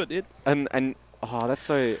ran into it, dude. And oh, that's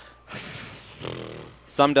so...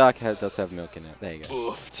 Some Dark does have milk in it. There you go.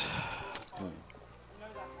 Oofed.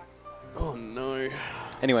 Oh, no.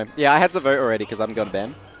 Anyway, yeah, I had to vote already because I'm going to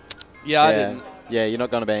ban. Yeah, I didn't. Yeah, you're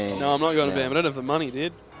not going to ban. No, I'm not going to ban. I don't have the money,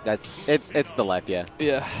 dude. It's the life, yeah.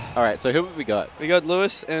 Yeah. All right, so who have we got? We got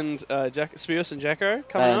Lewis and Spios and Jacko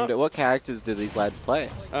coming up. And what characters do these lads play?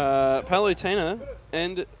 Palutena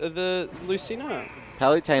and the Lucina.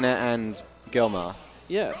 Palutena and Girlmath.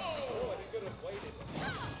 Yes.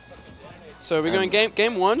 So we're going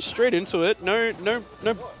game one straight into it. No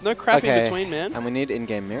crap in between, man. And we need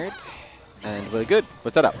in-game mirrored, and we're good. We're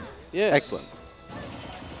set up. Yes. Excellent.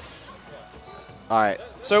 All right.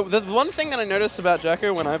 So the one thing that I noticed about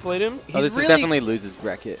Jacko when I played him, he's this is definitely losers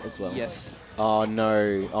bracket as well. Yes. Oh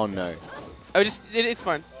no! Oh no! Oh, it's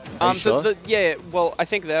fine. Are you sure? So yeah. Well, I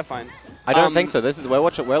think they're fine. I don't think so.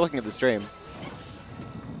 We're looking at the stream.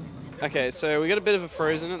 Okay, so we got a bit of a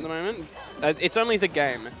frozen at the moment. It's only the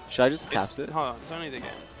game. Should I just caps it? Hold on, it's only the game.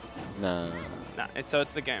 No. Nah, it's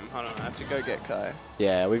the game. Hold on, I have to go get Kai.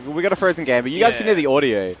 Yeah, we got a frozen game, but you guys can hear the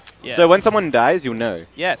audio. Yeah. So when someone dies, you'll know.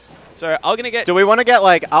 Yes. So I'm gonna get. Do we want to get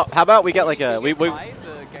like? How about we get like a? The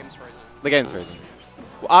game's frozen. The game's frozen.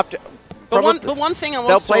 Well, after. The one thing I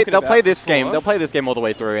was they'll play this game. They'll play this game all the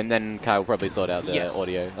way through, and then Kai will probably sort out the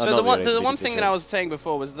audio. So the one thing that I was saying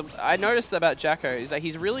before was I noticed about Jacko is that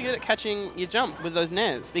he's really good at catching your jump with those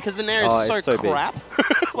nairs because the nair is so crap.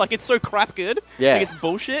 Like it's so crap good. Yeah. Like it's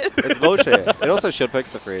bullshit. It's bullshit. It also shield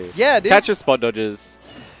pokes for free. Yeah, dude. Catches spot dodges.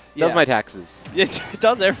 Does my taxes. Yeah, it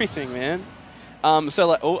does everything, man.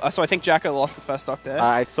 So I think Jacko lost the first stock there.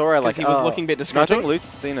 I saw her like he was looking a bit disgruntled. No, I think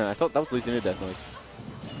Lucina. I thought that was Lucina death noise.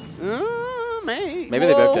 Maybe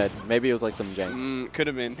they both dead. Maybe it was like some jank. Could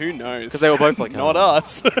have been. Who knows? Because they were both like not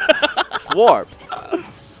us. Warp.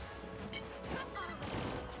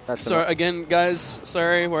 So again, guys,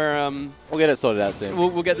 sorry, we'll get it sorted out soon.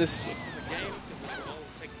 We'll get this.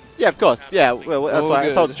 Yeah, of course. Yeah, well, that's why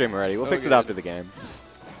I told stream already. We'll fix it after the game.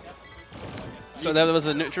 So there was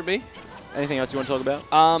a neutral B. Anything else you want to talk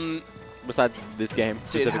about? Besides this game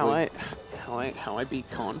specifically. Dude, how I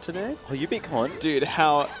beat Con today? Oh, you beat Con? Dude,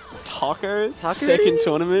 how Taco second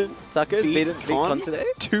tournament Taco's beat Con today?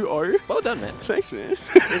 2-0. Well done, man. Thanks, man.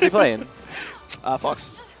 Who's he playing?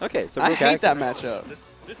 Fox. Okay, so I hate that matchup.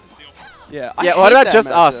 Yeah. Yeah. What about just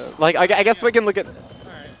us? Like, I guess we can look at.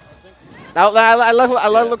 Now, I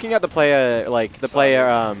love looking at the player, like the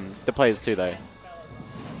players too, though.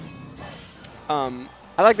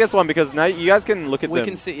 I like this one because now you guys can look at them. We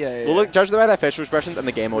can see, yeah. We'll judge them by their facial expressions and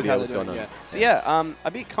the game audio that's going on. Yeah. So yeah, I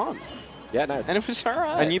beat Con. Yeah, nice. And it was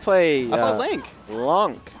alright. And you play. I play Link.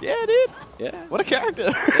 Lonk. Yeah, dude. Yeah. What a character.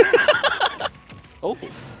 Oh,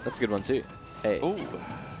 that's a good one too. Hey. Ooh.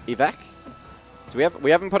 EVAC. So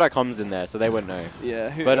we haven't put our comms in there, so they wouldn't know.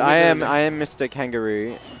 Yeah. But I am Mr.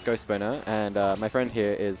 Kangaroo Ghost Boner, and my friend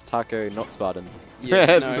here is Taco Not Spartan.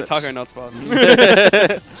 Yes, no, Taco Not Spartan.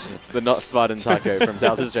 The Not Spartan Taco from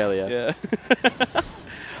South Australia. Yeah.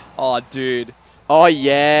 Oh, dude. Oh,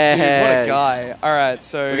 yeah. Dude, what a guy. All right,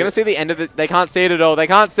 so... We're going to see the end of it. They can't see it at all. They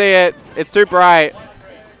can't see it. It's too bright.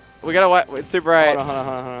 We got to wait. It's too bright. Hold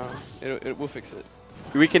on. We'll fix it.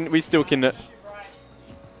 We still can...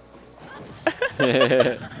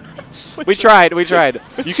 We tried.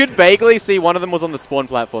 You could vaguely see one of them was on the spawn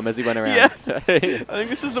platform as he went around. Yeah. I think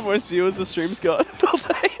this is the most viewers the stream's got all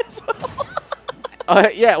day as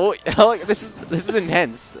well. Yeah, well, this is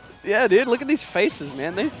intense. Yeah, dude, look at these faces,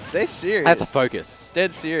 man. They're serious. That's a focus.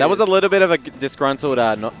 Dead serious. That was a little bit of a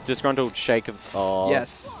disgruntled shake of... Oh.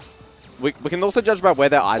 Yes. We can also judge by where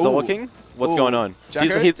their eyes are looking. What's going on?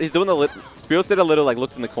 He's doing the... Spears did a little, like,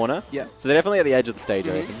 looked in the corner. Yeah. So they're definitely at the edge of the stage,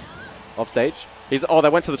 I reckon. Off stage. They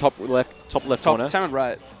went to the top left corner. Top and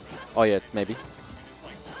right. Oh, yeah, maybe.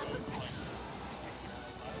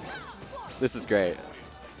 This is great.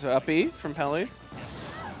 So up E from Palu.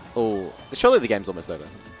 Oh, surely the game's almost over.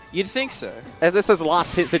 You'd think so. This is the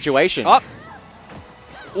last hit situation. Up.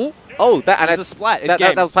 Ooh. Oh, that was a splat.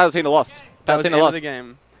 That was Palutena lost. That was the end of the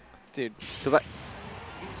game. Dude. Because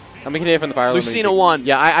we can hear from the fire alarm. Lucina won.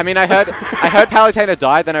 Yeah, I mean, I heard Palutena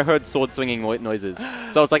died, then I heard sword swinging noises.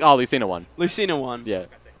 So I was like, oh, Lucina won. Lucina won. Yeah.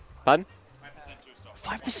 Pardon?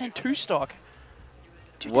 5% two stock.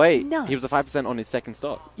 Dude, wait, that's nuts. he was a 5% on his second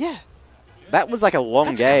stock. Yeah. That was like a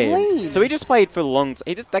long game. Clean. So he just played for long.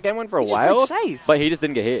 That game went for a while. Just played safe. But he just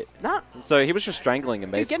didn't get hit. Nah. So he was just strangling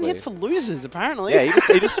him, basically. Dude, getting hits for losers, apparently. Yeah,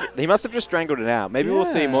 he must have just strangled it out. Maybe we'll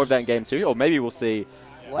see more of that in game 2, or maybe we'll see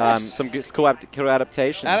some cool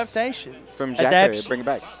adaptations. Adaptations. From Jacko. Bring it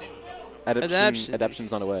back.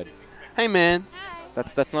 Adaption's not a word. Hey, man.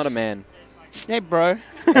 That's not a man. Hey, bro.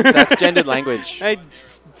 That's gendered language. Hey,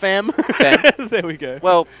 fam. There we go.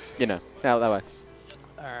 Well, you know, that works.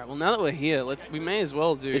 All right. Well, now that we're here, we may as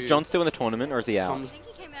well do... Is John still in the tournament, or is he out? I think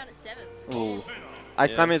he came out at 7. Ooh.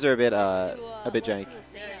 Ice timers are a bit jank.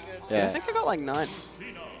 Yeah. I think I got like 9.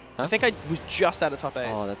 Huh? I think I was just out of top 8.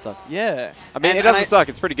 Oh, that sucks. Yeah. I mean, it doesn't suck.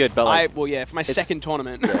 It's pretty good, but like... Well, yeah, for my second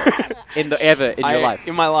tournament. Yeah. In your life.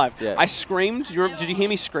 In my life. Yeah. I screamed. Did you hear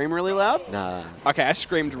me scream really loud? Nah. Okay, I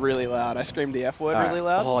screamed really loud. I screamed the F word really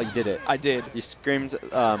loud. Oh, you did it. I did. You screamed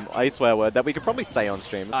a swear word that we could probably say on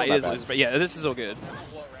stream. It's not that bad. But yeah, this is all good.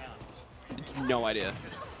 No idea.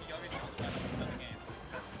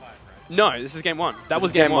 No, this is game 1. That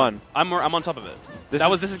was game 1. I'm on top of it. This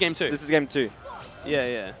is game 2. This is game 2.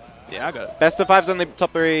 Yeah, I got it. Best of 5's on the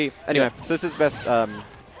top 3. Anyway, so this is best.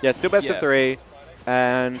 Still best of 3.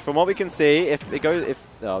 And from what we can see, if it goes,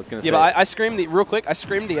 I was gonna say. Yeah, but I screamed real quick. I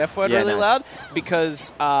screamed the F word really loud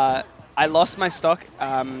because I lost my stock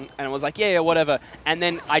and it was like whatever. And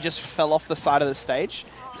then I just fell off the side of the stage.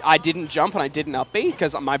 I didn't jump and I didn't up B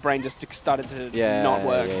because my brain just started to not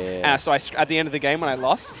work. And so at the end of the game when I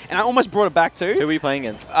lost, and I almost brought it back too. Who were you playing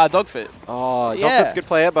against? Dogfit. Oh, Dogfit's a good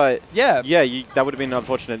player, but that would have been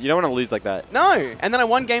unfortunate. You don't want to lose like that. No, and then I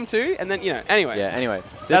won game 2, and then anyway. Yeah, anyway.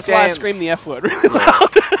 That's why I screamed the F word really loud.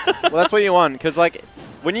 Well, that's what you want, because like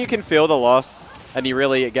when you can feel the loss and you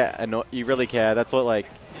really care. That's what like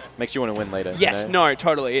makes you want to win later. Yes, you know? no,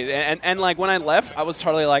 totally. And like when I left, I was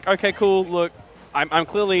totally like, okay, cool. Look. I'm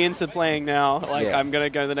clearly into playing now. Like I'm gonna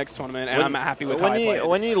go to the next tournament, and I'm happy with how I played.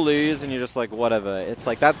 When you lose and you're just like whatever, it's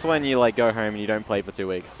like that's when you like go home and you don't play for 2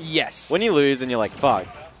 weeks. Yes. When you lose and you're like fuck.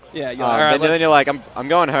 Yeah. You're like, all right, then you're like I'm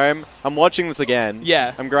going home. I'm watching this again.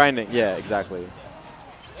 Yeah. I'm grinding. Yeah, exactly.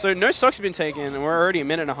 So no stocks have been taken, and we're already a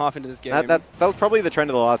minute and a half into this game. That was probably the trend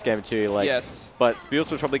of the last game too. Like yes. But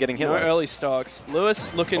Spiels was probably getting hit. No early stocks.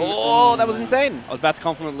 Lewis looking. Oh, that was insane. I was about to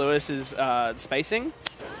compliment Lewis's spacing.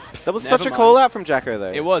 That was such a call out from Jacko,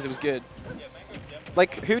 though. It was good.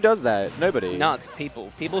 Like, who does that? Nobody. Nuts,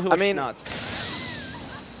 people. People who are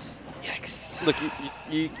nuts. Yikes. Look,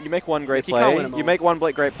 you make one great play, you make one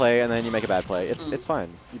great play, and then you make a bad play. It's fine.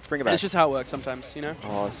 You bring it back. It's just how it works sometimes, you know?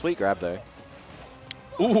 Oh, sweet grab, though.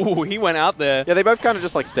 Ooh, he went out there. Yeah, they both kind of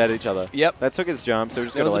just, like, stared at each other. Yep. That took his jump, so we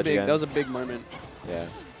just got to ledge again. That was a big moment. Yeah.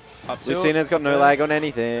 Up tilt. Lucina's got no lag on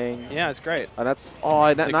anything. Yeah, it's great. And that's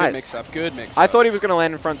nice. Good mix up. Good mix up. I thought he was going to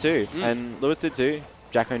land in front too, and Lewis did too.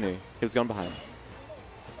 Jacko knew he was gone behind.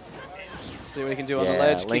 See what he can do on the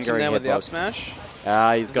ledge. Keeps him there with the up smash.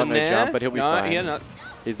 He's got no jump, but he'll be fine.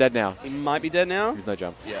 He's dead now. He might be dead now. He's no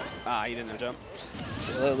jump. Yeah. He didn't have jump.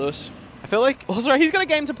 See you later, Lewis. I feel like. Oh, sorry, he's got a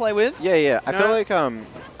game to play with. Yeah. I feel like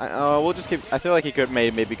we'll just keep. I feel like he could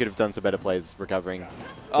maybe could have done some better plays recovering.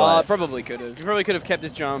 Probably could have. He probably could have kept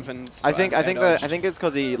his jump and. I think it's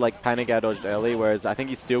because he like panic air dodged early, whereas I think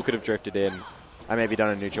he still could have drifted in, and maybe done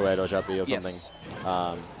a neutral air dodge up or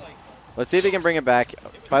something. Let's see if he can bring it back.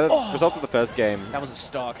 By the results of the first game, that was a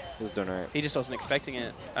stock. He was doing right. He just wasn't expecting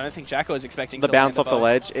it. I don't think Jacko was expecting the bounce off the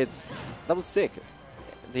ledge. That was sick.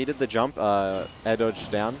 He did the jump, air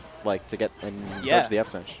dodge down, like to get and dodge the up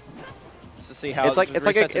smash. To see how it's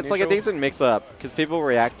like a decent mix up because people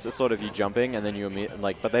react to sort of you jumping and then you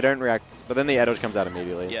but they don't react. But then the air dodge comes out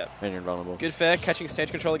immediately. Yeah, and you're invulnerable. Good fair catching stage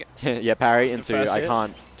control again. Yeah, parry into I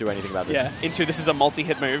can't do anything about this. Yeah, into this is a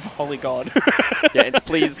multi-hit move. Holy god. Yeah,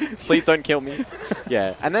 please don't kill me.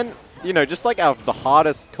 Yeah, and then just like the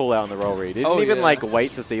hardest call out on the roll read. He didn't even like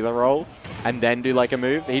wait to see the roll and then do like a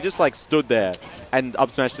move. He just like stood there and up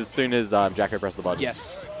smashed as soon as Jacko pressed the button.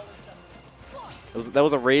 Yes. That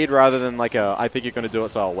was a read rather than like I think you're going to do it,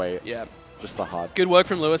 so I'll wait. Yeah. Just the hard. Good work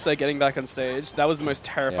from Lewis there, getting back on stage. That was the most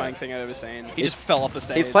terrifying thing I've ever seen. He just fell off the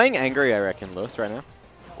stage. He's playing angry, I reckon, Lewis, right now.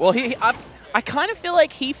 Well, I kind of feel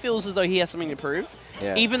like he feels as though he has something to prove,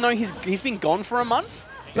 even though he's been gone for a month.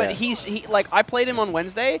 But he like I played him on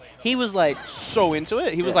Wednesday. He was like so into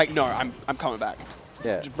it. He was like, no, I'm coming back.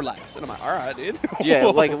 Yeah. Just relax. And I'm like, all right, dude. Yeah,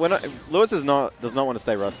 like Lewis does not want to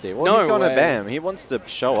stay rusty. Well, he's going to BAM. He wants to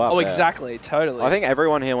show up. Oh, exactly. Totally. I think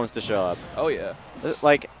everyone here wants to show up. Oh, yeah.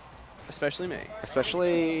 Like, especially me.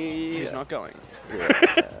 Especially. He's not going.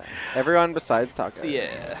 Yeah. Everyone besides Taco.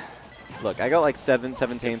 Yeah. Look, I got like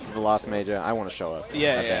 17th for the last major. I want to show up.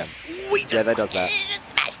 Yeah. Yeah, that does that.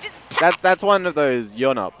 That's one of those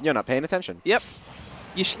you're not paying attention. Yep.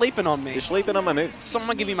 You're sleeping on me. You're sleeping on my moves.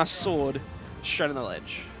 Someone give me my sword. Straight on the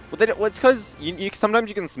ledge. Well, it's because you sometimes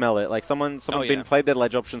you can smell it. Like someone's played their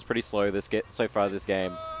ledge options pretty slow so far this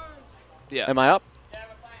game. Yeah. Am I up?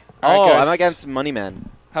 Right, I'm against Moneyman.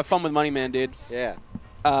 Have fun with Moneyman, dude. Yeah.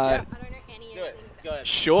 I don't know any. Do it. Go ahead.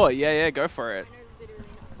 Sure. Yeah. Go for it.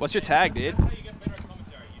 What's your tag, dude?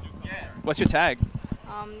 What's your tag?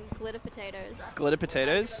 Glitter potatoes. Glitter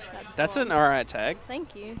potatoes? That's an alright tag.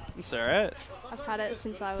 Thank you. It's alright. I've had it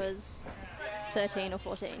since I was 13 or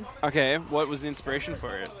 14. Okay, what was the inspiration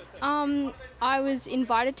for it? I was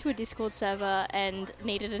invited to a Discord server and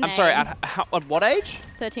needed a name. I'm sorry, at what age?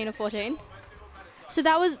 13 or 14. So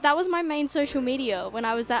that was my main social media when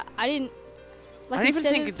I was that. I didn't even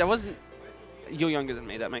think that wasn't. You're younger than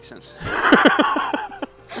me. That makes sense.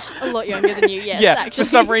 A lot younger than you, yes. Yeah, actually. for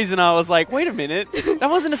some reason I was like, wait a minute, that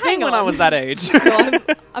wasn't a thing when I was that age. No,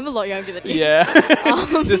 I'm a lot younger than you. Yeah.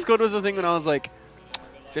 Discord was a thing when I was like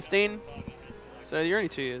 15. So you're only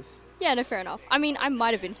 2 years. Yeah, no, fair enough. I mean, I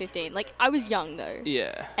might have been 15. Like, I was young, though.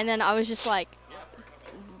 Yeah. And then I was just, like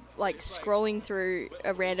scrolling through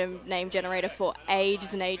a random name generator for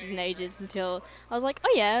ages and ages and ages until I was like,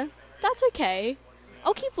 oh, yeah, that's okay.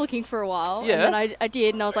 I'll keep looking for a while. Yeah. And then I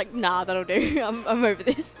did, and I was like, nah, that'll do. I'm over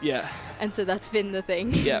this. Yeah. And so that's been the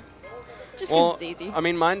thing. Yeah. Just because it's easy. I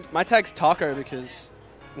mean, my tag's Taco because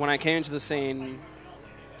when I came into the scene,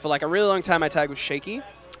 for like a really long time, my tag was Shaky.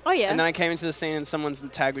 Oh, yeah. And then I came into the scene and someone's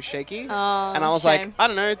tag was Shaky. Oh, and I was like, I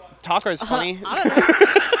don't know, Taco's funny. I don't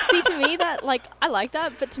know. See, to me, that, like, I like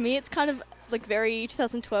that, but to me, it's kind of, like, very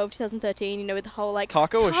 2012, 2013, you know, with the whole, like,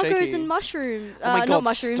 Taco or tacos Shaky? and mushrooms. Oh my God, not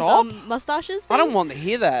mushrooms, stop. Mustaches thing. I don't want to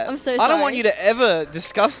hear that. I'm so I sorry. don't want you to ever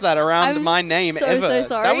discuss that around my name ever. So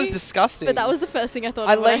sorry. That was disgusting. But that was the first thing I thought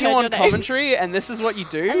I of when let you heard on your name. commentary, and this is what you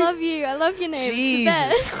do? I love you. I love your name. Jesus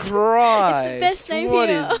it's the best. Christ. It's the best name What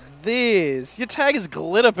here. is this? Your tag is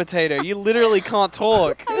Glitter Potato. You literally can't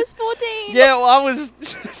talk. I was 14. Yeah, well, I was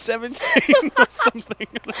 17 or something.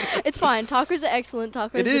 It's fine. Tacos are excellent.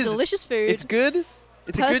 Tacos It are is. delicious food. It's good. It's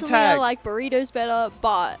Personally, a good tag. I like burritos better,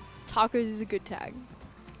 but tacos is a good tag.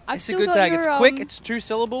 It's a good tag. It's quick. It's 2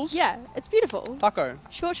 syllables. Yeah, it's beautiful. Taco.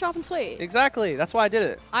 Short, sharp, and sweet. Exactly. That's why I did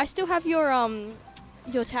it. I still have your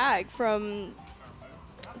tag from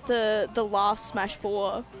the last Smash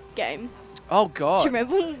 4 game. Oh God. Do you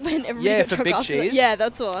remember when everybody got for drunk Big after Cheese? Yeah,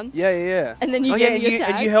 that's the one. Yeah. And then you gave me your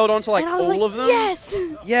tag. And you held on to like and I was all like, of them? Yes!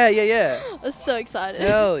 Yeah. I was so excited.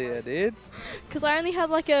 Hell yeah, dude. Because I only had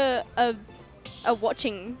like a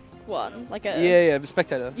watching one. Like a... Yeah,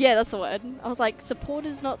 spectator. Yeah, that's the word. I was like, support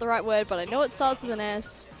is not the right word, but I know it starts with an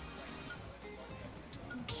S.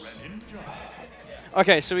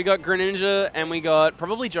 Okay, so we got Greninja and we got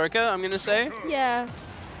probably Joker, I'm going to say. Yeah.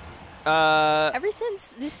 Ever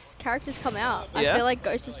since this character's come out, I feel like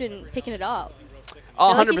Ghost has been picking it up.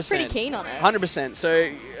 Oh, 100%. Like he's pretty keen on it. 100%. So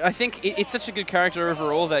I think it's such a good character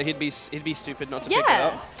overall that he'd be stupid not to pick it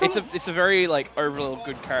up. It's a very like overall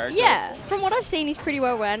good character. Yeah, from what I've seen, he's pretty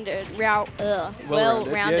well-rounded.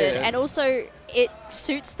 Well-rounded, and also it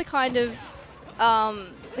suits the kind of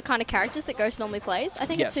characters that Ghost normally plays. I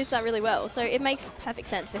think it suits that really well. So it makes perfect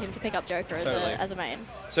sense for him to pick up Joker as a main.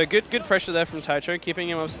 So good pressure there from Taicho, keeping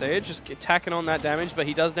him off stage, just attacking on that damage. But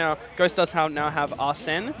Ghost does now have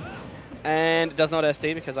Arsene. And does not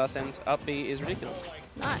SD because Arsene's up B is ridiculous.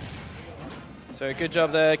 Nice. So good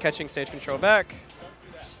job there, catching stage control back.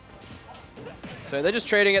 So they're just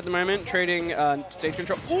trading at the moment, trading stage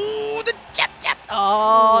control. Ooh, the jab.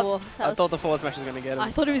 Oh, I thought the forward smash was going to get him.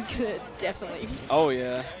 I thought it was going to definitely. Oh,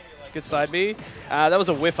 yeah. Good side B. That was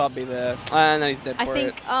a whiff up B there. And then he's dead for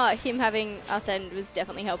it. I think him having Arsene was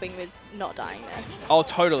definitely helping with not dying there. Oh,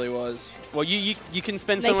 totally was. Well, you can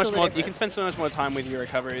spend so much more. You can spend so much more time with your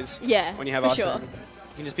recoveries. Yeah, when you have Arsene,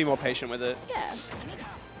 you can just be more patient with it. Yeah.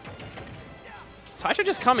 Taicho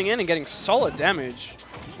just coming in and getting solid damage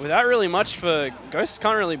without really much for Ghost.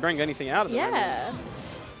 Can't really bring anything out of it. Yeah.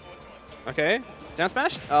 Okay, down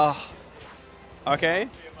smash. Oh. Okay.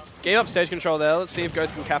 Gave up stage control there. Let's see if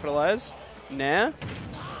Ghost can capitalize. Nah.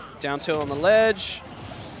 Down tilt on the ledge.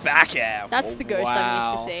 Back air. That's the Ghost I'm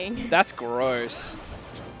used to seeing. That's gross.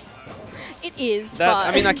 It is, but...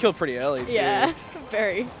 I mean, that killed pretty early, too. Yeah,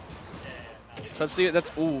 very. So let's see.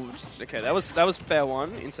 That's... Ooh. Okay, that was fair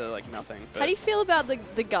one into, like, nothing. But how do you feel about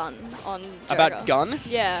the gun on Joker? About gun?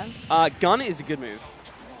 Yeah. Gun is a good move.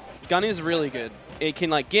 Gun is really good. It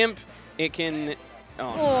can, like, gimp. It can...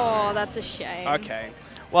 Oh, that's a shame. Okay.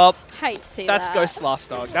 Well, hate to see that. That's Ghost's last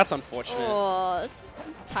dog. That's unfortunate. Oh,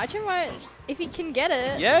 Taicho might, if he can get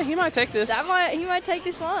it. Yeah, he might take this. He might take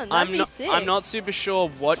this one. That'd be sick. I'm not super sure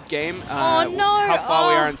what game. Oh no! How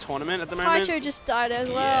far we are in tournament at the moment. Taicho just died as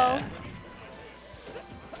well. Yeah.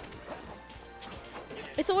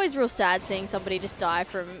 It's always real sad seeing somebody just die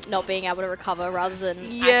from not being able to recover rather than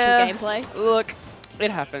actual gameplay. Look,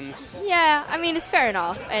 it happens. Yeah, I mean it's fair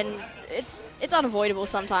enough, and it's unavoidable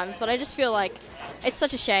sometimes. But I just feel like it's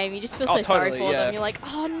such a shame. You just feel so sorry for them. You're like,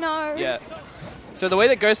 oh no. Yeah. So the way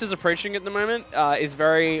that Ghost is approaching at the moment is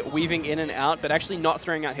very weaving in and out, but actually not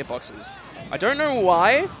throwing out hitboxes. I don't know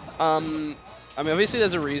why. I mean, obviously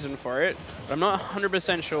there's a reason for it, but I'm not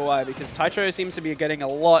 100% sure why, because Taicho seems to be getting a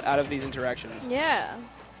lot out of these interactions. Yeah.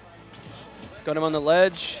 Got him on the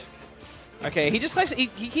ledge. Okay, he just likes, he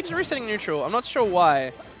keeps resetting neutral. I'm not sure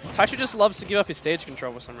why. Taicho just loves to give up his stage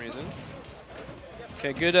control for some reason.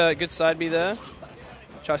 Okay, good side B there.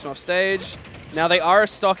 Tries him off stage. Now they are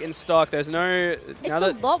stock in stock. There's no... It's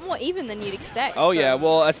a lot more even than you'd expect. Oh yeah,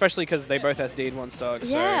 well, especially because they both SD'd one stock.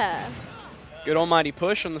 Yeah. So good almighty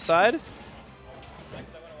push on the side.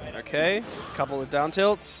 Okay, couple of down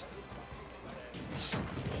tilts.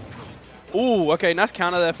 Ooh, okay, nice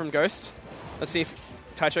counter there from Ghost. Let's see if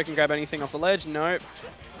Taicho can grab anything off the ledge. Nope.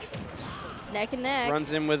 It's neck and neck.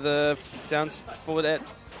 Runs in with the forward air.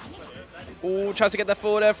 Ooh, tries to get that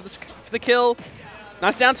forward air for the kill.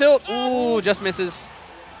 Nice down tilt. Ooh, just misses.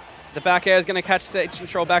 The back air is going to catch stage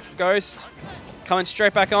control back from Ghost. Coming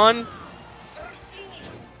straight back on.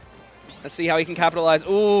 Let's see how he can capitalize.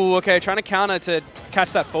 Ooh, okay, trying to counter to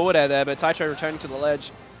catch that forward air there, but Taicho returning to the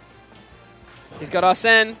ledge. He's got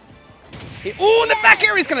Arsene. Ooh, and the back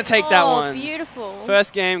air, he's going to take that one. Beautiful.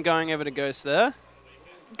 First game going over to Ghost there.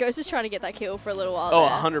 Ghost was trying to get that kill for a little while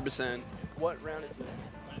there. 100%. What round is this?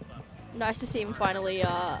 Nice to see him finally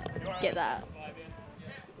get that.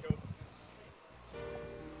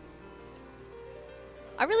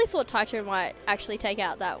 I really thought Taicho might actually take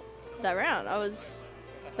out that round.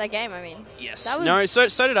 That game, I mean. Yes. So did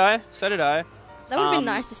I. So did I. That would have been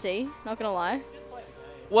nice to see, not gonna lie.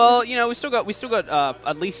 Well, you know, we still got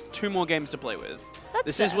at least 2 more games to play with.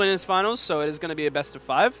 This is winners finals, so it is going to be a best of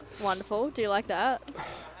 5. Wonderful. Do you like that?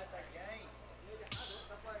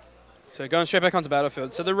 So going straight back onto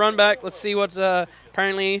Battlefield. So the run back, let's see what,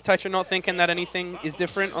 apparently Taicho not thinking that anything is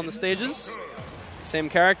different on the stages. Same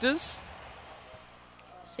characters.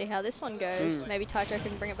 See how this one goes. Maybe Taicho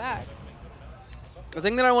can bring it back. The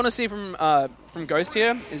thing that I want to see from Ghost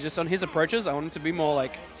here is just on his approaches, I want him to be more,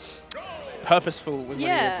 like, purposeful with when he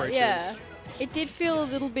approaches. Yeah, it did feel a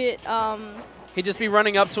little bit... He'd just be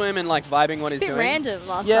running up to him and, like, vibing what he's doing. A bit random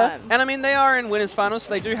last time. And, I mean, they are in winners finals,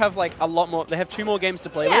 so they do have, like, a lot more... They have 2 more games to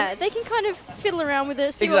play with. Yeah, they can kind of fiddle around with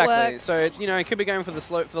it, see what works. So, you know, he could be going for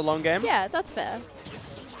the long game. Yeah, that's fair.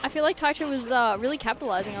 I feel like Taicho was really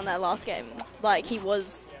capitalizing on that last game. Like, he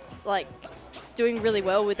was, like, doing really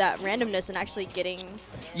well with that randomness and actually getting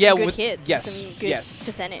some good hits and some good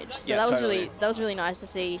percentage. So that was really nice to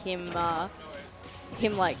see him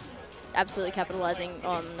like absolutely capitalizing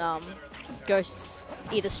on Ghost's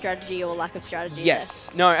either strategy or lack of strategy. Yes.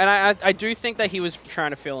 There. No, and I do think that he was trying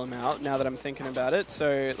to feel him out now that I'm thinking about it.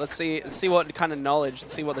 So let's see what kind of knowledge,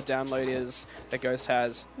 let's see what the download is that Ghost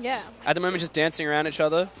has. Yeah. At the moment, just dancing around each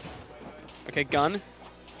other. Okay, gun.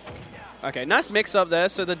 Okay, nice mix up there.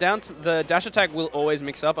 So the dash attack will always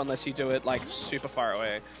mix up unless you do it like super far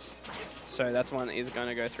away. So that's one that is going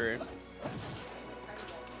to go through.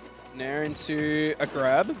 Nair into a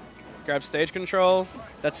grab. Grab stage control.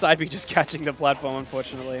 That side B just catching the platform,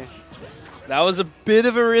 unfortunately. That was a bit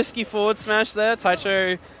of a risky forward smash there.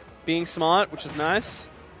 Taicho being smart, which is nice.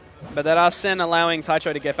 But that Arsene allowing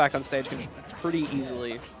Taicho to get back on stage pretty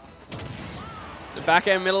easily. The back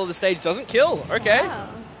air middle of the stage doesn't kill. Okay. Wow.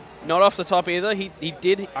 Not off the top either. He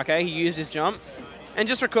did. Okay, he used his jump. And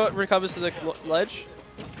just recovers to the ledge.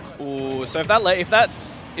 Ooh, so if that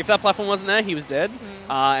platform wasn't there, he was dead.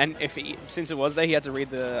 And since it was there, he had to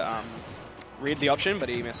read the option, but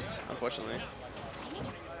he missed, unfortunately.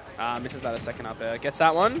 Misses that a second up there. Gets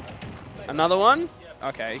that one. Another one.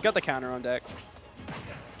 Okay, he got the counter on deck.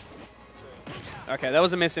 Okay, that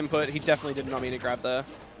was a misinput. He definitely did not mean to grab there.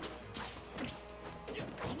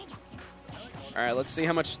 All right, let's see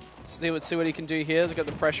how much. See what he can do here. They've got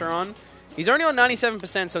the pressure on. He's only on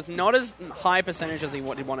 97%, so it's not as high percentage as he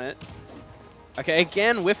wanted it. Okay,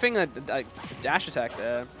 again, whiffing a dash attack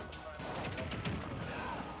there.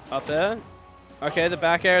 Up there. Okay, the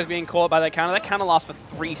back air is being caught by that counter. That counter lasts for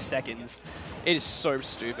 3 seconds. It is so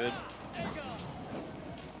stupid.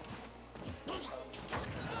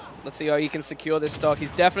 Let's see how he can secure this stock.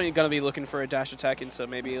 He's definitely going to be looking for a dash attack into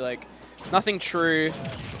maybe, like, nothing true.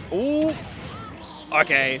 Ooh.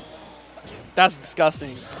 Okay. That's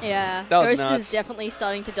disgusting. Yeah. That was Ghost nuts. is definitely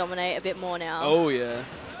starting to dominate a bit more now. Oh, yeah.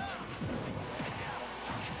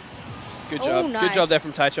 Good job. Nice. Good job there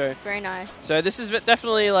from Taicho. Very nice. So this is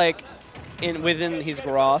definitely like within his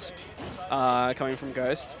grasp, coming from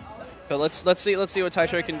Ghost. But let's see what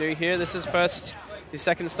Taicho can do here. This is his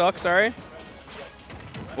second stock. Sorry.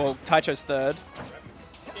 Well, Taicho's third.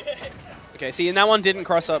 Okay. See, and that one didn't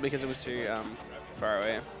cross up because it was too far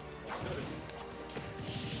away.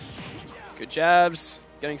 Good jabs.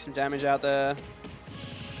 Getting some damage out there.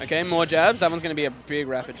 Okay, more jabs. That one's going to be a big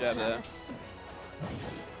rapid jab nice.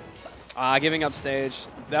 there. Giving up stage.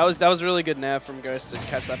 That was really good nerve from Ghost to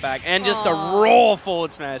catch that back. And just a raw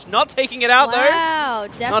forward smash. Not taking it out, though. Wow,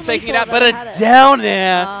 definitely. Not taking it out, but a down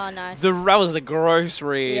air. Oh, nice. That was a gross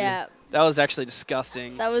read. Yeah. That was actually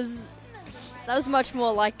disgusting. That was much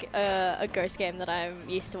more like a Ghost game that I'm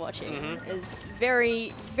used to watching. Is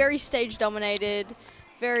very, very stage dominated,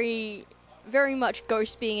 very much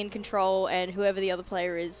Ghost being in control and whoever the other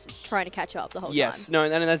player is trying to catch up the whole time. Yes, no,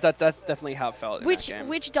 and that's definitely how it felt in that game.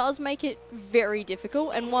 Which does make it very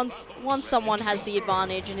difficult, and once someone has the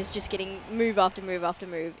advantage and is just getting move after move after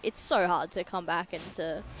move, it's so hard to come back and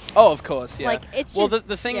to... Oh, of course, yeah. Like, it's well, just...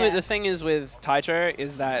 the thing is with Taicho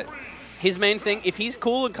is that his main thing, if he's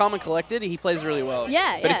cool and calm and collected, he plays really well.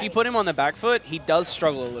 Yeah, But if you put him on the back foot, he does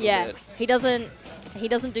struggle a little bit. He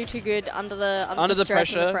doesn't do too good under the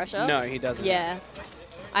stress and the pressure. No, he doesn't. Yeah,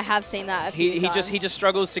 I have seen that a few times. He just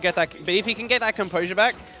struggles to get that. But if he can get that composure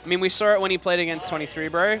back, I mean, we saw it when he played against 23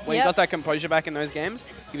 Bro. When he got that composure back in those games,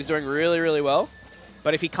 he was doing really, really well.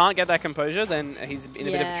 But if he can't get that composure, then he's in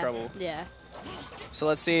a bit of trouble. Yeah. So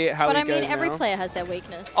let's see how he goes. But I mean, every player has their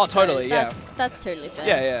weakness. Oh, totally. So that's totally fair.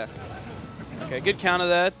 Yeah. Okay, good counter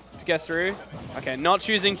there to get through. Okay, not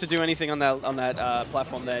choosing to do anything on that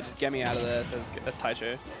platform there. Just get me out of there. That's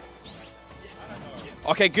Taicho.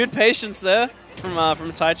 Okay, good patience there from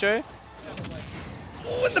Taicho.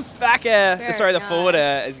 Ooh, and the back air. The forward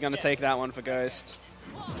air is going to take that one for Ghost.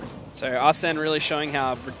 So Arsene really showing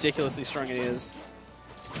how ridiculously strong it is.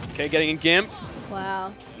 Okay, getting a gimp.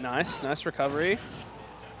 Wow. Nice recovery.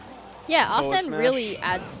 Yeah, Arsene really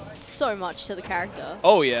adds so much to the character.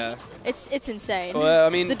 Oh yeah. It's insane. Well, I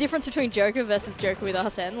mean, the difference between Joker versus Joker with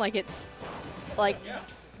Arsene, like it's like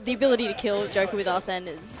the ability to kill Joker with Arsene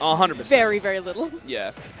is 100%. Very, very little.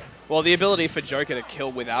 Yeah. Well, the ability for Joker to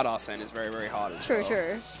kill without Arsene is very, very hard as well.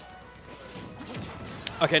 True.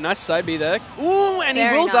 Okay, nice side B there. Ooh, and he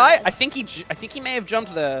will die. I think he may have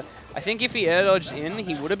jumped there. I think if he air dodged in,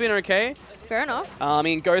 he would have been okay. Fair enough. I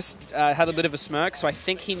mean, Ghost had a bit of a smirk, so I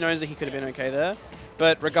think he knows that he could have been okay there.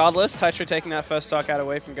 But regardless, Taicho taking that first stock out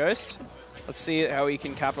away from Ghost. Let's see how he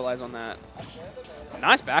can capitalize on that.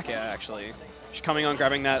 Nice back air, actually. Just coming on,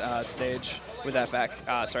 grabbing that stage with that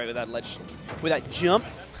with that ledge, with that jump.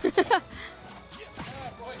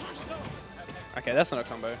 Okay, that's not a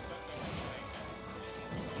combo.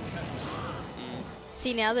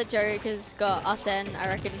 See, now that Joker's got Arsene, I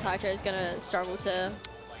reckon Taicho's going to struggle to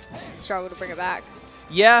bring it back.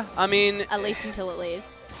 Yeah, I mean... At least until it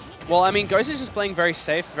leaves. Well, I mean, Ghost is just playing very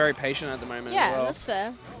safe, very patient at the moment Yeah, as well. that's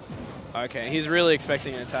fair. Okay, he's really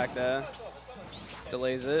expecting an attack there.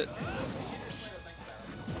 Delays it.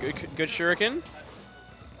 Good shuriken.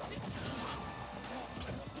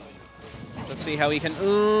 Let's see how he can...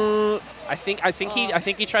 I think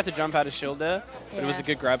he tried to jump out of shield there, but it was a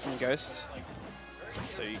good grab from Ghost.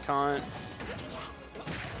 So you can't.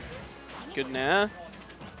 Good nair.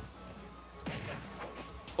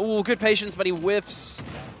 Oh, good patience, but he whiffs.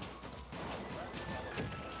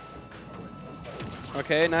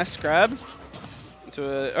 Okay, nice grab.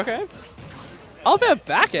 Okay. I'll bet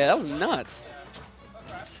back air. That was nuts.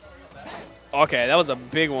 Okay, that was a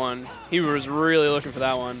big one. He was really looking for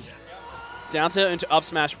that one. Down to into up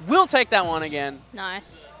smash. We'll take that one again.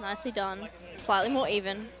 Nice. Nicely done. Slightly more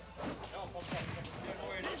even.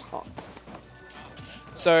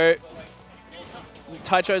 So,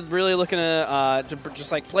 Taicho really looking to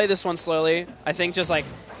just like play this one slowly. I think just like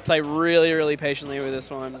play really, really patiently with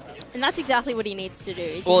this one. And that's exactly what he needs to do.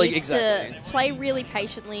 Is he needs to play really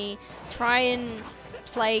patiently, try and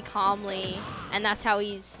play calmly, and that's how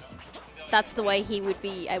that's the way he would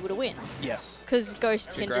be able to win. Yes. Because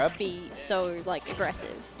Ghost can just be so like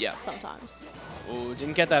aggressive. Yeah. Sometimes. Oh,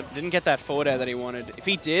 didn't get that forward air that he wanted. If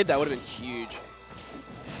he did, that would have been huge.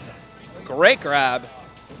 Great grab.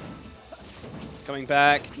 Coming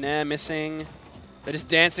back, Nair missing. They're just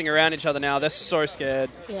dancing around each other now. They're so scared.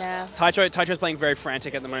 Yeah. Taicho's playing very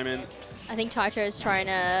frantic at the moment. I think Taicho's trying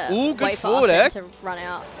to wait for Arsene to run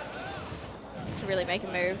out to really make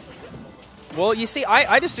a move. Well, you see,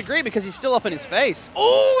 I disagree because he's still up in his face.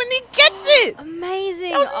 Oh, and he gets it!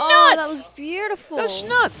 Amazing. That was nuts. That was beautiful. That was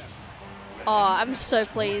nuts. Oh, I'm so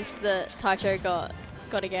pleased that Taicho got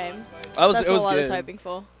a game. That's all I was hoping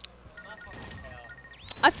for.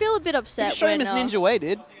 I feel a bit upset show him his ninja way,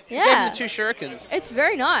 dude. Yeah. Gave him the 2 shurikens. It's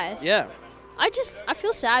very nice. Yeah. I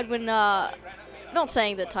feel sad when, not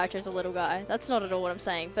saying that Taicho's a little guy. That's not at all what I'm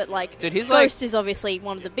saying. But, like, dude, he's Ghost is obviously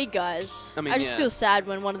one of the big guys. I mean, I just feel sad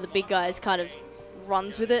when one of the big guys kind of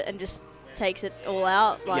runs with it and just takes it all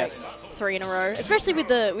out, like 3 in a row. Especially with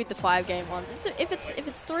the 5-game ones. If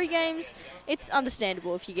it's 3 games, it's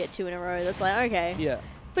understandable if you get 2 in a row. That's like, okay. Yeah.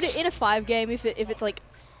 But in a 5-game, if it's like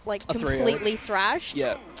completely thrashed,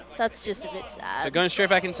 yeah, that's just a bit sad. So going straight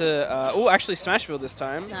back into actually Smashville this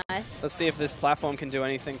time. Nice. Let's see if this platform can do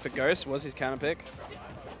anything for Ghost. Was his counter pick?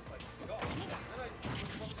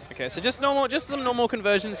 Okay, so just some normal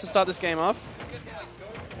conversions to start this game off.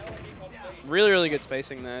 Really, really good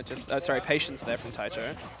spacing there. Patience there from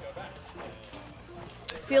Taicho.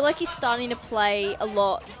 I feel like he's starting to play a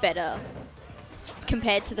lot better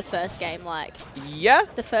compared to the first game. Like, yeah,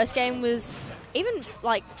 the first game was even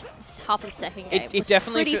like half of the second game. It was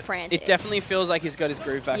definitely pretty frantic. It definitely feels like he's got his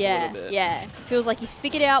groove back a little bit. Yeah, feels like he's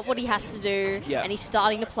figured out what he has to do, and he's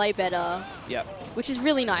starting to play better. Yep. Which is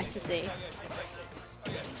really nice to see.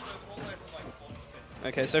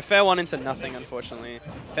 Okay, so fair one into nothing, unfortunately.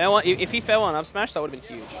 Fair one. If he fair one up smash, that would have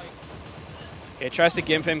been huge. Okay, tries to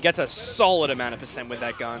gimp him, gets a solid amount of percent with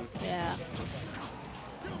that gun. Yeah.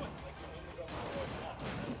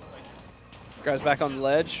 Goes back on the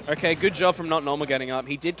ledge. Okay, good job from not normal getting up.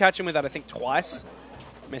 He did catch him with that, I think, twice.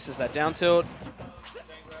 Misses that down tilt.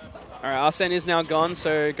 All right, Arsene is now gone,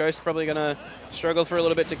 so Ghost's probably going to struggle for a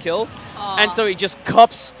little bit to kill. Aww. And so he just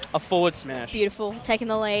cops a forward smash. Beautiful. Taking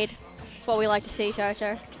the lead. That's what we like to see,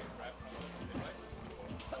 Taicho.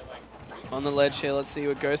 On the ledge here, let's see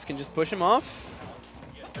what Ghost can just push him off.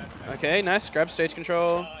 Okay, nice. Grab stage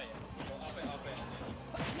control.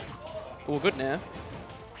 Oh, good now.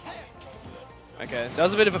 Okay, that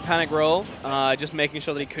was a bit of a panic roll, just making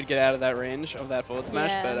sure that he could get out of that range of that forward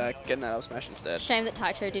smash, but getting that up smash instead. Shame that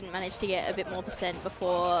Taicho didn't manage to get a bit more percent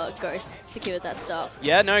before Ghost secured that stuff.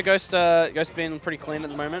 Yeah, no, Ghost being pretty clean at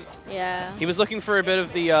the moment. Yeah. He was looking for a bit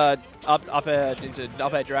of the up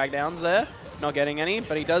air drag downs there, not getting any,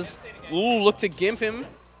 but he does look to gimp him.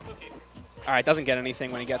 All right, doesn't get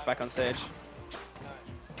anything when he gets back on stage.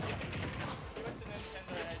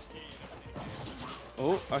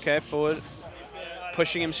 Oh, okay, forward.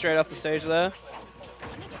 Pushing him straight off the stage there.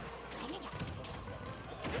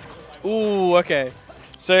 Ooh, okay.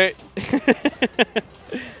 So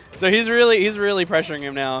so he's really pressuring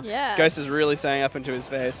him now. Yeah. Ghost is really staying up into his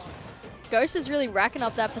face. Ghost is really racking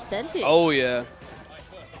up that percentage. Oh yeah.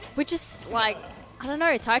 Which is like, I don't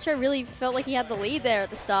know. Taicho really felt like he had the lead there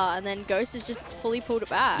at the start, and then Ghost has just fully pulled it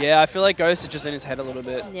back. Yeah, I feel like Ghost is just in his head a little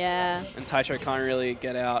bit. Yeah. And Taicho can't really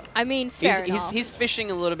get out. I mean, fair enough. He's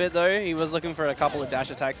fishing a little bit, though. He was looking for a couple of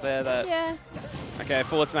dash attacks there. That yeah. Okay,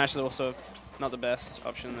 forward smash is also not the best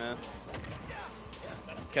option there.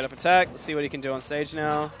 Get up attack. Let's see what he can do on stage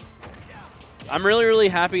now. I'm really, really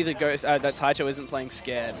happy that that Taicho isn't playing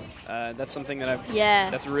scared. That's something that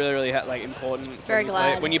that's really, really like important. Very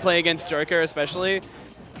glad. When you play against Joker, especially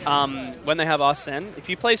when they have Arsene, if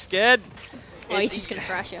you play scared, he's just gonna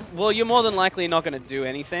thrash you. Well, you're more than likely not gonna do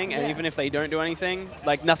anything, and even if they don't do anything,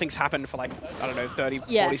 like nothing's happened for like I don't know 30,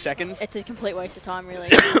 40 seconds. It's a complete waste of time, really.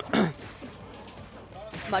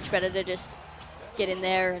 Much better to just get in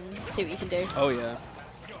there and see what you can do. Oh yeah.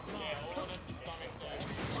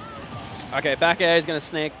 Okay, back air is going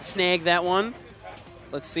to snag that one.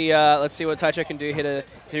 Let's see what Taicho can do here.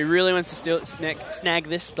 He really wants to still snag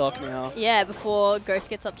this stock now. Yeah, before Ghost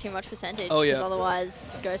gets up too much percentage. Oh yeah. Because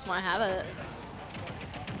otherwise, Ghost might have it.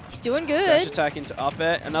 He's doing good. Dash attack into up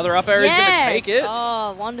air. Another up air is going to take it.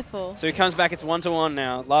 Oh, wonderful. So he comes back. It's 1-1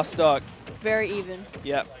 now. Last stock. Very even.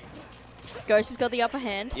 Yep. Ghost has got the upper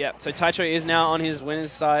hand. Yep. So Taicho is now on his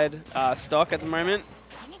winner's side stock at the moment.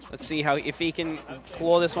 Let's see if he can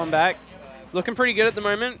claw this one back. Looking pretty good at the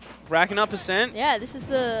moment. Racking up percent. Yeah, this is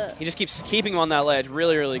the... He just keeps keeping him on that ledge.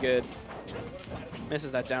 Really, really good.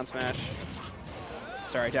 Misses that down smash.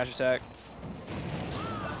 Sorry, dash attack.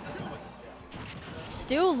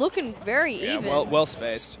 Still looking very even. Well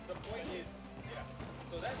spaced.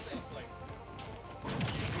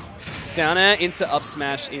 Down air into up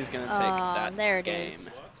smash is going to take that there it game.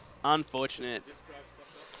 is. Unfortunate.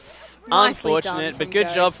 Nicely Unfortunate, but good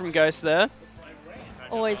job from Ghost there.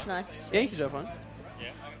 Always nice to see. Yeah, good job, man.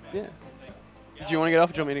 Yeah. Do you want to get off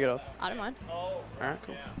or do you want me to get off? I don't mind. Alright,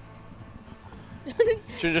 cool.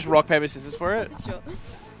 Should we just rock, paper, scissors for it? Sure.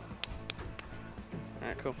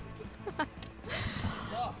 Alright, cool.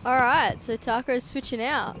 Alright, so Taco's switching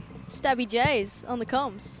out. Stabby J's on the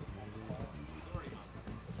comms.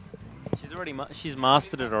 She's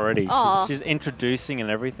mastered it already. She's introducing and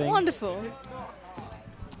everything. Wonderful.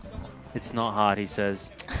 It's not hard, he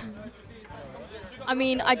says. I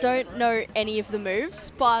mean, I don't know any of the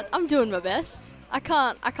moves, but I'm doing my best. I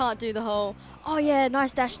can't do the whole, oh yeah,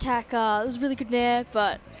 nice dash attack, it was really good nair,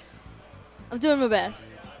 but I'm doing my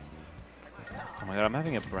best. Oh my god, I'm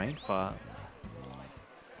having a brain fart.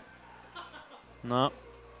 No,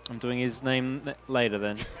 I'm doing his name later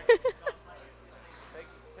then.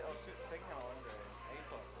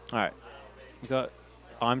 Alright, we got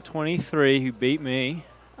I'm 23 who beat me.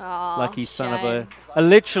 Oh, lucky son of a... I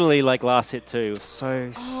literally, like, last hit too.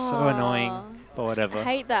 So annoying. But whatever. I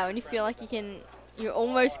hate that when you feel like you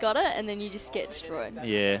almost got it and then you just get destroyed.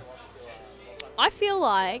 Yeah. I feel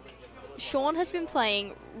like Sean has been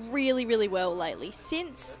playing really, really well lately.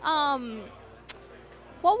 Since,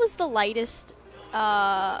 what was the latest,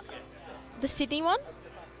 the Sydney one?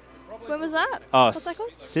 When was that? Oh, what's that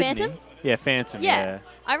called? Sydney? Phantom? Yeah, Phantom, yeah.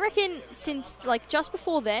 I reckon since, like, just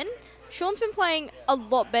before then, Sean's been playing a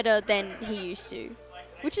lot better than he used to,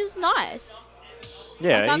 which is nice.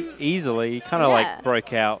 Yeah, like easily. He kind of like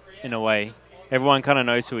broke out in a way. Everyone kind of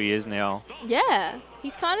knows who he is now. Yeah,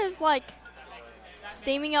 he's kind of like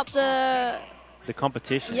steaming up the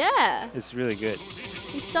competition. Yeah, it's really good.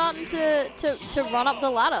 He's starting to run up the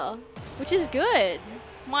ladder, which is good.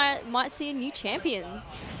 Might see a new champion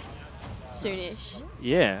soonish.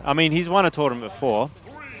 Yeah, I mean he's won a tournament before.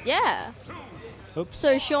 Yeah. Oops.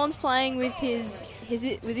 So Sean's playing with his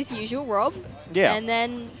usual Rob. Yeah. And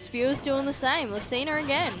then Spew's doing the same. We've seen her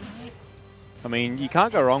again. I mean, you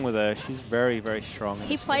can't go wrong with her. She's very, very strong.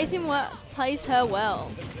 He plays her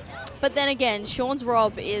well. But then again, Sean's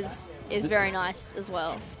Rob is very nice as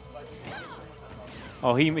well.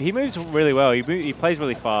 Oh, he moves really well. He plays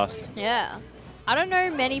really fast. Yeah. I don't know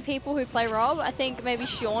many people who play Rob. I think maybe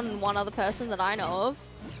Sean and one other person that I know of.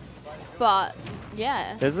 But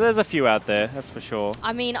yeah. There's a few out there, that's for sure.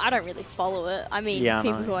 I mean, I don't really follow it. I mean, yeah,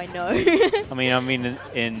 people who I know. I mean,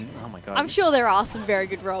 in oh my god. I'm sure there are some very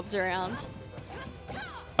good Robs around.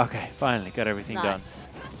 Okay, finally got everything done.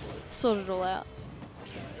 Sorted it all out.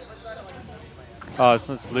 Oh,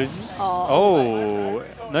 it's losers? Oh,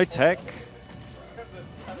 no tech.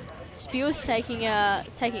 Spew's taking a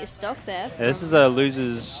stock there. Yeah, this is a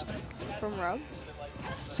losers. From Rob.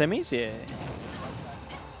 Semis, yeah.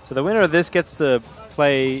 So the winner of this gets to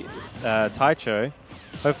play Taicho.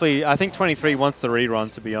 Hopefully, I think 23 wants the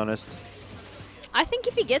rerun, to be honest. I think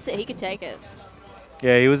if he gets it, he could take it.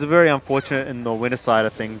 Yeah, he was very unfortunate in the winner side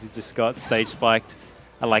of things. He just got stage spiked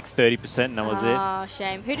at like 30% and that was it. Ah,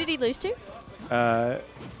 shame. Who did he lose to?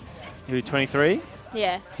 Who, 23?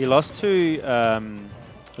 Yeah. He lost to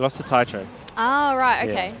Taicho. Oh, right,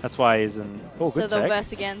 okay. Yeah, that's why he's in. Oh, so good they'll tech.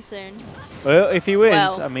 verse again soon. Well, if he wins,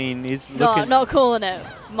 well, I mean, he's looking. Not calling it.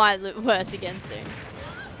 Might verse again soon.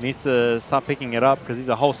 Needs to start picking it up because he's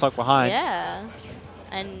a whole stock behind. Yeah.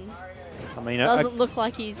 And I mean, doesn't look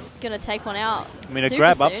like he's going to take one out. I mean, a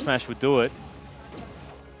grab up smash would do it.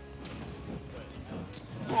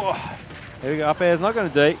 Oh, there we go. Up air is not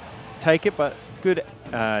going to take it, but good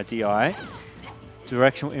DI.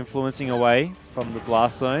 Directional influencing away from the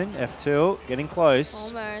blast zone. F2, getting close.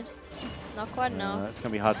 Almost. Not quite enough. It's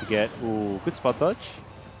going to be hard to get. Ooh, good spot dodge.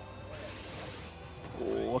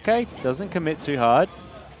 Ooh, okay, doesn't commit too hard.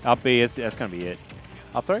 Up B, that's going to be it.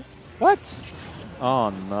 Up throw? What? Oh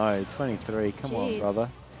no, 23. Come on, brother.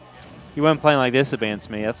 You weren't playing like this against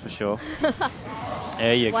me, that's for sure.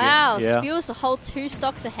 There you go. Wow, Spew's a whole 2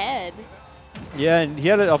 stocks ahead. Yeah, and he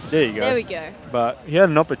had it up. There you go. There we go. But he had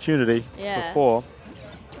an opportunity before.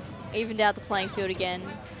 Evened out the playing field again.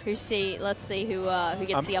 Let's see who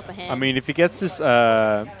gets the upper hand. I mean, if he gets this,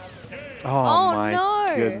 oh my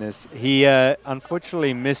no. goodness, he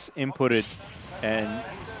unfortunately misinputted, and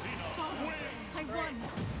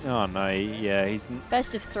oh no, yeah, he's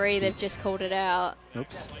best of 3. They've just called it out.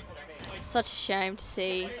 Oops. Such a shame to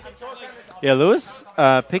see. Yeah, Lewis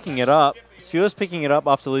picking it up. Spewar's picking it up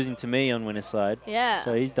after losing to me on winner's side. Yeah.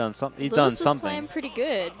 So he's done something. Lewis was playing pretty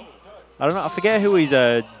good. I don't know. I forget who he's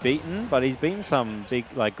beaten, but he's beaten some big,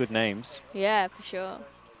 good names. Yeah, for sure.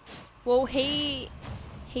 Well, he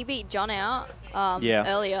beat John out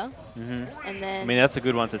earlier. Mm-hmm. And then. I mean, that's a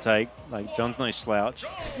good one to take. Like, John's no slouch.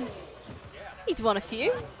 He's won a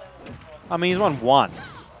few. I mean, he's won 1.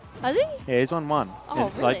 Has he? Yeah, he's won 1. Oh,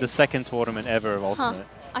 really? Like the second tournament ever of Ultimate.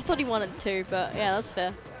 I thought he wanted 2, but yeah, that's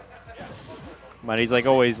fair. But he's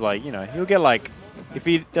always he'll get if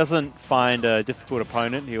he doesn't find a difficult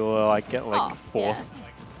opponent, he'll get 4th.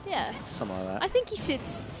 Yeah. Something like that. I think he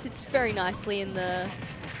sits very nicely in the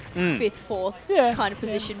 5th, 4th kind of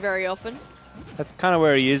position very often. That's kind of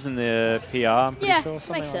where he is in the PR, I'm pretty sure.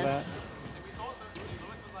 Yeah, makes sense.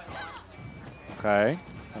 Okay.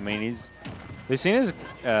 I mean, Lucina's,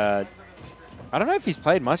 I don't know if he's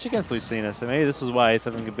played much against Lucina, so maybe this was why he's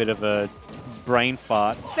having a bit of a brain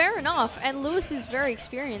fart. Fair enough, and Lewis is very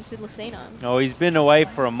experienced with Lucina. Oh, he's been away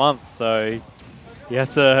for a month, so he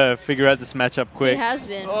has to figure out this matchup quick. He has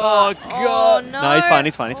been. Oh, God. Oh, no. No,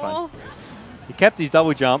 he's fine. He kept his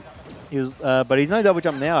double jump, but he's no double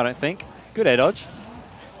jump now, I don't think. Good air dodge.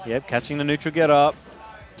 Yep, catching the neutral get up.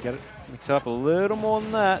 Got to mix it up a little more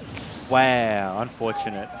than that. Wow,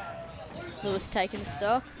 unfortunate. Lewis taking the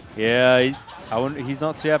stock. Yeah, he's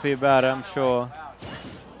not too happy about it, I'm sure.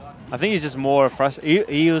 I think he's just more frustrated.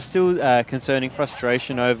 He was still concerning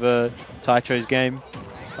frustration over Taicho's game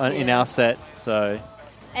in our set, so.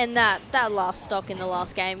 And that last stock in the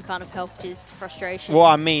last game kind of helped his frustration. Well,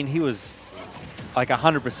 I mean, he was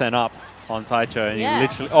 100% up on Taicho, and he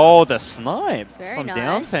literally, the snipe from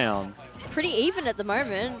downtown. Pretty even at the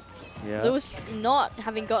moment. Yeah. Lewis not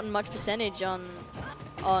having gotten much percentage on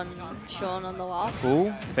Sean on the last.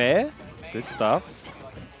 Cool, fair, good stuff.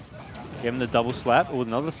 Give him the double slap. Oh,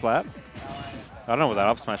 another slap. I don't know where that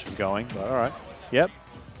up smash was going, but all right. Yep.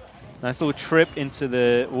 Nice little trip into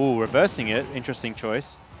the... Ooh, reversing it. Interesting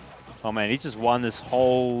choice. Oh, man, he just won this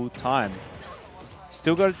whole time.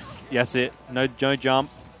 Still got... That's it. No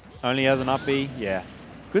jump. Only has an up B. Yeah.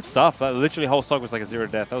 Good stuff. That literally whole stock was like a 0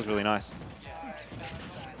 to death. That was really nice.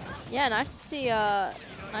 Yeah, nice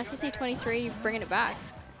to see 23 bringing it back.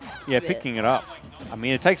 Yeah, picking it up. I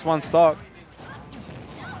mean, it takes 1 stock.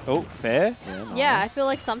 Oh, fair. Yeah, nice. Yeah, I feel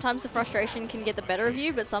like sometimes the frustration can get the better of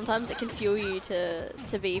you, but sometimes it can fuel you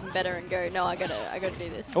to be even better and go, no, I gotta do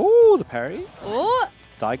this. Oh, the parry. Oh.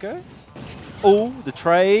 Daigo. Oh, the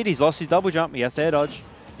trade. He's lost his double jump. He has to air dodge.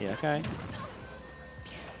 Yeah, okay.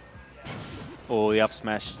 Oh, the up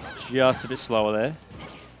smash just a bit slower there.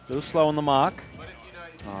 A little slow on the mark.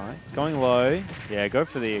 All right, it's going low. Yeah, go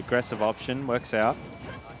for the aggressive option. Works out.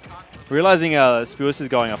 Realizing Spewis is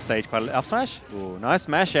going off stage quite a lot. Up smash. Ooh, nice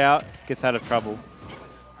mash out. Gets out of trouble.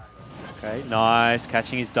 Okay, nice.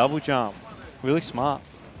 Catching his double jump. Really smart.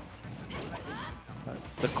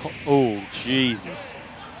 Oh, Jesus.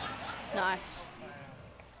 Nice.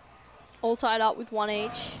 All tied up with 1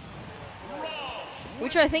 each.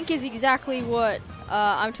 Which I think is exactly what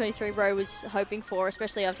I'm 23 Bro was hoping for,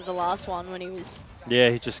 especially after the last one when he was... Yeah,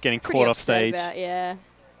 he's just getting caught off stage. Yeah.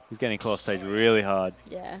 He's getting caught off stage really hard.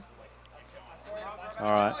 Yeah.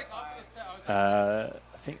 All right. I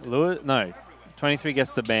think Lewis... No. 23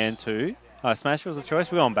 gets the ban too. Smashville's a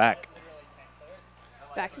choice. We're going back.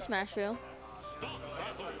 Back to Smashville.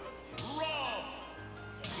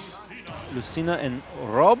 Lucina and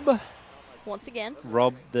Rob. Once again.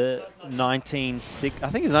 Rob, the I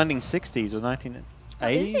think it's 1960s or 1980s. Oh,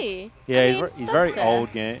 is he? Yeah, I mean, he's very fair. old.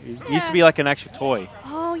 Yeah. He used to be like an actual toy.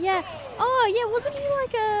 Oh, yeah. Oh, yeah. Wasn't he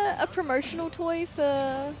like a promotional toy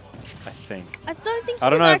for... I think. I don't think he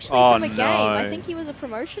was actually from a game. I think he was a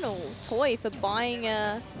promotional toy for buying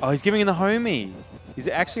a... Oh, he's giving him the homie. Is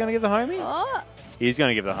he actually going to give the homie? Oh. He's going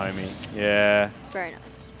to give the homie. Yeah. Very nice.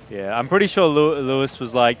 Yeah, I'm pretty sure Lewis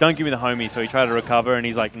was like, don't give me the homie, so he tried to recover, and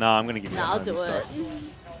he's like, nah, I'm going to give you the homie I'll do stock. it.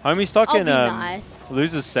 Homie stock I'll in be nice.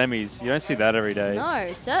 losers semis. You don't see that every day.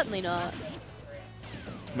 No, certainly not.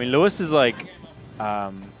 I mean, Lewis is like,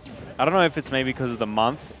 I don't know if it's maybe because of the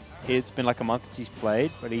month. It's been like a month since he's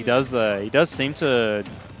played, but he does seem to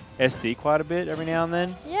SD quite a bit every now and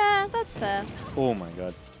then. Yeah, that's fair. Oh my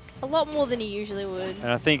god. A lot more than he usually would.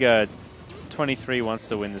 And I think 23 wants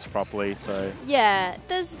to win this properly, so... Yeah,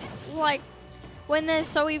 there's like, when they're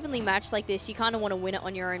so evenly matched like this, you kind of want to win it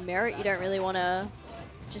on your own merit. You don't really want to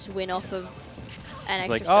just win off of an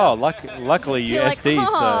extra like, stuff. oh, luckily you You're SD'd, like,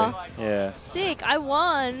 oh, so yeah. Sick, I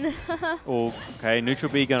won. Oh, okay,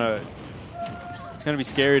 neutral B gonna... It's gonna be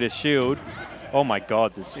scary to shield. Oh my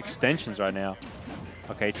god, there's extensions right now.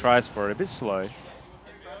 Okay, tries for it, a bit slow.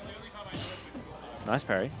 Nice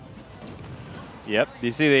parry. Yep,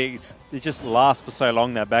 you see they just last for so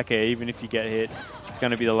long, that back air, even if you get hit. It's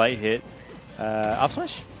gonna be the late hit. Up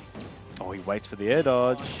smash. Oh, he waits for the air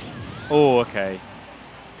dodge. Oh, okay.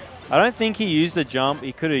 I don't think he used the jump.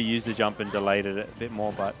 He could have used the jump and delayed it a bit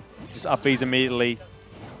more, but just up B's immediately.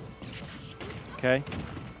 Okay.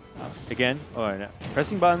 Again. Oh, no.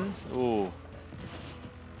 Pressing buttons. Ooh.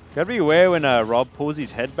 Gotta be aware when Rob pulls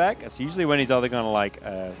his head back. It's usually when he's either gonna like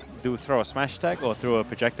throw a smash attack or throw a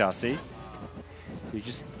projectile. See? So you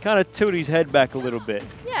just kind of tilt his head back a little bit.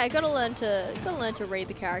 Yeah, gotta learn to read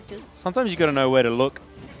the characters. Sometimes you gotta know where to look.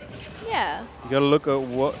 Yeah. You gotta look at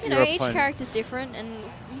what you know, each character's different, and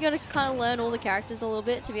you gotta kind of learn all the characters a little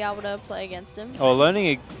bit to be able to play against them. Oh,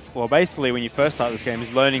 well, basically when you first start this game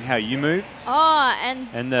is learning how you move. Oh, and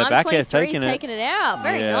the back air taking it out.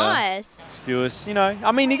 Very nice. Spewis, you know,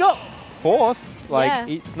 I mean, he got 4th. Like,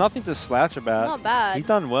 it's nothing to slouch about. Not bad. He's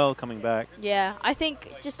done well coming back. Yeah, I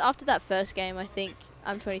think just after that first game, I think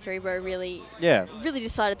I'm23 Bro really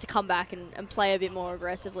decided to come back and play a bit more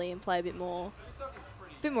aggressively and play a bit more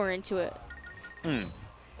into it. All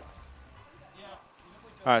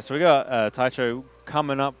right, so we got Taicho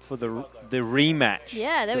coming up for the rematch.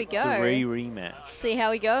 Yeah, there we go. The rematch. See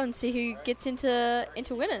how we go and see who gets into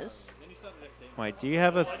winners. Wait, do you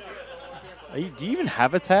have a? Do you even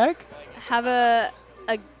have a tag? Have a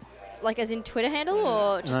like as in Twitter handle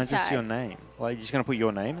or just no, a tag? just your name. Like, you're just gonna put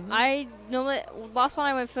your name in there? I normally last one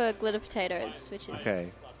I went for glitter potatoes, which is okay.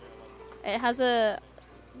 It has a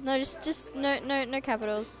just no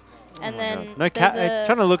capitals, and then no trying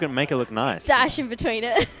to make it look nice. Dash in between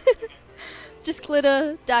it. Just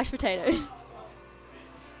glitter dash potatoes.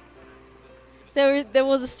 There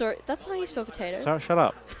was a story. That's not how you spell potatoes. Shut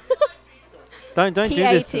up. don't do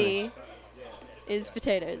this. P-A-T is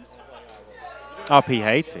potatoes. Oh,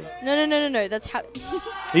 P-A-T. No. That's how.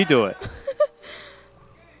 You do it.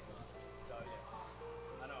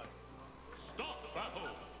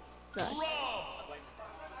 Nice.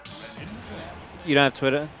 You don't have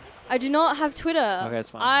Twitter? I do not have Twitter. Okay, that's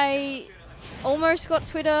fine. I almost got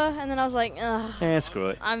Twitter, and then I was like, ugh. Yeah, screw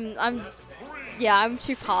it. I'm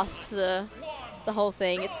too past the whole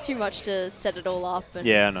thing. It's too much to set it all up. And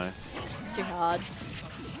yeah, I know. It's too hard.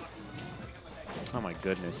 Oh my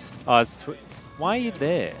goodness. Oh, it's why are you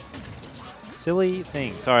there? Silly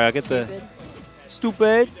thing. Sorry, I get the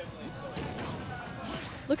stupid.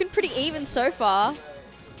 Looking pretty even so far.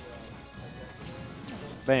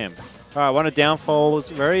 Bam. All right, one of Downfall's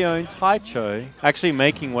very own Taicho actually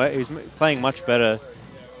making way. He's playing much better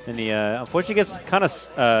than he. Unfortunately, gets kind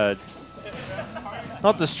of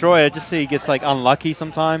not destroyed. I just see he gets like unlucky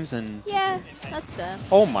sometimes, and yeah, that's fair.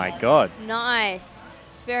 Oh my god! Nice,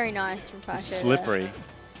 very nice from Taicho. Slippery. There.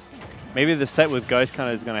 Maybe the set with Ghost kind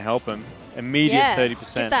of is going to help him. Immediate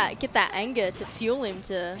 30%. Get that anger to fuel him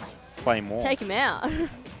to play more. Take him out.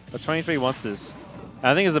 But 23 wants this.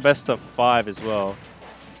 I think it's the best of 5 as well.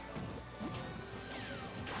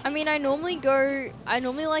 I mean, I normally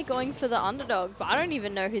like going for the underdog, but I don't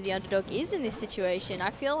even know who the underdog is in this situation. I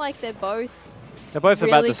feel like they're both really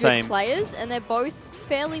about the good same players, and they're both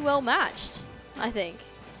fairly well matched, I think.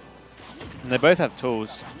 And they both have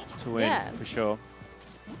tools to win, for sure.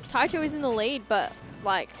 Taicho is in the lead, but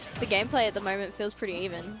like the gameplay at the moment feels pretty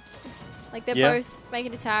even. Like they're both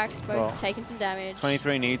making attacks, both taking some damage.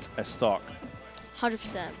 23 needs a stock.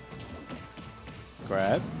 100%.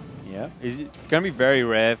 Grab. Yeah, it's going to be very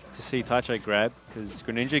rare to see Taicho grab because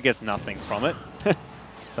Greninja gets nothing from it.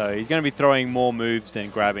 So he's going to be throwing more moves than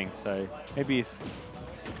grabbing. So maybe if...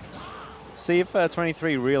 See if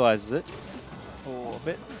 23 realizes it. Oh, a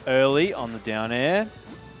bit early on the down air.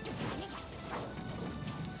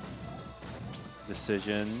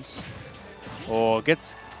 Decisions. Or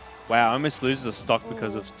gets... Wow, almost loses a stock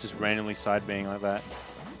because of just randomly side being like that.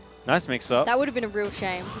 Nice mix-up. That would have been a real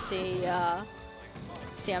shame to see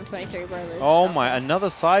CM23 Brothers. Oh my, another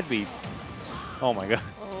side beat. Oh my god.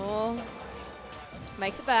 Oh.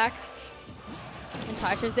 Makes it back. And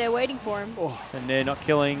Taicho's there waiting for him. Oh, and they're not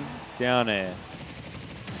killing. Down air.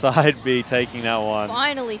 Side B taking that one.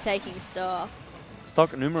 Finally taking stock.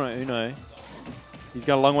 Stock numero uno. He's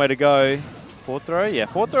got a long way to go. Fourth throw? Yeah,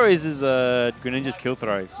 fourth throw is his Greninja's kill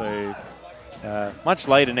throw. So much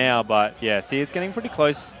later now, but yeah, see, it's getting pretty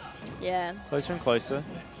close. Yeah. Closer and closer.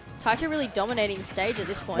 Taicho really dominating the stage at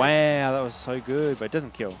this point. Wow, that was so good, but it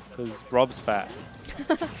doesn't kill because Rob's fat.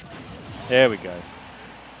 There we go.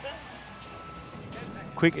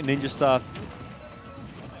 Quick ninja stuff.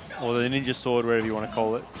 Or the ninja sword, whatever you want to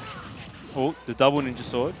call it. Oh, the double ninja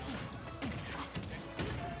sword.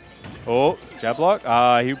 Oh, jab block.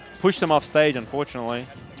 He pushed him off stage, unfortunately.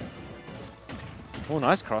 Oh,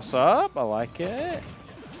 nice cross up. I like it.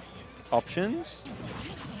 Options.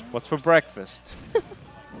 What's for breakfast?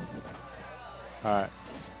 All right.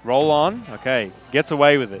 Roll on. Okay. Gets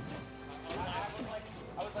away with it.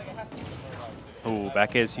 Oh,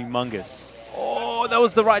 back air's humongous. Oh, that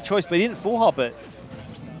was the right choice, but he didn't full hop it.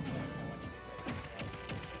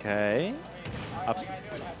 Okay. Up.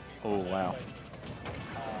 Oh, wow.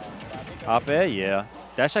 Up air, yeah.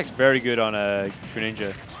 Dash attack's very good on a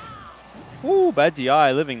Greninja. Ooh, bad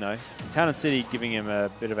DI living though. Town and City giving him a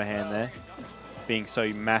bit of a hand there. Being so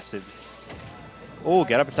massive. Oh,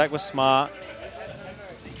 get up attack was smart.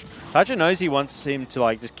 Taicho knows he wants him to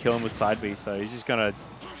like just kill him with side B, so he's just gonna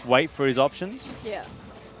wait for his options. Yeah.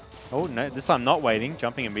 Oh no, this time not waiting,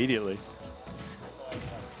 jumping immediately.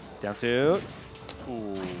 Down tilt.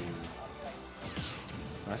 Ooh.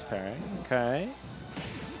 Nice parrying. Okay.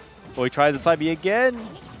 Well, he tried the side B again.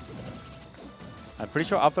 I'm pretty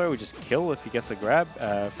sure up throw would just kill if he gets a grab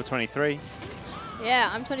for 23. Yeah,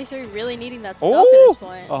 I'm 23 really needing that stop at this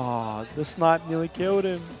point. Oh, the snipe nearly killed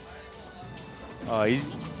him. Oh,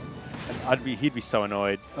 he'd be so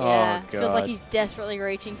annoyed. Yeah, oh, God. Feels like he's desperately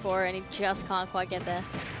reaching for it and he just can't quite get there.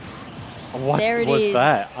 What there it was is.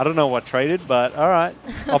 that? I don't know what traded, but all right.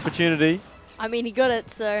 Opportunity. I mean, he got it,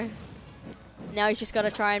 so now he's just got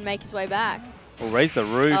to try and make his way back. We'll raise the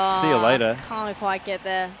roof. See you later. Can't quite get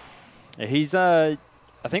there. Yeah, he's, I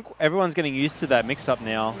think everyone's getting used to that mix-up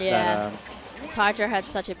now. Yeah. Taicho had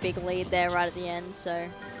such a big lead there right at the end, so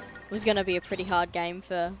it was going to be a pretty hard game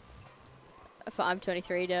for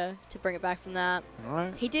I'm23 to bring it back from that. All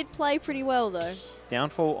right. He did play pretty well, though.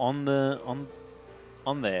 Downfall on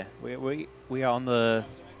there. We are on the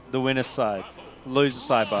winner's side, loser's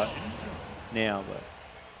side, but now.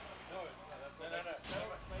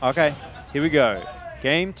 But okay, here we go.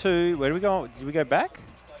 Game 2. Where do we go? Did we go back?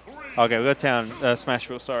 Okay, we got Town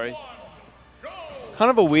Smashville. Sorry. Kind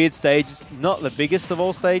of a weird stage. It's not the biggest of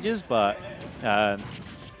all stages, but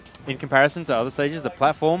in comparison to other stages, the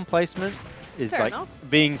platform placement is Fair enough.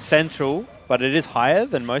 Being central, but it is higher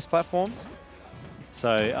than most platforms.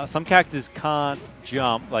 So some characters can't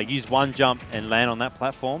jump, like use one jump and land on that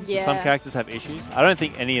platform. So some characters have issues. I don't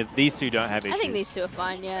think any of these two don't have issues. I think these two are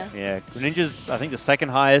fine, yeah. Yeah, Greninja's, I think, the second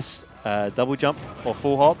highest double jump or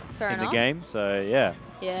full hop Fair in enough. the game. So yeah.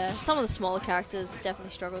 Yeah, some of the smaller characters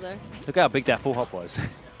definitely struggle though. Look how big that full hop was.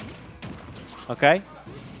 Okay.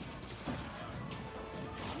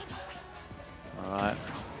 All right.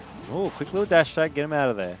 Oh, quick little dash tag, get him out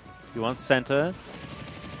of there. He wants center.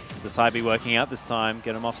 The side B working out this time,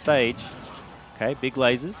 get him off stage. Okay, big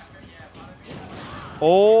lasers.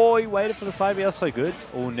 Oh, he waited for the side B, that's so good.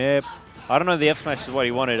 Oh, nip. I don't know the F smash is what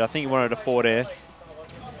he wanted. I think he wanted a forward air.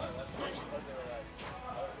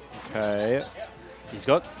 Okay. He's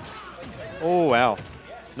got... Oh, wow.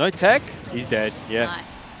 No tech? He's dead, yeah.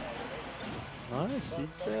 Nice. Nice,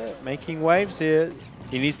 he's making waves here.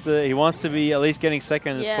 He wants to be at least getting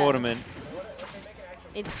second in this tournament.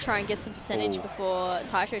 Needs to try and get some percentage before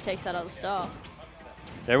Taicho takes that other star.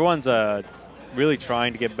 Everyone's really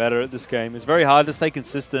trying to get better at this game. It's very hard to stay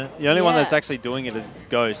consistent. The only one that's actually doing it is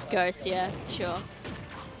Ghost. Ghost, yeah, for sure.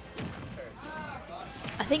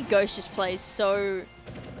 I think Ghost just plays so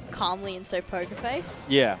calmly and so poker-faced.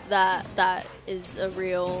 Yeah. That is a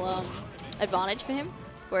real advantage for him.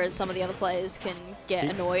 Whereas some of the other players can get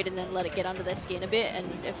annoyed and then let it get under their skin a bit and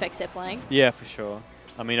affects their playing. Yeah, for sure.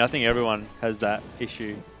 I mean, I think everyone has that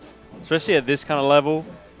issue. especially at this kind of level.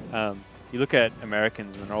 You look at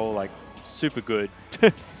Americans and they're all like super good.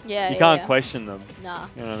 Yeah, you can't question them. Nah.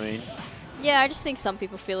 You know what I mean? Yeah, I just think some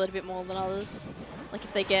people feel it a bit more than others. Like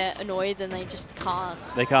if they get annoyed, then they just can't.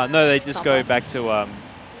 They can't. No, they just go back to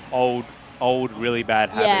old, really bad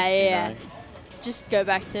habits. Yeah. You know? Just go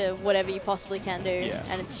back to whatever you possibly can do,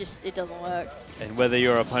 and it's just, it doesn't work. And whether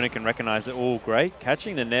your opponent can recognize it, oh, great.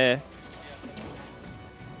 Catching the nair.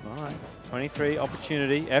 All right. 23,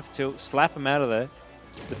 opportunity. F tilt. Slap him out of there.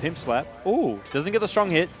 The pimp slap. Ooh, doesn't get the strong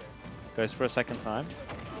hit. Goes for a second time.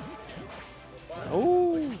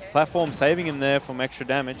 Ooh, platform saving him there from extra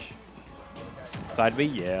damage. Side B,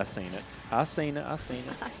 yeah, I seen it. I seen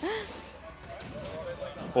it.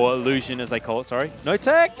 Or illusion, as they call it, sorry. No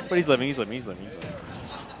tech, but he's living.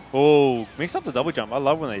 Oh, mix up the double jump. I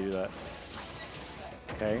love when they do that.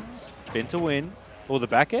 Okay, spin to win. Oh, the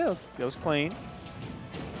back air, that was clean.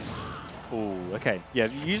 Oh, okay. Yeah,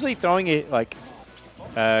 usually throwing it like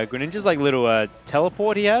Greninja's like little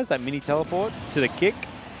teleport he has, that mini teleport to the kick.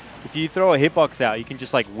 If you throw a hitbox out, you can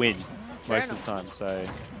just like win most of the time. So,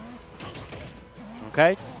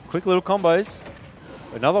 okay, quick little combos.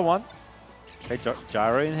 Another one. Okay,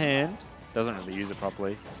 gyro in hand. Doesn't really use it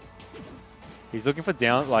properly. He's looking for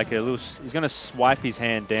down, like a little. He's going to swipe his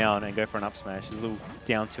hand down and go for an up smash. His little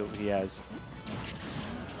down tilt he has.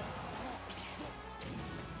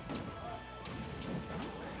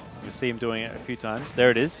 You'll see him doing it a few times.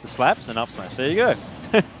 There it is, the slaps and up smash. There you go.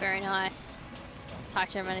 Very nice.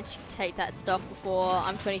 Taicho managed to take that stock before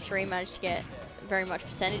I'm23 managed to get very much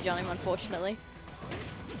percentage on him, unfortunately.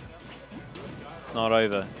 It's not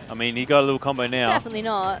over. I mean, he got a little combo now. Definitely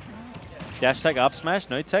not. Dash tech up smash,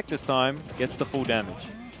 no tech this time. Gets the full damage.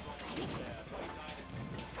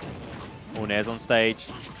 Oh, Nair's on stage.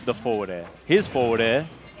 The forward air. His forward air.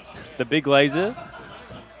 The big laser.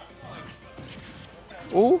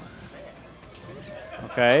 Ooh.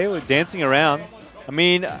 Okay, we're dancing around. I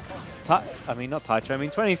mean, not Taicho. I mean,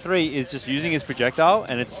 23 is just using his projectile,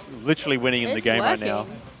 and it's literally winning in the game right now.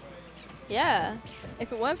 Yeah.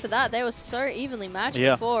 If it weren't for that, they were so evenly matched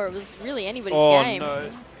before. It was really anybody's game. Oh,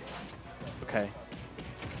 no. Okay.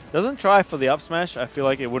 Doesn't try for the up smash. I feel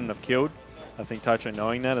like it wouldn't have killed. I think Taicho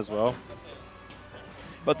knowing that as well.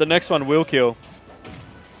 But the next one will kill.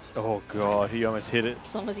 Oh, God. He almost hit it.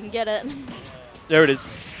 As long as he can get it. There it is.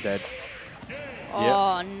 Dead.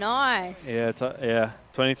 Oh, nice. Yeah.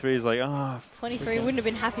 23 is like, oh. 23 wouldn't have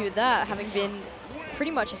been happy with that, having been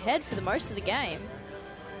pretty much ahead for the most of the game.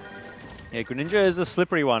 Yeah, Greninja is a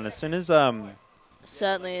slippery one. As soon as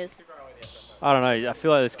certainly is. I don't know. I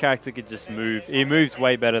feel like this character could just move. He moves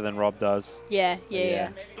way better than Rob does. Yeah.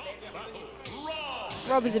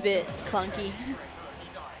 Rob is a bit clunky.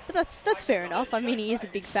 But that's fair enough. I mean, he is a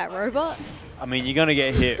big fat robot. I mean, you're gonna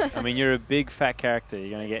get hit. I mean, you're a big fat character.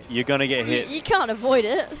 You're gonna get hit. You can't avoid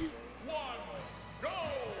it.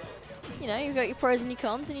 You know, you've got your pros and your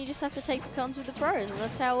cons, and you just have to take the cons with the pros, and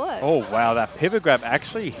that's how it works. Oh wow, that pivot grab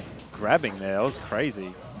actually grabbing there. That was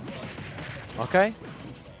crazy. Okay.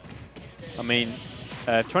 I mean,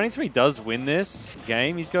 23 does win this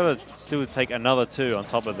game. He's got to still take another 2 on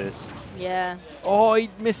top of this. Yeah. Oh, he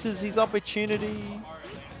misses his opportunity.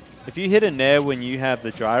 If you hit a nair when you have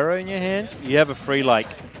the gyro in your hand, you have a free like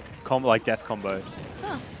death combo.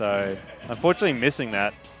 Huh. So, unfortunately, missing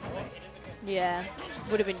that. Yeah,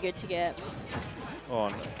 would have been good to get. Oh,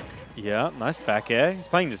 no. Yeah, nice back air. He's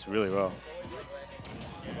playing this really well.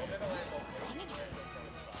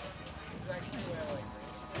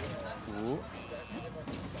 Ooh.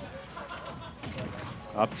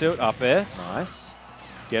 Up tilt, up air. Nice.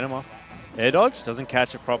 Get him off. Air dodge. Doesn't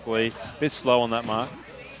catch it properly. Bit slow on that mark.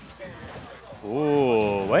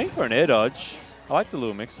 Ooh, waiting for an air dodge. I like the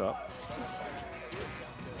little mix-up.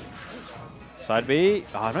 Side B.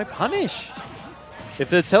 Oh, no punish.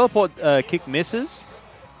 If the teleport kick misses,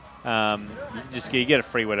 you get a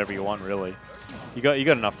free whatever you want, really. You got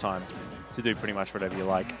enough time to do pretty much whatever you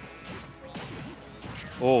like.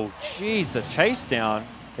 Oh, jeez, the chase down.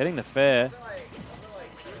 Getting the fair.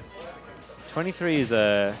 23 is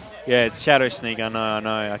a... Yeah, it's Shadow Sneak. I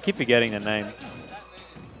know. I keep forgetting the name.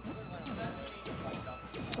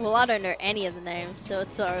 Well, I don't know any of the names, so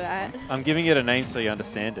it's alright. I'm giving it a name so you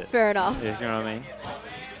understand it. Fair enough. Yes, you know what I mean?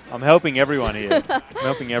 I'm helping everyone here. I'm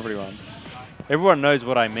helping everyone. Everyone knows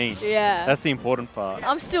what I mean. Yeah. That's the important part.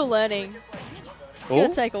 I'm still learning. It's going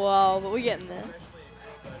to take a while, but we're getting there.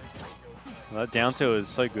 Well, that down two is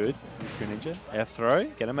so good. Greninja. Air throw.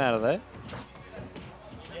 Get him out of there.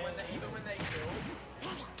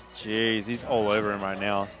 Jeez, he's all over him right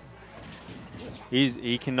now.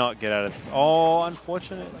 He cannot get out of this. Oh,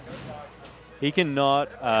 unfortunate. He cannot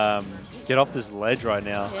get off this ledge right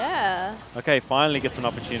now. Yeah. Okay, finally gets an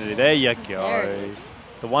opportunity. There you go. There it is.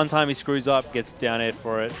 The one time he screws up, gets down air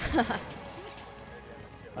for it.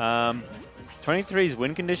 23's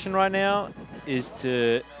win condition right now is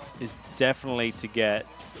definitely to get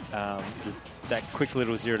that quick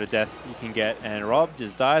little 0 to death you can get, and Rob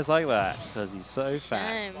just dies like that because he's so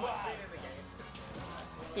fat.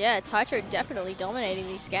 Yeah, Taicho definitely dominating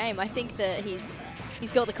this game. I think that he's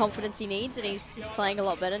got the confidence he needs, and he's playing a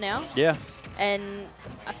lot better now. Yeah. And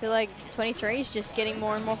I feel like 23 is just getting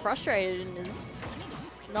more and more frustrated and is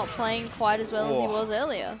not playing quite as well as he was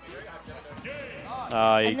earlier.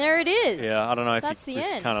 And there it is. Yeah, I don't know if That's he the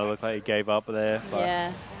just end. kind of looked like he gave up there. But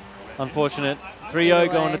Yeah. unfortunate.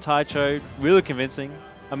 3-0 going to Taicho. Really convincing.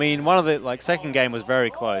 I mean, one of the second game was very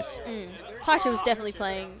close. Taicho was definitely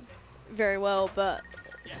playing very well, but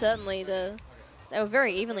certainly they were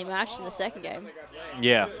very evenly matched in the second game.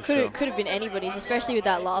 Yeah, Could have been anybody's, especially with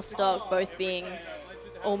that last stock both being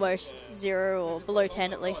almost 0 or below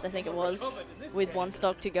 10 at least, I think it was, with 1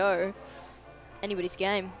 stock to go. Anybody's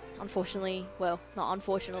game. Unfortunately, well, not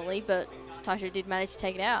unfortunately, but Taicho did manage to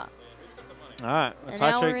take it out. All right. And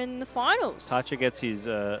now we're in the finals. Taicho gets his...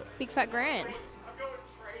 Big Fat Grand.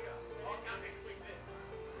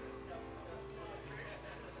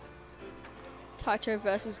 Taicho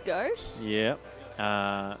versus Ghost. Yeah.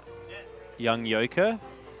 Young Yoker.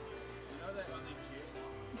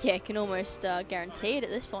 Yeah, can almost guarantee it at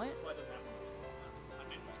this point.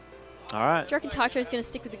 All right. Do you reckon Taicho's going to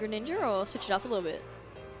stick with the Greninja or switch it up a little bit?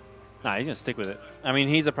 Nah, he's going to stick with it. I mean,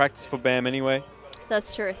 he's a practice for Bam anyway.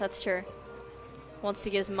 That's true, that's true. Wants to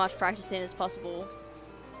get as much practice in as possible.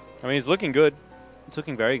 I mean, he's looking good. It's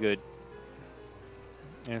looking very good.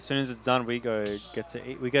 And as soon as it's done, we get to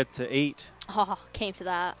eat. We get to eat. Oh, came for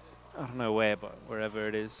that. I don't know where, but wherever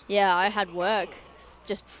it is. Yeah, I had work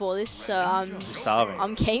just before this, so I'm starving.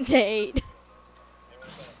 I'm keen to eat.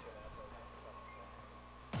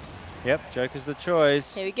 Yep, Joker's the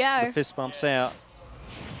choice. Here we go. The fist bumps out.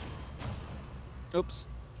 Oops.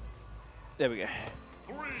 There we go.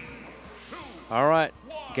 All right.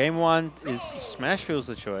 Game 1 is Smashville's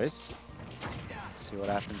the choice. Let's see what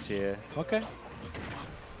happens here. Okay.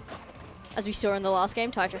 As we saw in the last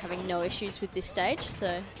game, Taicho having no issues with this stage,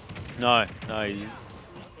 so... No. I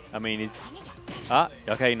mean, he's...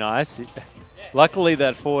 okay, nice. Luckily,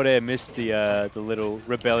 that forward air missed the little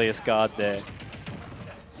rebellious guard there.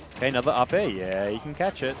 Okay, another up air. Yeah, you can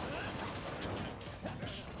catch it.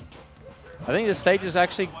 I think the stage is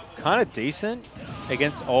actually kind of decent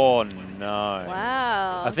against... Oh, no.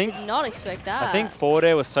 Wow. I did not expect that. I think forward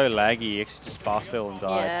air was so laggy, he actually just fast fell and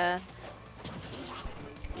died. Yeah.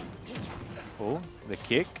 Oh, the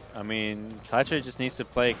kick. I mean, Taicho just needs to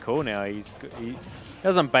play it cool now. He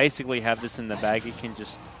doesn't basically have this in the bag. He can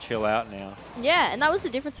just chill out now. Yeah, and that was the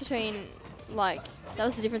difference between, that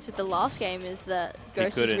was the difference with the last game, is that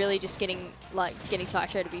Ghost was really just getting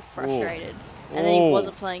Taicho to be frustrated. Ooh. And then he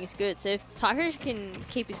wasn't playing as good. So if Taicho can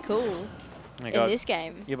keep his cool in this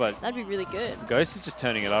game, that'd be really good. Ghost is just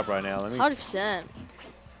turning it up right now. 100%.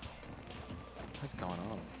 What's going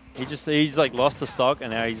on? He's like lost the stock,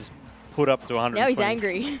 and now he's put up to 100. Now he's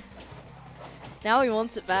angry. Now he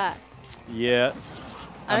wants it back. Yeah.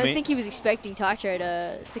 I don't think he was expecting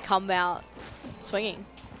Taicho to come out swinging,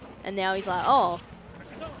 and now he's like, oh,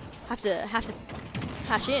 have to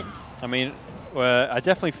hash in. I mean, I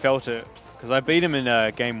definitely felt it because I beat him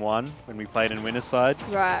in game 1 when we played in winner's side.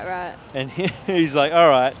 Right. And he's like, all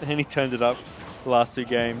right, and he turned it up the last 2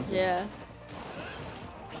 games. Yeah.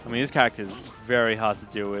 I mean, this character is very hard to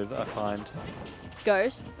deal with, I find.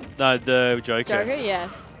 Ghost? No, the Joker. Joker, yeah.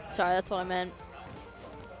 Sorry, that's what I meant.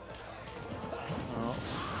 Oh.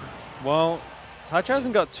 Well, Taicho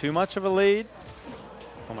hasn't got too much of a lead.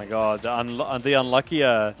 Oh my god, the unlucky...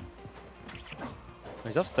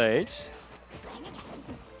 he's off stage.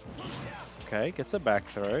 Okay, gets the back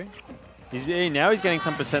throw. Now he's getting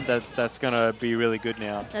some percent that's going to be really good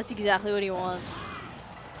now. That's exactly what he wants.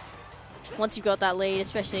 Once you've got that lead,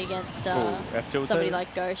 especially against somebody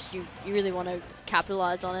like Ghost, you really want to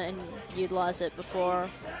capitalize on it and utilize it before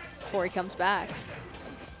he comes back.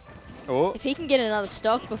 Oh. If he can get another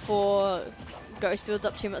stock before Ghost builds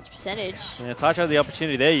up too much percentage. Yeah, Taicho had the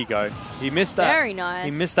opportunity. There you go. He missed that. Very nice.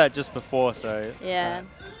 He missed that just before, so... Yeah.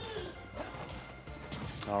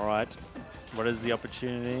 All right. What is the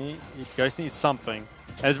opportunity? Ghost needs something.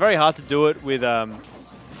 And it's very hard to do it with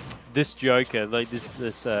this Joker. Like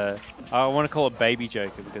this I want to call it baby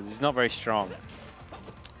Joker because he's not very strong.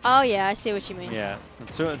 Oh yeah, I see what you mean. Yeah.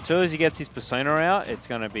 Until as he gets his persona out, it's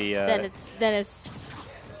going to be... then it's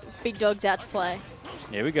big dogs out to play.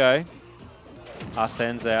 Here we go.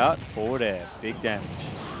 Arsene's out. Forward air. Big damage.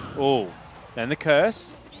 Oh. Then the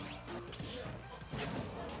curse.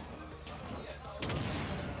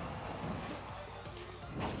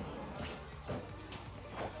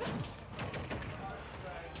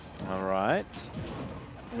 All right.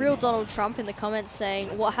 Real Donald Trump in the comments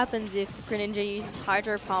saying, what happens if Greninja uses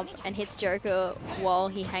Hydro Pump and hits Joker while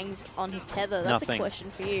he hangs on his tether? That's Nothing. a question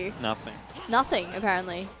for you. Nothing. Nothing,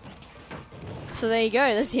 apparently. So there you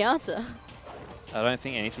go. That's the answer. I don't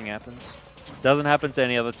think anything happens. Doesn't happen to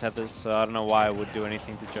any other tethers, so I don't know why I would do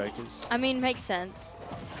anything to Jokers. I mean, makes sense.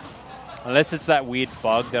 Unless it's that weird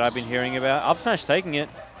bug that I've been hearing about. Up smash taking it.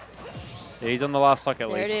 Yeah, he's on the last stock at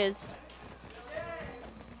least. There it is.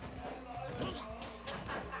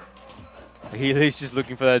 He's just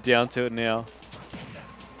looking for that down tilt now.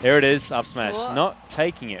 There it is, up smash. What? Not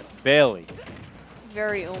taking it, barely.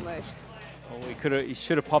 Very almost. Oh, he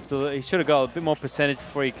should have popped. He should have got a bit more percentage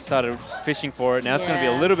before he started fishing for it. Now it's going to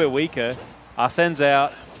be a little bit weaker. Arsene's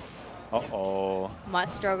out. Uh-oh.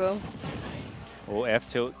 Might struggle. Oh, F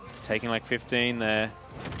tilt taking like 15 there.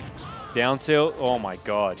 Down tilt. Oh my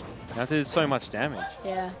god. Down tilt did so much damage.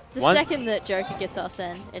 Yeah. The second that Joker gets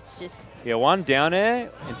Arsene, it's just... Yeah, one down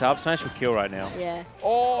air into up smash would kill right now. Yeah.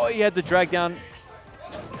 Oh, he had the drag down.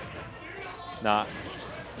 Nah.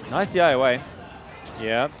 Nice DI away.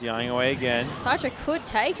 Yeah, DIing away again. Taicho could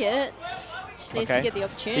take it. Just needs to get the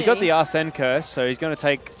opportunity. He got the Arsene curse, so he's going to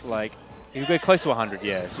take, like, he'll go close to 100.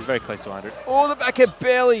 Yes, he's very close to 100. Oh, the back hit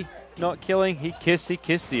barely not killing. He kissed the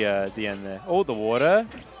end there. Oh, the water.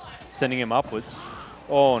 Sending him upwards.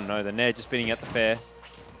 Oh, no, the Nair just beating out the fair.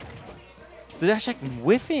 The dash attack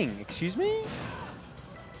whiffing. Excuse me?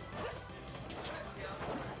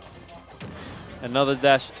 Another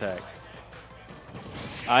dash attack.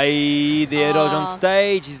 The air dodge on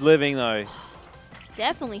stage. He's living, though.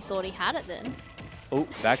 Definitely thought he had it then. Oh,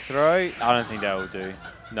 back throw. I don't think that will do.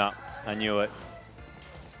 No, I knew it.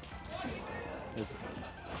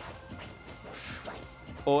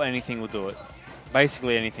 Or anything will do it.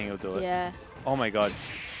 Basically anything will do it. Yeah. Oh my god.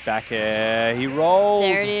 Back air. He rolled.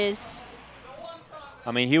 There it is.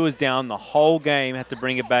 I mean, he was down the whole game. Had to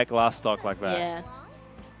bring it back last stock like that. Yeah.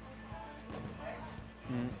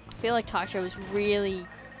 I feel like Taicho was really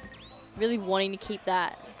wanting to keep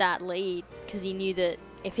that lead because he knew that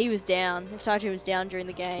if Taicho was down during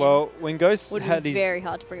the game, well, when Ghost would had be very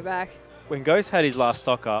hard to bring it back. When Ghost had his last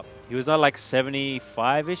stock up, he was at like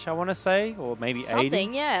 75-ish, I want to say, or maybe 80.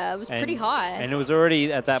 Something, yeah, it was pretty high. And it was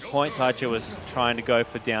already at that point Taicho was trying to go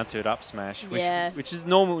for down to it up smash, which is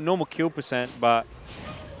normal kill percent, but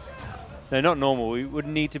no, not normal. We would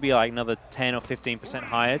need to be like another 10 or 15%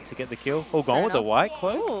 higher to get the kill. Oh, gone with the white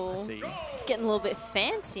cloak. Ooh, I see. Getting a little bit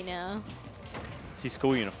fancy now. It's his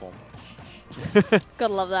school uniform.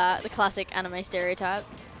 Gotta love that, the classic anime stereotype.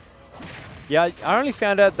 Yeah, I only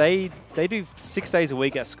found out they do 6 days a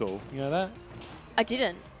week at school. You know that? I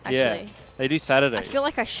didn't, actually. Yeah, they do Saturdays. I feel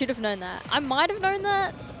like I should have known that. I might have known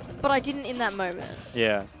that, but I didn't in that moment.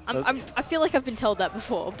 Yeah. I feel like I've been told that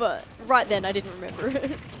before, but right then I didn't remember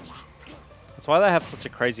it. That's why they have such a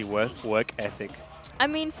crazy work ethic. I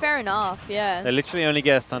mean, fair enough, yeah. They literally only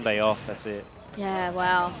get a Sunday off, that's it. Yeah,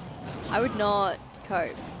 wow. I would not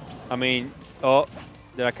cope. I mean, oh,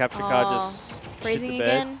 did I capture card just freezing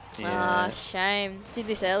again? Ah, shame. Did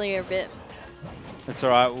this earlier a bit. That's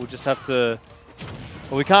alright, we'll just have to...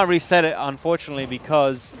 Well, we can't reset it, unfortunately,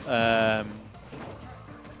 because...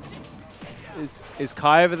 Is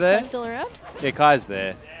Kai over there? Kai still around? Yeah, Kai's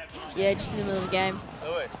there. Yeah, just in the middle of the game.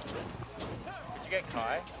 Lewis, did you get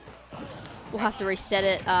Kai? We'll have to reset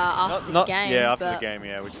it after this game. Yeah, after the game,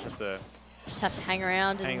 yeah. We just have to hang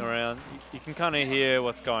around. Hang around. You can kind of hear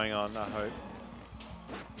what's going on, I hope.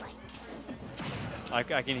 I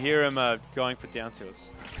can hear him going for down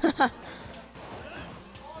tilts. There's no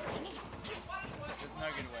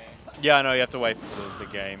good way. Yeah, I know. You have to wait for the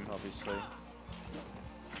game, obviously.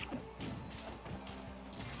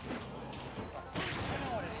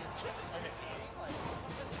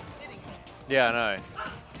 Yeah, I know.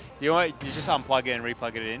 You just unplug it and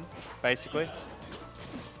replug it in, basically.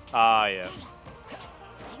 Ah, yeah.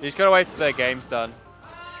 You just gotta wait till the game's done.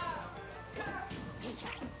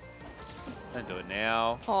 Don't do it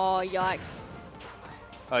now. Oh, yikes.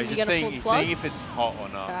 Oh, he's just seeing if it's hot or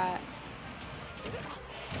not. Right.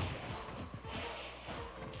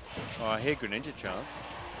 Oh, I hear Greninja chants.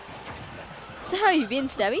 So how have you been,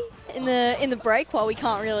 Stabby? In the break while we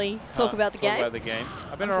can't really talk about the game? Talk about the game.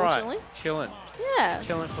 I've been alright. Chilling. Yeah.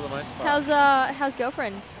 Chilling for the most part. How's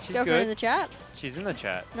girlfriend? She's girlfriend good. in the chat? She's in the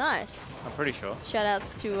chat. Nice. I'm pretty sure. Shout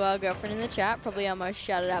outs to girlfriend in the chat. Probably our most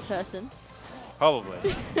shouted out person.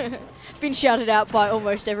 Probably. Been shouted out by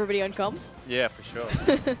almost everybody on comms. Yeah, for sure.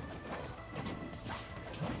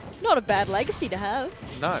 Not a bad legacy to have.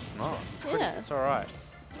 No, it's not. Yeah. It's all right.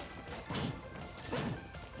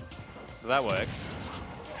 That works.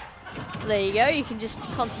 There you go. You can just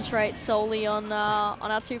concentrate solely on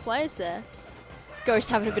our 2 players there. Ghost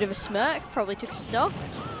having a bit of a smirk. Probably took a stock.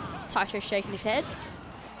 Taicho shaking his head.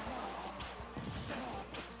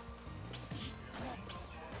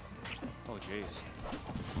 Oh, jeez.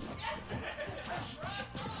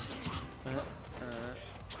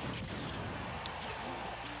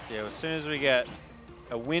 Yeah, as soon as we get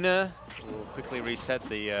a winner, we'll quickly reset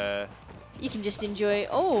the... You can just enjoy...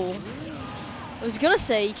 Oh! I was going to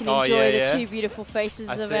say you can enjoy the 2 beautiful faces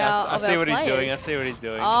of our players. I see what he's doing. I see what he's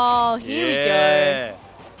doing. Oh, here we go.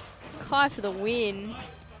 Kai for the win.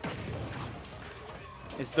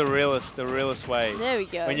 It's the realest way. There we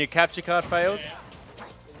go. When your capture card fails...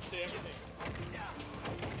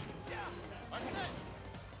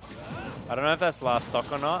 I don't know if that's last stock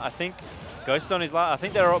or not. I think Ghost on his last... I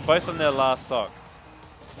think they're both on their last stock.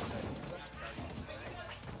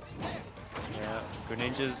 Yeah,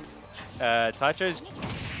 Greninja's... Taicho's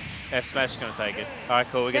F Smash is going to take it. All right,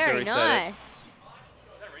 cool. We get to reset nice.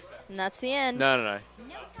 it. And that's the end. No.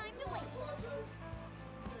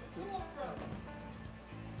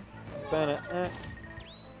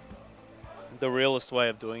 The realest way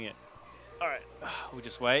of doing it. All right, we'll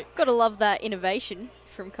just wait. Gotta love that innovation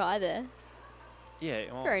from Kai there.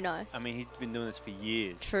 Yeah, well, very nice. I mean, he's been doing this for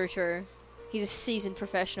years. True. He's a seasoned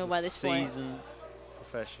professional by this point. Seasoned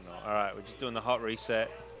professional. All right, we're just doing the hot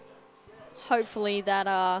reset. Hopefully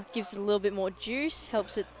that gives it a little bit more juice,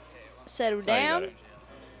 helps it settle down.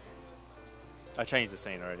 I changed the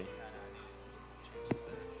scene already.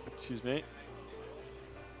 Excuse me.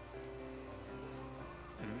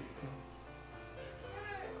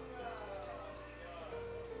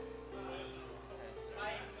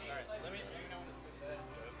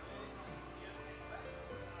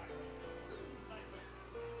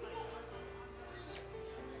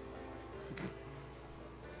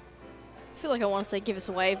 I feel like I want to say give us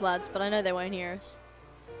a wave, lads, but I know they won't hear us.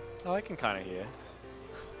 Oh, I can kind of hear.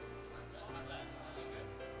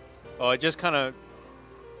 Oh, it just kind of...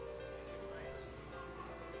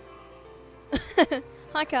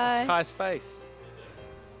 Hi, Kai. It's Kai's face.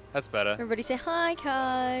 That's better. Everybody say hi,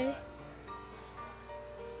 Kai.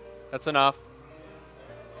 That's enough.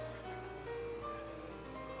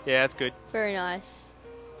 Yeah, that's good. Very nice.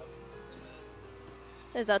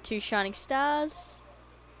 There's our 2 shining stars.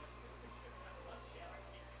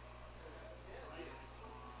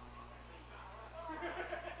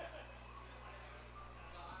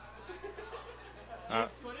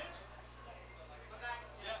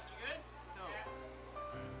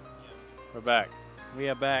 We're back. We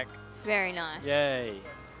are back. Very nice. Yay.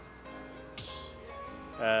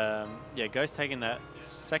 Yeah, Ghost taking that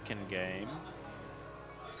second game.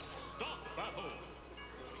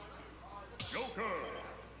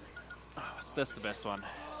 Oh, that's the best one.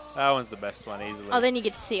 That one's the best one, easily. Oh, then you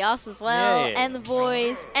get to see us as well, yeah. and the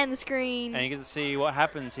boys, and the screen. And you get to see what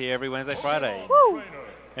happens here every Wednesday, Friday. Woo!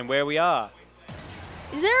 And where we are.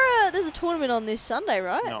 Is there's a tournament on this Sunday,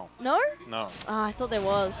 right? No. No? No. Ah, I thought there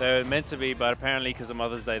was. They're meant to be, but apparently because of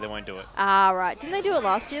Mother's Day, they won't do it. Ah, right. Didn't they do it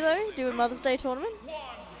last year, though? Do a Mother's Day tournament?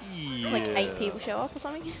 Yeah. Like 8 people show up or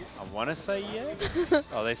something? I want to say yes.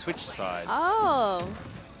 Oh, they switched sides. Oh.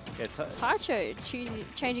 Yeah, Taicho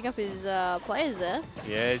changing up his players there.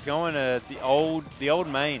 Yeah, he's going to the old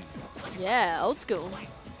main. Yeah, old school.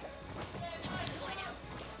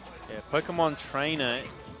 Yeah, Pokemon Trainer,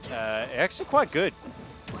 actually quite good.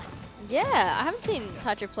 Yeah, I haven't seen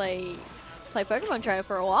Taicho play Pokemon Trainer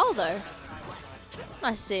for a while though.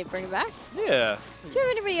 Nice to see it bring it back. Yeah. Do you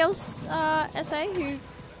have anybody else, SA, who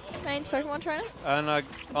mains Pokemon Trainer? And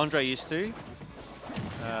Andre used to.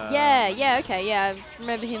 Yeah, okay, yeah. I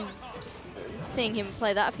remember seeing him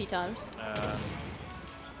play that a few times. I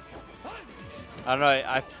don't know.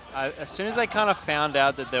 I as soon as I kind of found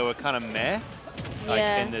out that they were kind of meh,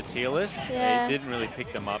 like in the tier list, they didn't really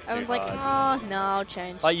pick them up. Everyone's like, oh no, I'll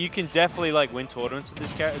change. Like you can definitely like win tournaments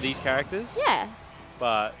with these characters. Yeah.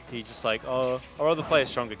 But he just like, oh, I'd rather play a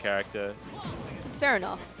stronger character. Fair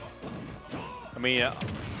enough. I mean,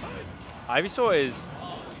 Ivysaur is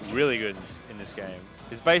really good in this game.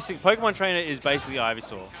 His basic Pokemon Trainer is basically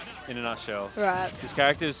Ivysaur in a nutshell. Right. This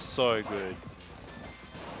character is so good.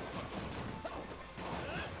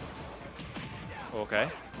 Okay.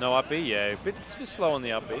 No up B, yeah. It's a bit slow on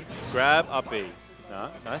the up B. Grab, up B. No,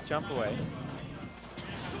 nice jump away.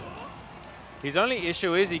 His only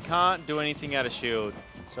issue is he can't do anything out of shield.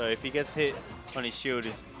 So if he gets hit on his shield.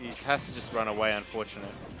 He has to just run away,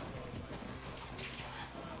 unfortunate.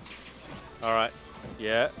 All right.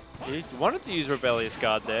 Yeah. He wanted to use Rebellious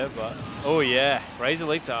Guard there, but... Oh, yeah. Razor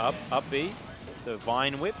Leap to up B. The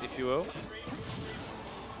Vine Whip, if you will.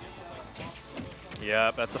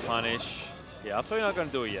 Yeah, that's a punish. Yeah, I'm probably not going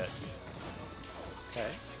to do it yet.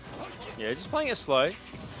 Okay. Yeah, just playing it slow.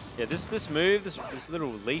 Yeah, this move, this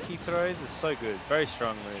little leap he throws is so good. Very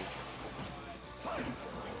strong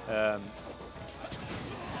move.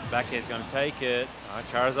 Back air's going to take it.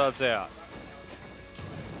 Charizard's out.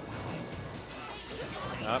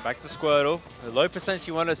 Back to Squirtle. The low percentage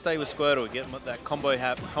you want to stay with Squirtle. Get that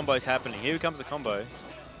combo's happening. Here comes a combo.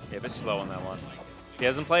 Yeah, a bit slow on that one. He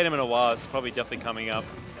hasn't played him in a while. It's probably definitely coming out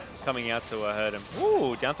to hurt him.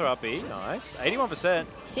 Ooh, down throw up B. Nice. 81%.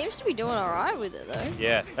 Seems to be doing all right with it, though.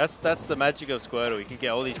 Yeah, that's the magic of Squirtle. You can get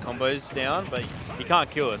all these combos down, but he can't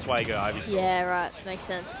kill. That's why you go Ivysaur. Yeah, right. Makes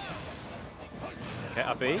sense. Okay,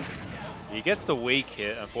 up B. He gets the weak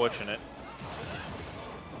hit, unfortunate.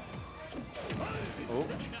 Oh,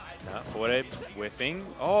 no, forward air, whiffing.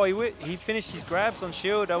 Oh, he finished his grabs on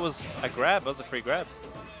shield. That was a grab. That was a free grab.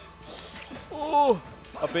 Oh,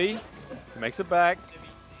 up B. He makes it back.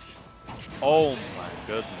 Oh my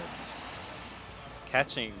goodness.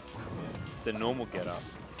 Catching the normal get up.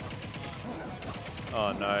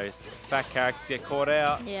 Oh no, fat characters get caught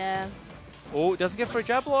out. Yeah. Oh, doesn't get for a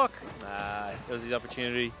jab block. Nah, that was his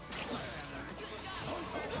opportunity.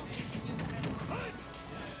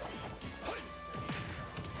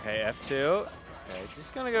 Okay, F2. Okay,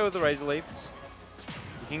 just gonna go with the Razor Leaps.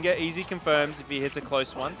 You can get easy confirms if he hits a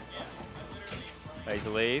close one. Razor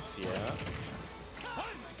Leaf, yeah.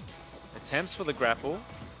 Attempts for the grapple.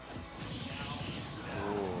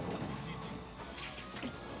 Ooh.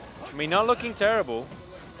 I mean, not looking terrible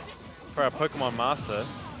for our Pokemon Master.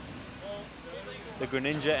 The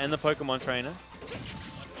Greninja and the Pokemon Trainer.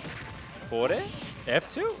 Forward air?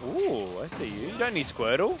 F2? Ooh, I see you. You don't need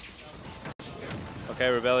Squirtle. Okay,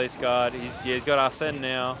 Rebellious Guard. He's got Arsene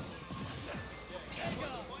now.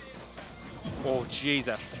 Oh, jeez.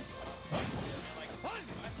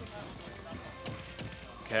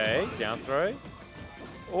 Okay, down throw.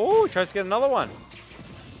 Oh, tries to get another one.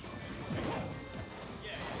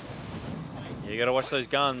 Yeah, you gotta watch those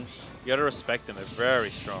guns. You gotta respect them. They're very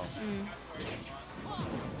strong.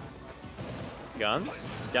 Guns.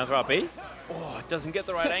 Down throw up B. Oh, it doesn't get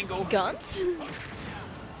the right angle. Guns?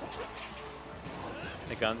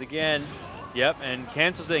 The guns again. Yep, and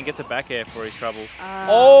cancels it and gets a back air for his trouble.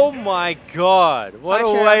 Oh my god. What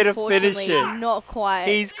a way to finish it. Not quite.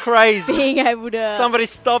 He's crazy. Being able to... Somebody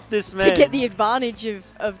stop this man. To get the advantage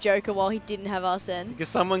of Joker while he didn't have Arsene. Because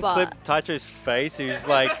someone clipped Taicho's face. He was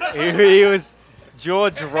like, he was jaw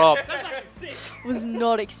dropped. Was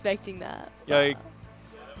not expecting that. Yo,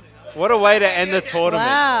 what a way to end the tournament.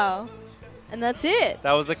 Wow. And that's it.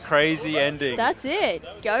 That was a crazy ending. That's it.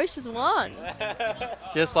 Ghost has won.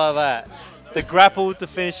 Just like that. The grapple to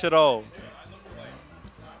finish it all.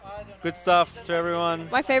 Good stuff to everyone.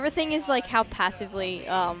 My favorite thing is like how passively,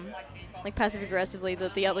 like passive aggressively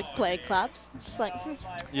the other player claps. It's just like,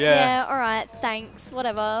 yeah, all right, thanks,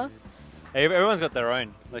 whatever. Hey, everyone's got their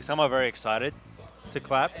own. Like some are very excited to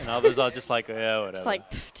clap, and others are just like, yeah, whatever. Just like,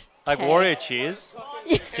 Wario cheers.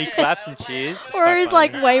 He claps and cheers. Wario's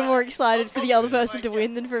like way more excited for the other person to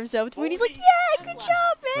win than for himself to win. He's like, yeah, good job,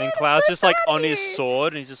 man. And then Cloud's just like on his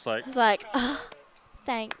sword, and he's just like... He's like,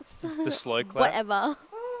 thanks. The slow clap. Whatever.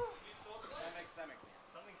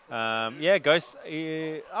 Yeah, Ghost,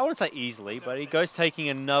 I wouldn't say easily, but he Ghost taking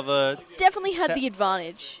another... Definitely had the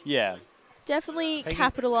advantage. Yeah. Definitely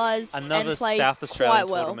capitalised and played South Australian quite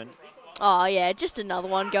well. Tournament. Oh, yeah, just another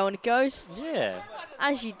one going to Ghost. Yeah.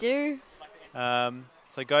 As you do.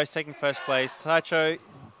 So Ghost taking first place. Taicho,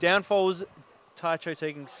 downfalls, Taicho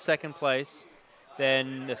taking second place.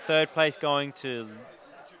 Then the third place going to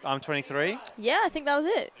I'm23. Yeah, I think that was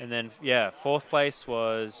it. And then, yeah, fourth place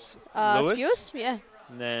was Lewis. Spewis, yeah.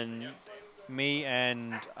 And then me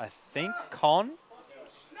and I think Con.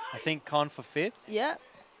 I think Con for fifth. Yeah.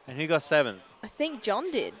 And who got seventh? I think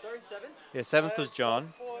John did. Yeah, seventh was John.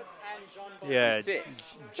 Yeah,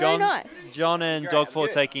 Very nice. John and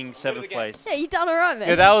Dogford taking seventh place. Yeah, you done all right, man.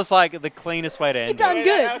 Yeah, that was like the cleanest way to end it. You done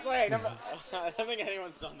good. I was like, I don't think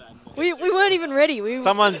anyone's done that. We weren't even ready.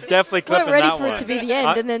 Someone's definitely clipping that one. We weren't ready for it to be the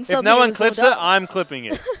end, and then suddenly if no one clips it, I'm clipping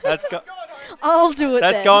it. I'll do it.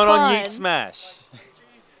 That's going on Yeet Smash.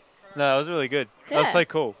 No, that was really good. Yeah. That was so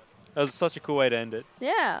cool. That was such a cool way to end it.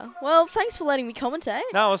 Yeah. Well, thanks for letting me commentate.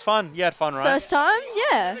 No, it was fun. You had fun, right? First time?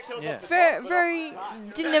 Yeah. Yeah. Very,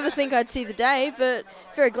 didn't ever think I'd see the day, but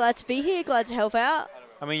very glad to be here, glad to help out.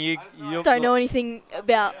 I mean, you don't know anything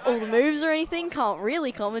about all the moves or anything. Can't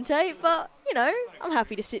really commentate, but you know, I'm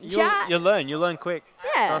happy to sit and chat. You learn quick.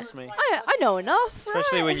 Yeah, trust me. I know enough.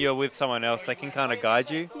 Especially when you're with someone else, they can kind of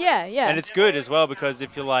guide you. Yeah, yeah. And it's good as well because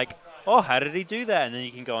if you're like, oh, how did he do that? And then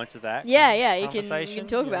you can go into that. Yeah, yeah. You can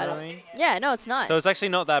talk about it. I mean? Yeah, no, it's nice. So it's actually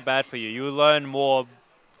not that bad for you. You will learn more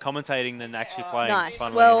commentating than actually playing. Nice.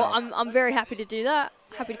 Well, I'm very happy to do that.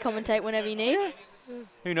 Happy to commentate whenever you need. Yeah.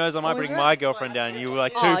 Who knows? I might bring my girlfriend down. You were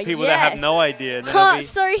like two people that have no idea.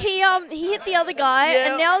 So he hit the other guy,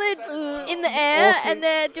 and now they're in the air and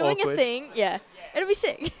they're doing a thing. Yeah, it'll be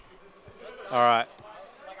sick. All right,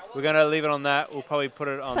 we're gonna leave it on that. We'll probably put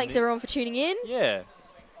it on. Thanks everyone for tuning in. Yeah.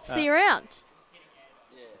 See you around.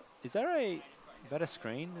 Is there a better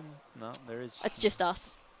screen? No, there is. It's just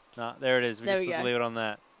us. No, there it is. We just leave it on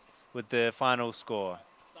that with the final score.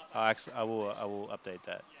 I will update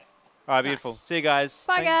that. All right, beautiful. See you guys.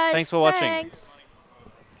 Bye, guys. Thanks for watching. Thanks.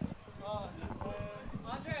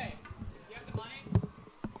 Andre, you have the money?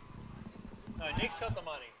 No, Nick's got the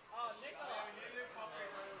money. Oh, Nick.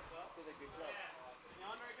 Did a good job.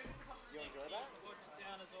 Andre, good to come. You enjoy that? Working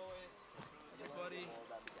down as always. Everybody.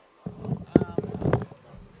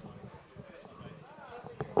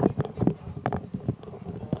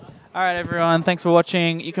 All right, everyone. Thanks for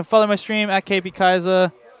watching. You can follow my stream at KP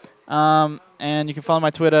Kaiser. And you can follow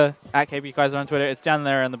my Twitter, at KP Kaiser on Twitter. It's down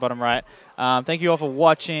there in the bottom right. Thank you all for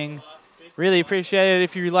watching. Really appreciate it.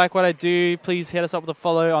 If you like what I do, please hit us up with a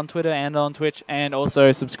follow on Twitter and on Twitch. And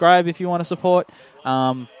also subscribe if you want to support.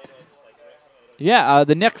 The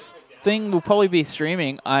next thing will probably be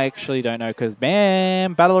streaming. I actually don't know because,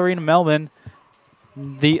 bam, Battle Arena Melbourne.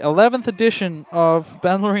 The 11th edition of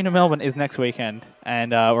Battle Arena Melbourne is next weekend.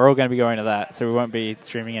 And we're all going to be going to that. So we won't be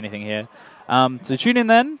streaming anything here. So tune in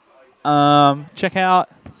then. Check out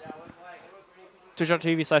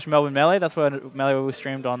twitch.tv/Melbourne Melee. That's where Melee will be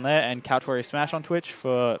streamed on there, and Couch Warrior Smash on Twitch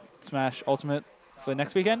for Smash Ultimate for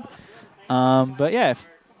next weekend. But yeah,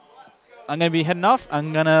 I'm going to be heading off.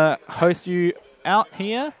 I'm going to host you out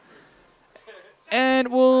here, and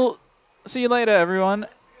we'll see you later, everyone.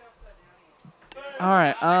 All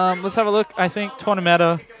right, let's have a look. I think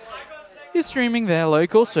Tornameta is streaming their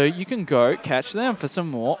local, so you can go catch them for some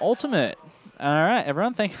more Ultimate. All right,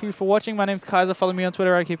 everyone. Thank you for watching. My name's Kaiser. Follow me on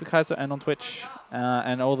Twitter. I keep it Kaiser, and on Twitch.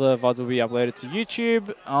 And all the VODs will be uploaded to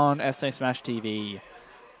YouTube on SA Smash TV.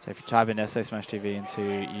 So if you type in SA Smash TV into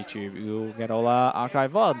YouTube, you'll get all our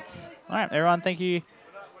archive VODs. All right, everyone. Thank you.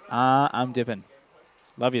 I'm dipping.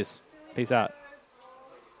 Love yous. Peace out.